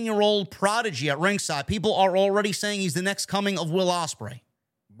 17-year-old prodigy at ringside. People are already saying he's the next coming of Will Ospreay.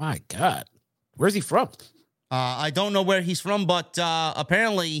 My God. Where's he from? I don't know where he's from, but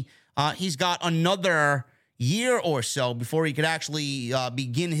apparently he's got another year or so before he could actually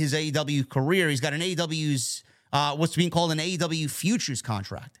begin his AEW career. He's got an AEW's, what's being called an AEW Futures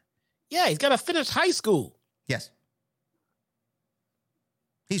contract. Yeah, he's got to finish high school. Yes.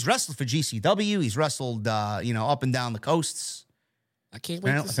 He's wrestled for GCW. He's wrestled, up and down the coasts. I can't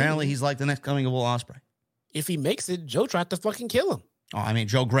wait to see Apparently, him. he's like the next coming of Will Ospreay. If he makes it, Joe tried to fucking kill him. Oh, I mean,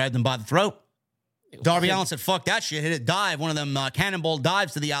 Joe grabbed him by the throat. Darby Allin said, fuck that shit. Hit a dive, one of them cannonball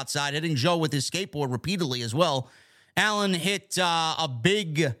dives to the outside, hitting Joe with his skateboard repeatedly as well. Allin hit a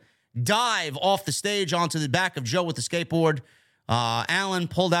big dive off the stage onto the back of Joe with the skateboard. Allin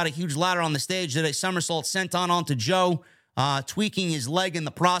pulled out a huge ladder on the stage, did a somersault senton onto Joe, tweaking his leg in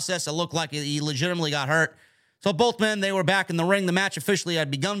the process. It looked like he legitimately got hurt. So both men, they were back in the ring. The match officially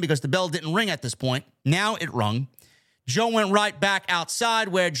had begun because the bell didn't ring at this point. Now it rung. Joe went right back outside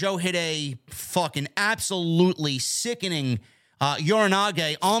where Joe hit a fucking absolutely sickening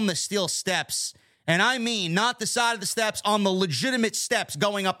Uranage on the steel steps. And I mean, not the side of the steps, on the legitimate steps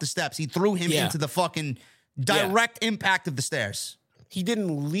going up the steps. He threw him into the fucking direct impact of the stairs. He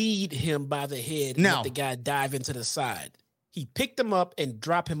didn't lead him by the head and let the guy dive into the side. He picked him up and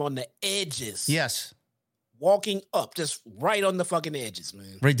dropped him on the edges. Yes. Walking up, just right on the fucking edges,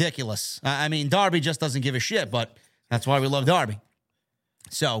 man. Ridiculous. I mean, Darby just doesn't give a shit, but that's why we love Darby.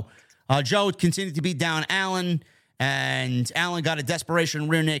 So, Joe continued to beat down Allin, and Allin got a desperation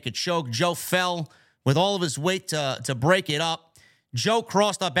rear naked choke. Joe fell with all of his weight to break it up. Joe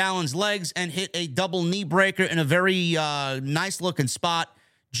crossed up Allin's legs and hit a double knee breaker in a very nice-looking spot.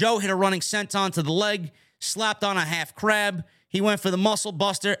 Joe hit a running senton to the leg, slapped on a half crab. He went for the muscle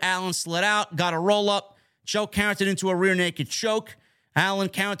buster. Allin slid out, got a roll-up. Joe countered into a rear naked choke. Allin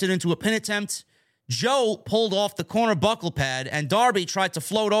countered into a pin attempt. Joe pulled off the corner buckle pad, and Darby tried to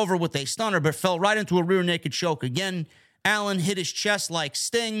float over with a stunner, but fell right into a rear naked choke again. Allin hit his chest like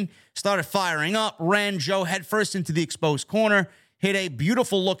Sting, started firing up, ran Joe headfirst into the exposed corner, hit a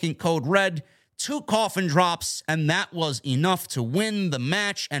beautiful-looking code red, 2 coffin drops, and that was enough to win the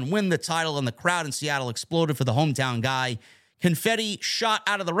match and win the title, and the crowd in Seattle exploded for the hometown guy. Confetti shot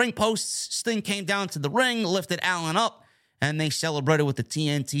out of the ring posts. Sting came down to the ring, lifted Allin up, and they celebrated with the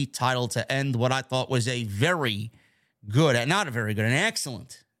TNT title to end what I thought was a very good, not a very good, an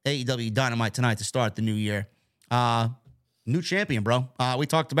excellent AEW Dynamite tonight to start the new year. New champion, bro. We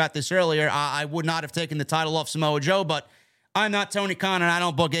talked about this earlier. I would not have taken the title off Samoa Joe, but I'm not Tony Khan, and I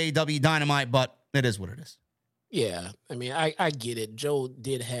don't book AEW Dynamite, but it is what it is. Yeah, I mean, I get it. Joe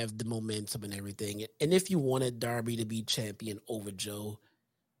did have the momentum and everything. And if you wanted Darby to be champion over Joe,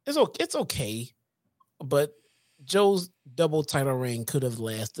 it's okay. But Joe's double title reign could have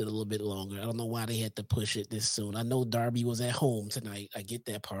lasted a little bit longer. I don't know why they had to push it this soon. I know Darby was at home tonight. I get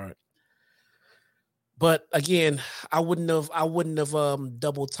that part. But again, I wouldn't have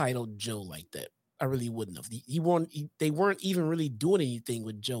double titled Joe like that. I really wouldn't have. They weren't even really doing anything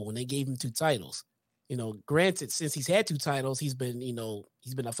with Joe when they gave him 2 titles. You know, granted, since he's had 2 titles, he's been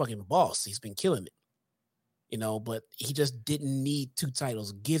a fucking boss. He's been killing it. You know, but he just didn't need 2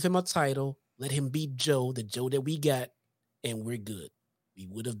 titles. Give him a title, let him beat Joe, the Joe that we got, and we're good. We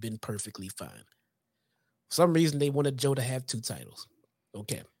would have been perfectly fine. For some reason, they wanted Joe to have 2 titles.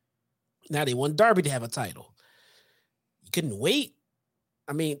 Okay. Now they want Darby to have a title. You couldn't wait.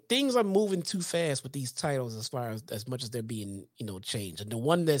 I mean, things are moving too fast with these titles as much as they're being, changed. And the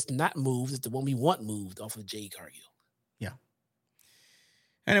one that's not moved is the one we want moved off of Jade Cargill. Yeah.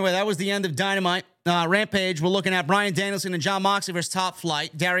 Anyway, that was the end of Dynamite. Rampage, we're looking at Bryan Danielson and Jon Moxley versus Top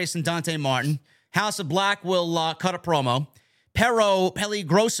Flight, Darius and Dante Martin. House of Black will cut a promo. Pero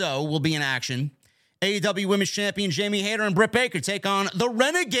Peligroso will be in action. AEW Women's Champion Jamie Hayter and Britt Baker take on the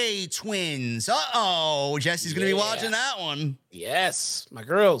Renegade Twins. Uh-oh. Jesse's going to be watching that one. Yes, my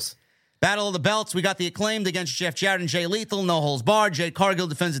girls. Battle of the Belts, we got the Acclaimed against Jeff Jarrett and Jay Lethal. No holds barred. Jade Cargill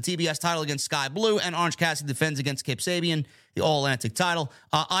defends the TBS title against Sky Blue, and Orange Cassidy defends against Kip Sabian, the All-Atlantic title.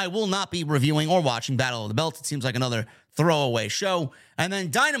 I will not be reviewing or watching Battle of the Belts. It seems like another throwaway show. And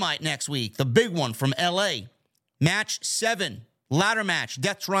then Dynamite next week, the big one from LA. Match 7, ladder match,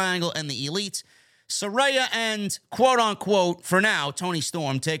 Death Triangle and the Elite. Saraya and, quote-unquote, for now, Tony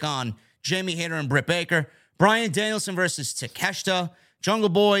Storm take on Jamie Hayter and Britt Baker. Bryan Danielson versus Takeshita. Jungle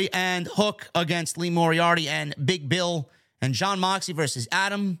Boy and Hook against Lee Moriarty and Big Bill. And Jon Moxley versus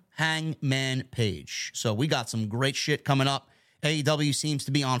Adam Hangman Page. So we got some great shit coming up. AEW seems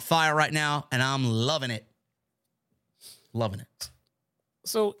to be on fire right now, and I'm loving it. Loving it.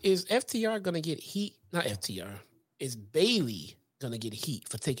 So is FTR going to get heat? Not FTR. Is Bailey going to get heat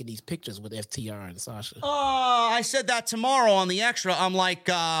for taking these pictures with FTR and Sasha? I said that tomorrow on the Extra. I'm like,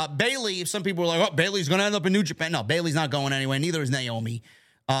 Bailey, if some people were like, oh, Bailey's going to end up in New Japan. No, Bailey's not going anywhere. Neither is Naomi.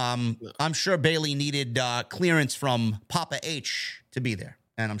 I'm sure Bailey needed clearance from Papa H to be there.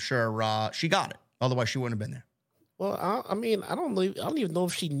 And I'm sure she got it. Otherwise, she wouldn't have been there. Well, I mean, I don't even know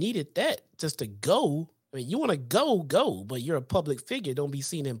if she needed that just to go. I mean, you want to go, but you're a public figure. Don't be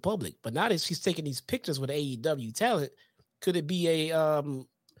seen in public. But now that she's taking these pictures with AEW talent, could it be a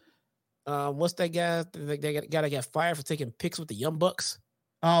what's that guy? That guy that got fired for taking pics with the Young Bucks?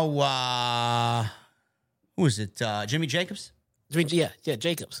 Oh, who is it? Jimmy Jacobs? Yeah,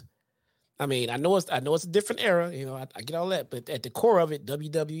 Jacobs. I mean, I know it's a different era. You know, I get all that, but at the core of it,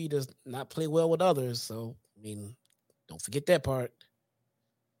 WWE does not play well with others. So, I mean, don't forget that part.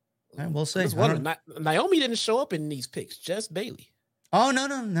 We'll see. Naomi didn't show up in these pics, just Bailey. Oh, no.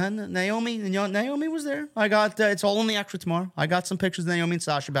 Naomi was there. I got, it's all in the Extra tomorrow. I got some pictures of Naomi and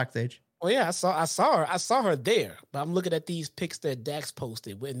Sasha backstage. Oh yeah, I saw her there, but I'm looking at these pics that Dax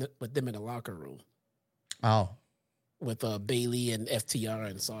posted with them in the locker room. Oh. With Bailey and FTR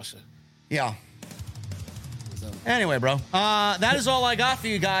and Sasha. Yeah. So. Anyway, bro, that is all I got for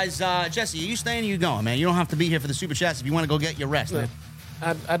you guys. Jesse, are you staying or you going, man? You don't have to be here for the Super Chats if you want to go get your rest, man.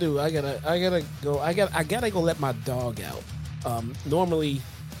 I do. I gotta go. I gotta go let my dog out. Normally,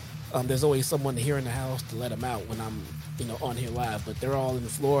 there's always someone here in the house to let him out when I'm, on here live. But they're all in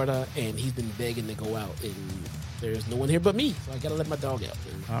Florida, and he's been begging to go out, and there's no one here but me. So I gotta let my dog out.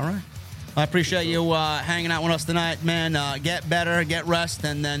 All right. I appreciate you hanging out with us tonight, man. Get better, get rest,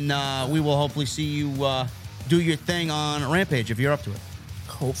 and then we will hopefully see you do your thing on Rampage if you're up to it.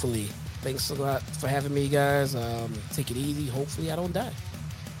 Hopefully. Thanks a lot for having me, guys. Take it easy. Hopefully I don't die.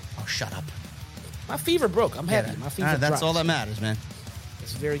 Oh, shut up. My fever broke. I'm happy. My fever that's dropped. all that matters, man.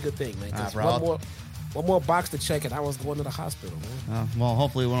 It's a very good thing, man. Bro, one more box to check, and I was going to the hospital, man. Well,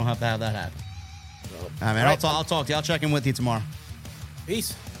 hopefully we don't have to have that happen. So, all right, man. I'll talk to you. I'll check in with you tomorrow.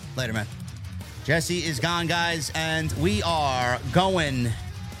 Peace. Later, man. Jesse is gone, guys, and we are going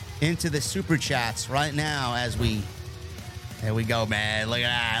into the Super Chats right now as we... There we go, man. Look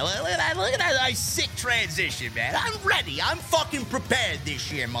at that. Look at that nice sick transition, man. I'm ready. I'm fucking prepared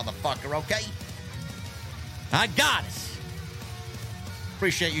this year, motherfucker, okay? I got it.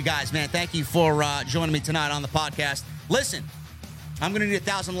 Appreciate you guys, man. Thank you for joining me tonight on the podcast. Listen, I'm going to need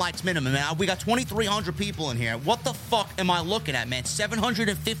 1,000 likes minimum, man. We got 2,300 people in here. What the fuck am I looking at, man?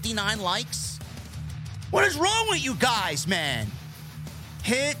 759 likes? What is wrong with you guys, man?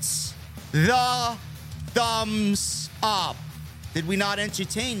 Hit the thumbs up. Did we not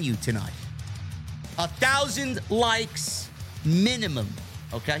entertain you tonight? 1,000 likes minimum,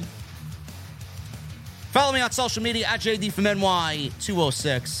 okay? Follow me on social media at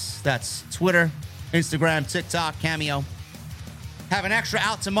JDfromNY206. That's Twitter, Instagram, TikTok, Cameo. Have an Extra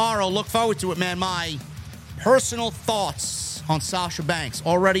out tomorrow. Look forward to it, man. My personal thoughts on Sasha Banks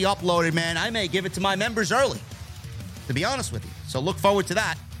already uploaded, man. I may give it to my members early, to be honest with you. So look forward to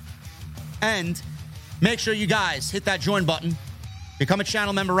that. And make sure you guys hit that join button. Become a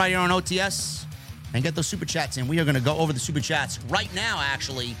channel member right here on OTS and get those Super Chats in. We are going to go over the Super Chats right now,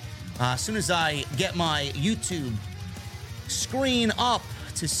 actually, as soon as I get my YouTube screen up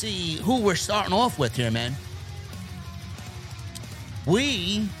to see who we're starting off with here, man.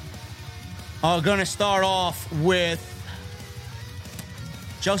 We are going to start off with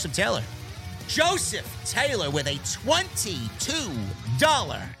Joseph Taylor. Joseph Taylor with a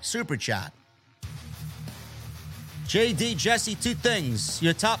 $22 Super Chat. JD, Jesse, two things.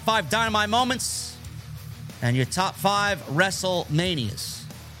 Your top 5 Dynamite moments and your top 5 WrestleManias.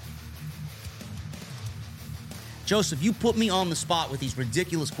 Joseph, you put me on the spot with these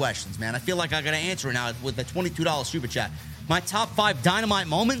ridiculous questions, man. I feel like I got to answer it now with the $22 super chat. My top 5 Dynamite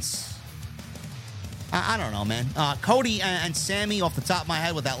moments? I don't know, man. Cody and Sammy off the top of my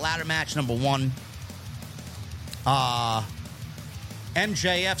head with that ladder match, number 1.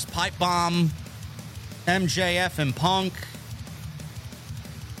 MJF's pipe bomb. MJF and Punk.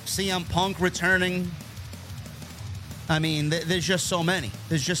 CM Punk returning. I mean, there's just so many.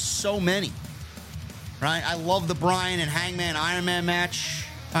 There's just so many. Right? I love the Bryan and Hangman Iron Man match.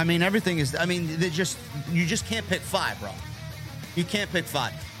 I mean, everything is... I mean, you just can't pick 5, bro. You can't pick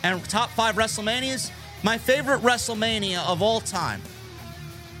 5. And top 5 WrestleManias, my favorite WrestleMania of all time,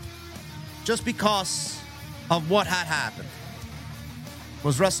 just because of what had happened,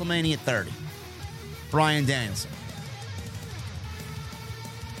 was WrestleMania 30. Bryan Danielson.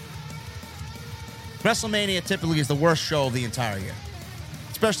 WrestleMania typically is the worst show of the entire year,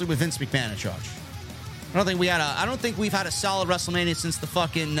 especially with Vince McMahon in charge. I don't think we've had a solid WrestleMania since the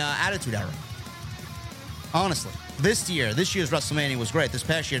fucking Attitude Era. Honestly, this year's WrestleMania was great. This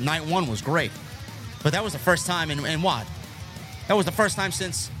past year, Night 1 was great, but that was the first time in what? That was the first time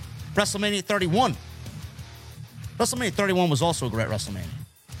since WrestleMania 31. WrestleMania 31 was also a great WrestleMania.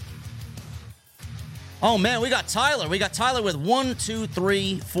 Oh, man, we got Tyler. We got Tyler with 1, 2,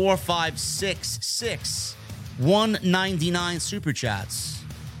 3, 4, 5, 6, 199 super chats.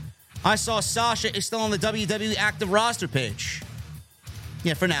 I saw Sasha is still on the WWE active roster page.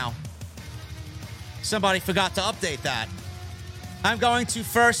 Yeah, for now. Somebody forgot to update that. I'm going to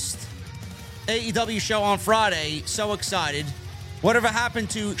first AEW show on Friday. So excited. Whatever happened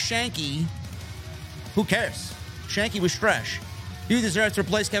to Shanky? Who cares? Shanky was trash. You deserve to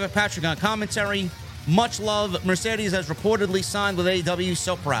replace Kevin Patrick on commentary. Much love. Mercedes has reportedly signed with AEW.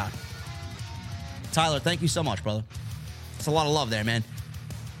 So proud. Tyler, thank you so much, brother. It's a lot of love there, man.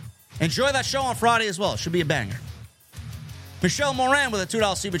 Enjoy that show on Friday as well. Should be a banger. Michelle Moran with a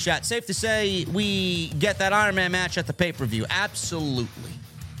 $2 super chat. Safe to say we get that Iron Man match at the pay-per-view. Absolutely.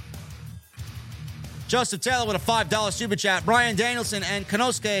 Joseph Taylor with a $5 super chat. Bryan Danielson and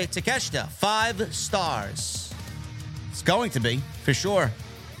Konosuke Takeshita. 5 stars. It's going to be, for sure.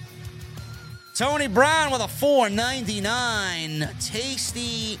 Tony Brown with a $4.99.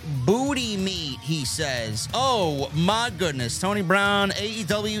 Tasty booty meat, he says. Oh, my goodness. Tony Brown,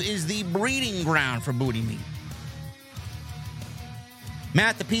 AEW is the breeding ground for booty meat.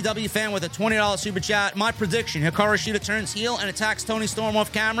 Matt, the PW fan, with a $20 super chat. My prediction, Hikaru Shida turns heel and attacks Tony Storm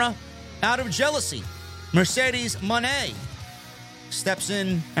off camera out of jealousy. Mercedes Mone steps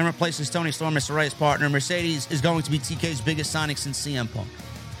in and replaces Tony Storm as Saray's partner. Mercedes is going to be TK's biggest signing since CM Punk.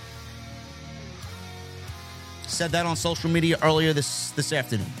 Said that on social media earlier this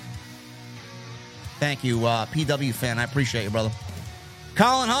afternoon. Thank you, PW fan. I appreciate you, brother.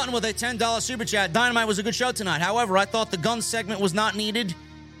 Colin Hutton with a $10 super chat. Dynamite was a good show tonight. However, I thought the gun segment was not needed,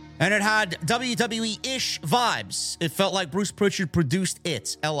 and it had WWE-ish vibes. It felt like Bruce Pritchard produced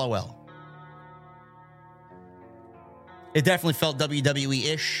it. LOL. It definitely felt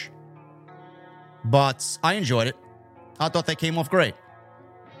WWE-ish, but I enjoyed it. I thought they came off great.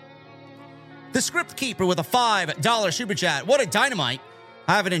 The Script Keeper with a $5 super chat. What a Dynamite.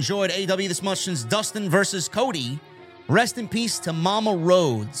 I haven't enjoyed AEW this much since Dustin versus Cody. Rest in peace to Mama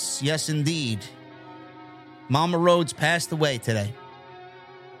Rhodes. Yes, indeed. Mama Rhodes passed away today.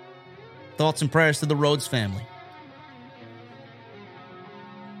 Thoughts and prayers to the Rhodes family.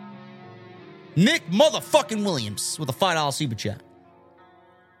 Nick motherfucking Williams with a $5 super chat.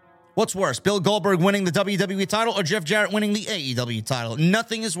 What's worse, Bill Goldberg winning the WWE title or Jeff Jarrett winning the AEW title?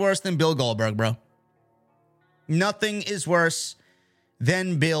 Nothing is worse than Bill Goldberg, bro. Nothing is worse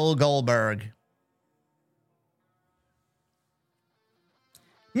than Bill Goldberg.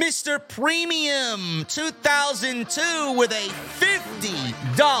 Mr. Premium 2002 with a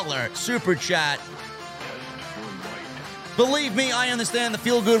 $50 super chat. Believe me, I understand the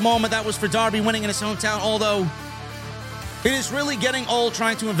feel-good moment that was for Darby winning in his hometown, although it is really getting old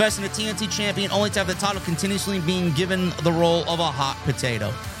trying to invest in a TNT champion only to have the title continuously being given the role of a hot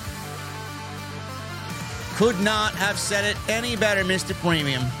potato. Could not have said it any better, Mr.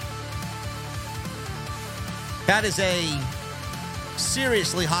 Premium. That is a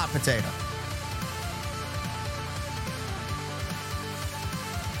seriously hot potato.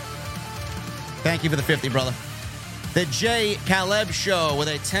 Thank you for the 50, brother. The J. Caleb Show with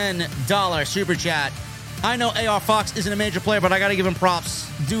a $10 super chat. I know AR Fox isn't a major player, but I got to give him props.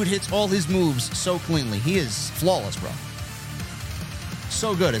 Dude hits all his moves so cleanly. He is flawless, bro.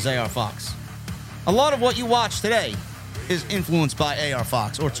 So good as AR Fox. A lot of what you watch today is influenced by AR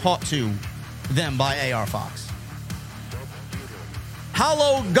Fox or taught to them by AR Fox.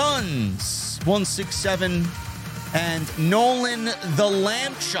 Hollow Guns 167 and Nolan the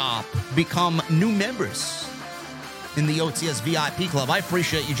Lamb Chop become new members in the OTS VIP Club. I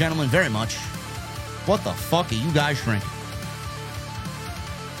appreciate you gentlemen very much. What the fuck are you guys drinking?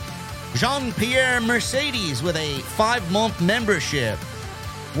 Jean-Pierre Mercedes with a 5-month membership.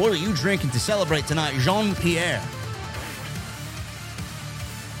 What are you drinking to celebrate tonight, Jean-Pierre?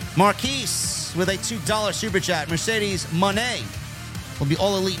 Marquise with a $2 super chat. Mercedes Mone will be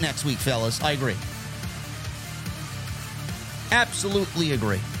all elite next week, fellas. I agree. Absolutely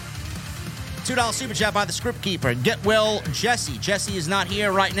agree. $2 super chat by the script keeper. Get well, Jesse. Jesse is not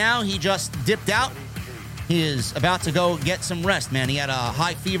here right now. He just dipped out. He is about to go get some rest, man. He had a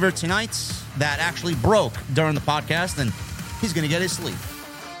high fever tonight that actually broke during the podcast, and he's going to get his sleep.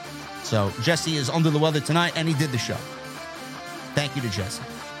 So Jesse is under the weather tonight, and he did the show. Thank you to Jesse.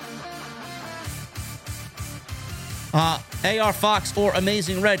 AR Fox or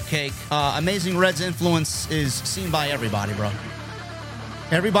Amazing Red Cake. Amazing Red's influence is seen by everybody, bro.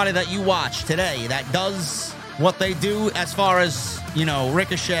 Everybody that you watch today that does what they do as far as, you know,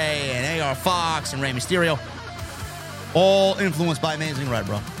 Ricochet and AR Fox and Rey Mysterio, all influenced by Amazing Red,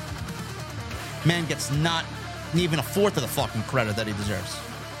 bro. Man gets not even a fourth of the fucking credit that he deserves.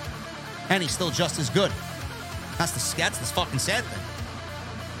 And he's still just as good. That's the fucking sad thing.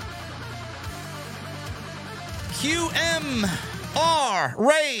 QMR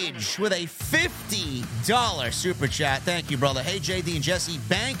Rage with a $50 super chat. Thank you, brother. Hey, JD and Jesse,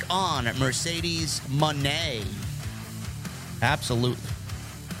 bank on Mercedes Monet. Absolutely.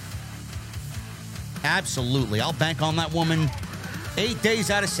 Absolutely. I'll bank on that woman 8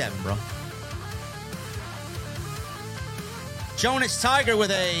 days out of 7, bro. Jonas Tiger with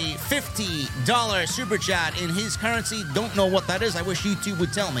a $50 super chat in his currency. Don't know what that is. I wish YouTube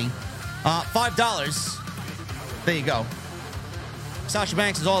would tell me. $5. There you go. Sasha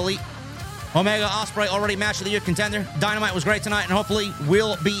Banks is all elite. Omega Ospreay already match of the year contender. Dynamite was great tonight and hopefully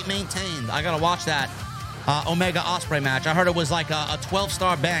will be maintained. I gotta watch that Omega Ospreay match. I heard it was like a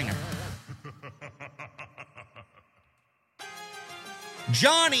 12-star banger.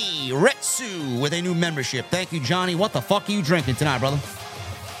 Johnny Retsu with a new membership. Thank you, Johnny. What the fuck are you drinking tonight, brother?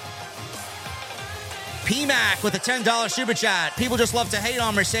 PMAC with a $10 super chat. People just love to hate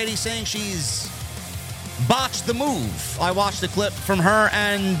on Mercedes, saying she's botched the move. I watched the clip from her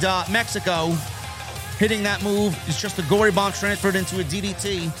and Mexico hitting that move. It's just a gory bomb transferred into a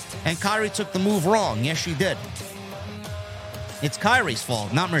DDT, and Kyrie took the move wrong. Yes, she did. It's Kyrie's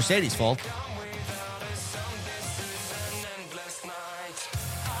fault, not Mercedes' fault.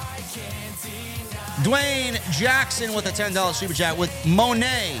 Dwayne Jackson with a $10 super chat with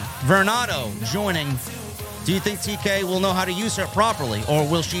Monet Vernado joining. Do you think TK will know how to use her properly, or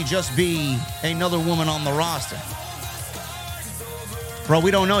will she just be another woman on the roster? Bro,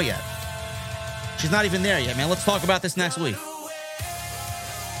 we don't know yet. She's not even there yet, man. Let's talk about this next week.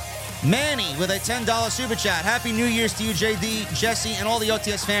 Manny with a $10 super chat. Happy New Year's to you, JD, Jesse, and all the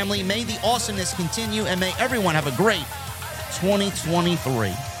OTS family. May the awesomeness continue, and may everyone have a great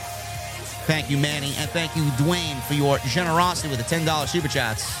 2023. Thank you, Manny, and thank you, Dwayne, for your generosity with the $10 super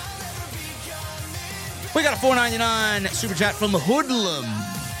chats. We got a $4.99 super chat from Hoodlum.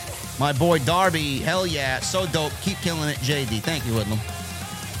 My boy Darby, hell yeah, so dope. Keep killing it, JD. Thank you, Hoodlum.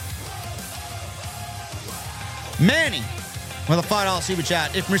 Manny with a $5 super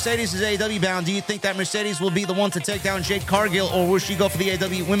chat. If Mercedes is AEW bound, do you think that Mercedes will be the one to take down Jade Cargill, or will she go for the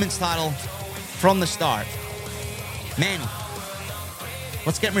AEW women's title from the start? Manny,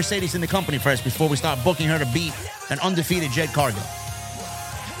 let's get Mercedes in the company first before we start booking her to beat an undefeated Jade Cargill.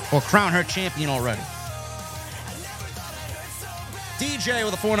 Or crown her champion already. DJ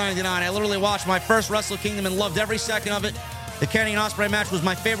with a $4.99. I literally watched my first Wrestle Kingdom and loved every second of it. The Kenny and Ospreay match was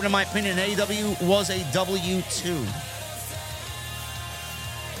my favorite in my opinion. AEW was a W2.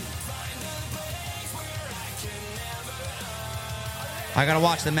 I gotta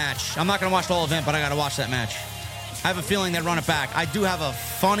watch the match. I'm not gonna watch the whole event, but I gotta watch that match. I have a feeling they'd run it back. I do have a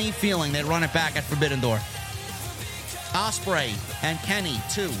funny feeling they'd run it back at Forbidden Door. Ospreay and Kenny,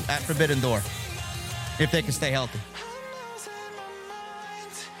 too, at Forbidden Door. If they can stay healthy.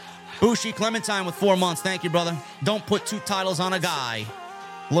 Bushi Clementine with 4 months. Thank you, brother. Don't put 2 titles on a guy.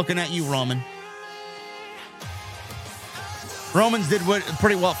 Looking at you, Roman. Roman's did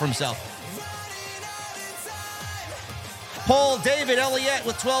pretty well for himself. Paul David Elliott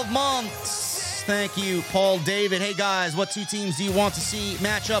with 12 months. Thank you, Paul David. Hey, guys, what 2 teams do you want to see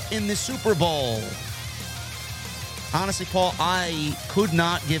match up in the Super Bowl? Honestly, Paul, I could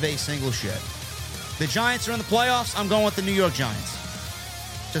not give a single shit. The Giants are in the playoffs. I'm going with the New York Giants.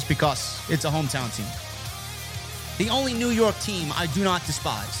 Just because it's a hometown team. The only New York team I do not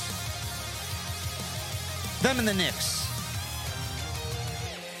despise. Them and the Knicks.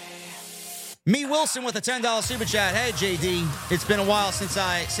 Me Wilson with a $10 super chat. Hey, JD. It's been a while since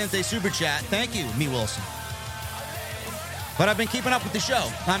I sent a super chat. Thank you, Me Wilson. But I've been keeping up with the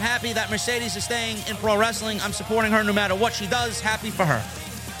show. I'm happy that Mercedes is staying in pro wrestling. I'm supporting her no matter what she does. Happy for her.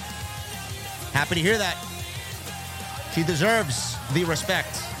 Happy to hear that. She deserves the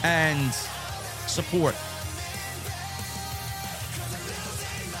respect and support.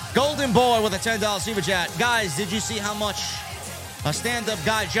 Golden Boy with a $10 super chat. Guys, did you see how much a stand-up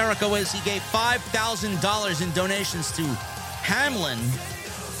guy Jericho is? He gave $5,000 in donations to Hamlin,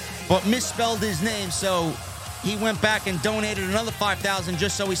 but misspelled his name, so he went back and donated another $5,000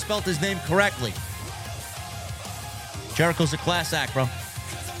 just so he spelled his name correctly. Jericho's a class act, bro.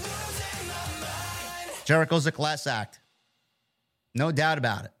 Jericho's a class act. No doubt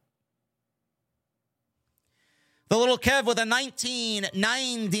about it. The little Kev with a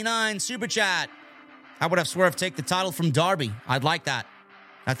 $19.99 super chat. I would have Swerve take the title from Darby. I'd like that.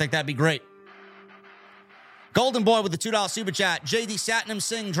 I think that'd be great. Golden Boy with the $2 super chat. JD Satnam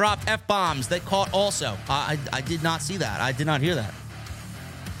Singh dropped F-bombs. They caught also. I did not see that. I did not hear that.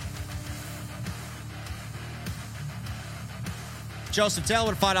 Joseph Taylor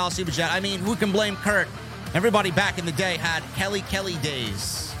with a $5 super chat. I mean, who can blame Kurt? Everybody back in the day had Kelly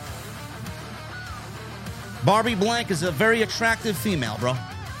days. Barbie Blank is a very attractive female, bro.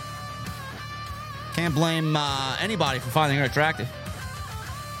 Can't blame anybody for finding her attractive.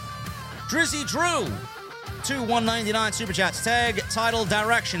 Drizzy Drew, 2 $1.99 super chats. Tag, title,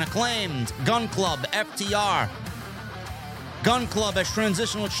 direction, acclaimed. Gun Club, FTR. Gun Club as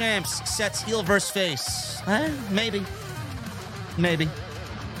transitional champs sets heel versus face. Maybe.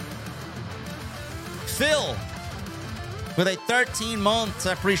 Phil with a 13 months.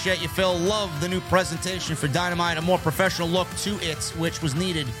 I appreciate you, Phil. Love the new presentation for Dynamite. A more professional look to it, which was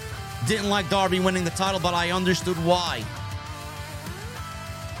needed. Didn't like Darby winning the title, but I understood why.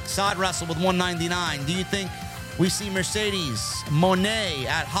 Side Wrestle with $1.99. Do you think we see Mercedes Mone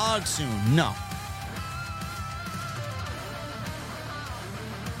at Hog soon? No.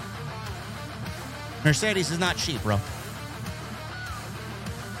 Mercedes is not cheap, bro.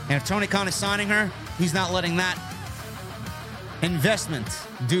 And if Tony Khan is signing her, he's not letting that investment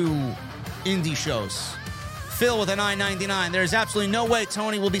do indie shows. Phil with a $9.99. There is absolutely no way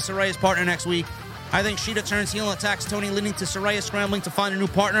Tony will be Saraya's partner next week. I think Sheeta turns heel and attacks Tony, leading to Saraya scrambling to find a new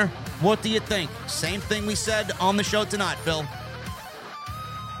partner. What do you think? Same thing we said on the show tonight, Phil.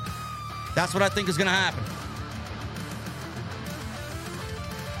 That's what I think is going to happen.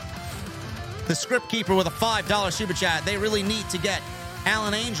 The Script Keeper with a $5 super chat. They really need to get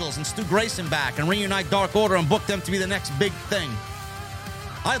Allin Angels and Stu Grayson back and reunite Dark Order and book them to be the next big thing.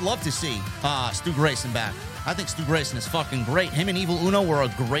 I'd love to see Stu Grayson back. I think Stu Grayson is fucking great. Him and Evil Uno were a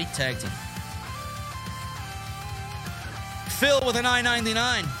great tag team. Phil with a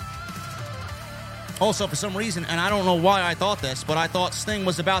 $9.99. Also, for some reason, and I don't know why I thought this, but I thought Sting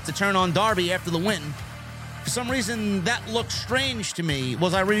was about to turn on Darby after the win. For some reason, that looked strange to me.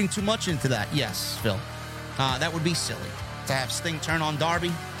 Was I reading too much into that? Yes, Phil. That would be silly to have Sting turn on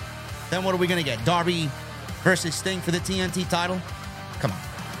Darby. Then what are we going to get? Darby versus Sting for the TNT title? Come on.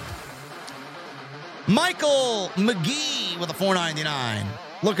 Michael McGee with a $4.99.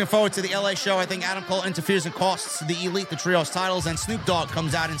 Looking forward to the LA show. I think Adam Cole interferes and costs the Elite the Trios titles, and Snoop Dogg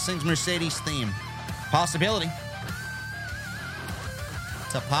comes out and sings Mercedes' theme. Possibility.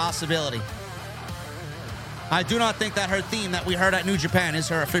 It's a possibility. I do not think that her theme that we heard at New Japan is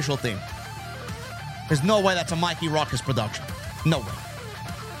her official theme. There's no way that's a Mikey Ruckus production. No way.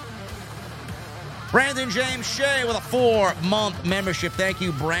 Brandon James Shea with a 4-month membership. Thank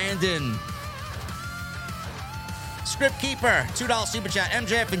you, Brandon. Script Keeper, $2 super chat.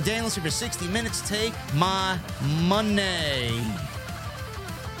 MJF and Danielson for 60 minutes. Take my money.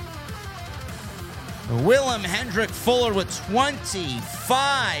 Willem Hendrick Fuller with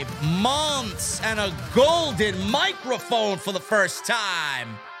 25 months and a golden microphone for the first time.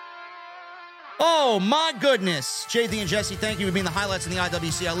 Oh, my goodness. JD and Jesse, thank you for being the highlights in the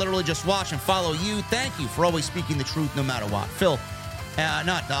IWC. I literally just watch and follow you. Thank you for always speaking the truth no matter what. Phil,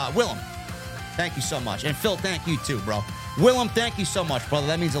 Willem, thank you so much. And Phil, thank you too, bro. Willem, thank you so much, brother.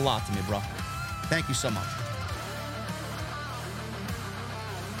 That means a lot to me, bro. Thank you so much.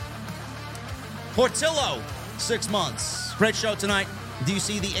 Portillo, 6 months. Great show tonight. Do you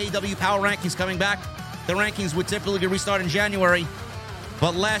see the AEW Power Rankings coming back? The rankings would typically restart in January,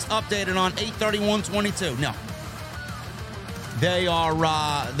 but last updated on 8/31/22. No.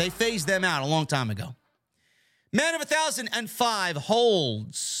 They phased them out a long time ago. Man of 1,005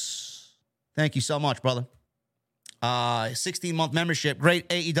 holds. Thank you so much, brother. 16-month membership. Great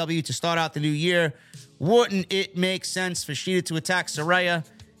AEW to start out the new year Wouldn't it make sense for Shida to attack Saraya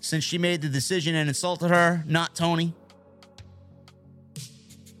since she made the decision and insulted her, not Tony?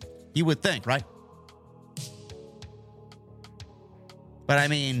 You would think, right? But I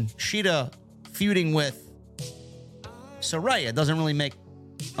mean, Shida feuding with Saraya doesn't really make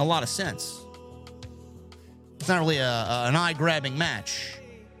a lot of sense. It's not really an eye-grabbing match.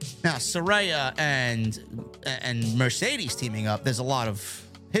 Now, Saraya and Mercedes teaming up, there's a lot of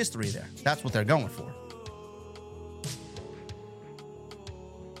history there. That's what they're going for.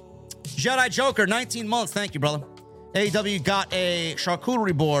 Jedi Joker, 19 months. Thank you, brother. AEW got a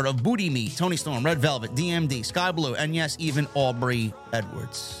charcuterie board of booty meat, Tony Storm, Red Velvet, DMD, Sky Blue, and yes, even Aubrey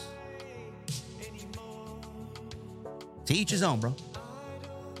Edwards. To each his own, bro.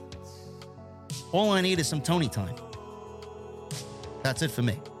 All I need is some Tony time. That's it for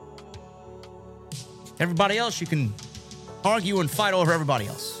me. Everybody else, you can argue and fight over everybody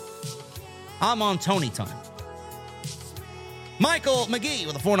else. I'm on Tony time. Michael McGee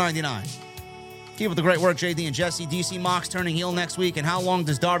with a $4.99. Keep up the great work, JD and Jesse. DC Mox turning heel next week. And how long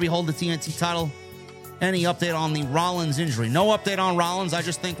does Darby hold the TNT title? Any update on the Rollins injury? No update on Rollins. I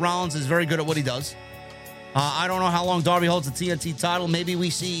just think Rollins is very good at what he does. I don't know how long Darby holds the TNT title. Maybe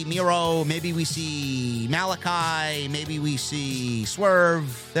we see Miro. Maybe we see Malachi. Maybe we see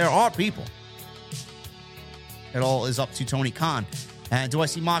Swerve. There are people. It all is up to Tony Khan. And do I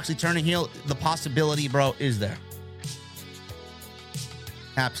see Moxley turning heel? The possibility, bro, is there.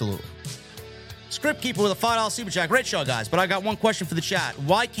 Absolutely. Script Keeper with a $5 super chat. Great show, guys. But I got one question for the chat.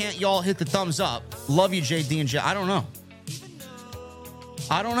 Why can't y'all hit the thumbs up? Love you, JD and J. I don't know.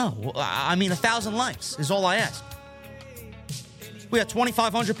 I mean, 1,000 likes is all I ask. We have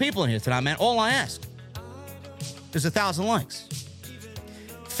 2,500 people in here tonight, man. All I ask is 1,000 likes.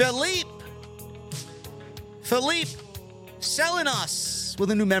 Philippe selling us with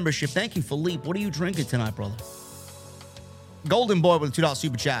a new membership. Thank you, Philippe. What are you drinking tonight, brother? Golden Boy with a $2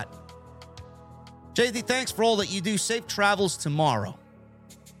 super chat. JD, thanks for all that you do. Safe travels tomorrow.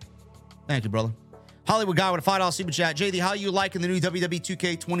 Thank you, brother. Hollywood Guy with a $5 super chat. JD, how are you liking the new WWE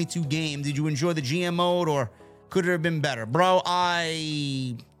 2K22 game? Did you enjoy the GM mode or could it have been better? Bro,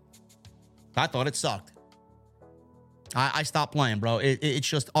 I thought it sucked. I stopped playing, bro. It's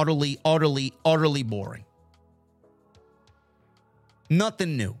just utterly boring.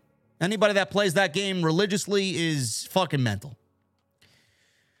 Nothing new. Anybody that plays that game religiously is fucking mental.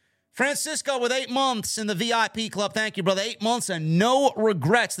 Francisco with 8 months in the VIP club. Thank you, brother. 8 months and no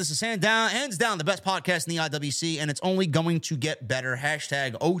regrets. This is hands down the best podcast in the IWC, and it's only going to get better.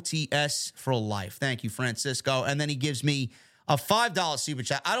 Hashtag OTS for life. Thank you, Francisco. And then he gives me a $5 super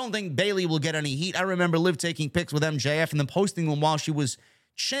chat. I don't think Bayley will get any heat. I remember Liv taking pics with MJF and then posting them while she was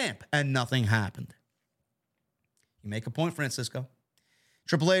champ, and nothing happened. You make a point, Francisco.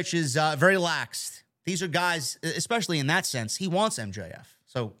 Triple H is very laxed. These are guys, especially in that sense, he wants MJF.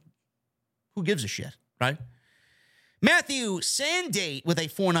 So who gives a shit, right? Matthew Sandate with a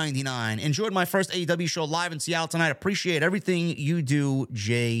 $4.99. Enjoyed my first AEW show live in Seattle tonight. Appreciate everything you do,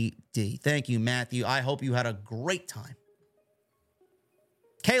 JD. Thank you, Matthew. I hope you had a great time.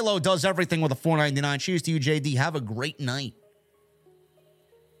 Kalo does everything with a $4.99. Cheers to you, JD. Have a great night.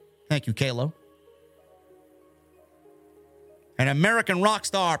 Thank you, Kalo. An American rock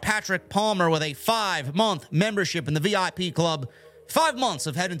star, Patrick Palmer, with a 5-month membership in the VIP club. 5 months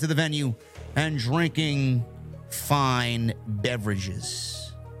of heading to the venue and drinking fine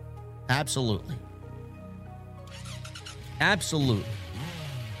beverages. Absolutely. Absolutely.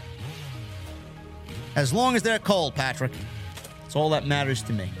 As long as they're cold, Patrick. That's all that matters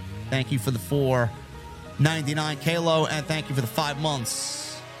to me. Thank you for the $4.99 Kalo, and thank you for the 5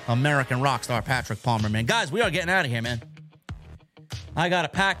 months, American rockstar Patrick Palmer, man. Guys, we are getting out of here, man. I got to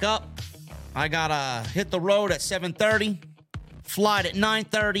pack up. I got to hit the road at 7:30. Flight at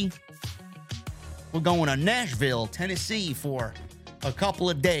 9:30. We're going to Nashville, Tennessee for a couple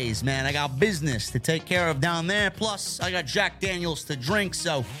of days, man. I got business to take care of down there. Plus, I got Jack Daniels to drink,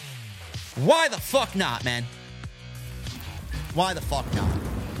 so why the fuck not, man? Why the fuck not?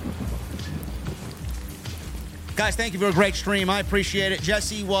 Guys, thank you for a great stream. I appreciate it.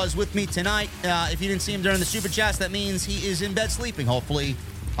 Jesse was with me tonight. If you didn't see him during the Super Chats, that means he is in bed sleeping, hopefully.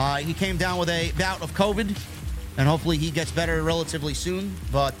 He came down with a bout of COVID, and hopefully he gets better relatively soon.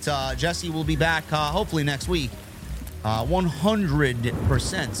 But Jesse will be back hopefully next week,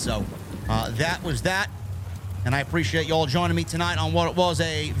 100%. So that was that. And I appreciate you all joining me tonight on what was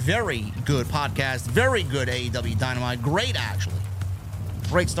a very good podcast. Very good AEW Dynamite. Great, actually.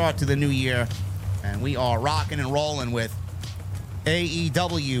 Great start to the new year. And we are rocking and rolling with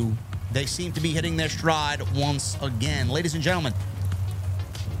AEW. They seem to be hitting their stride once again. Ladies and gentlemen,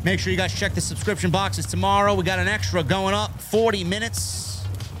 Make sure you guys check the subscription boxes tomorrow. We got an extra going up, 40 minutes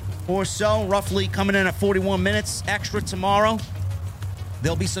or so, roughly coming in at 41 minutes extra tomorrow.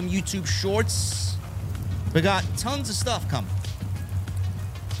 There'll be some YouTube shorts. We got tons of stuff coming.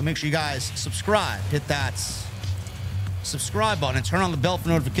 So make sure you guys subscribe. Hit that subscribe button and turn on the bell for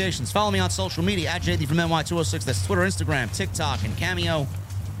notifications. Follow me on social media at JDfromNY206. That's Twitter, Instagram, TikTok, and Cameo.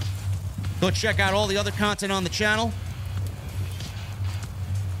 Go check out all the other content on the channel.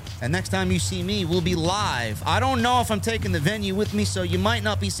 And next time you see me, we'll be live. I don't know if I'm taking the venue with me, so you might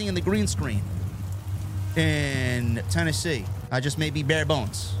not be seeing the green screen in Tennessee. I just may be bare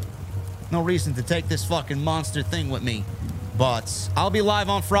bones. No reason to take this fucking monster thing with me. But I'll be live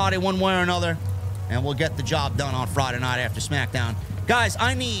on Friday one way or another, and we'll get the job done on Friday night after SmackDown. Guys,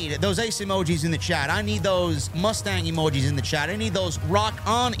 I need those ace emojis in the chat. I need those Mustang emojis in the chat. I need those rock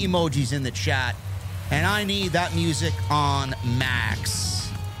on emojis in the chat. And I need that music on max.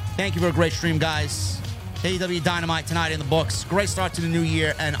 Thank you for a great stream, guys. AEW Dynamite tonight in the books. Great start to the new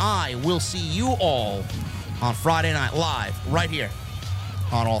year. And I will see you all on Friday night live right here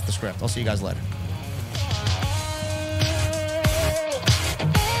on Off the Script. I'll see you guys later.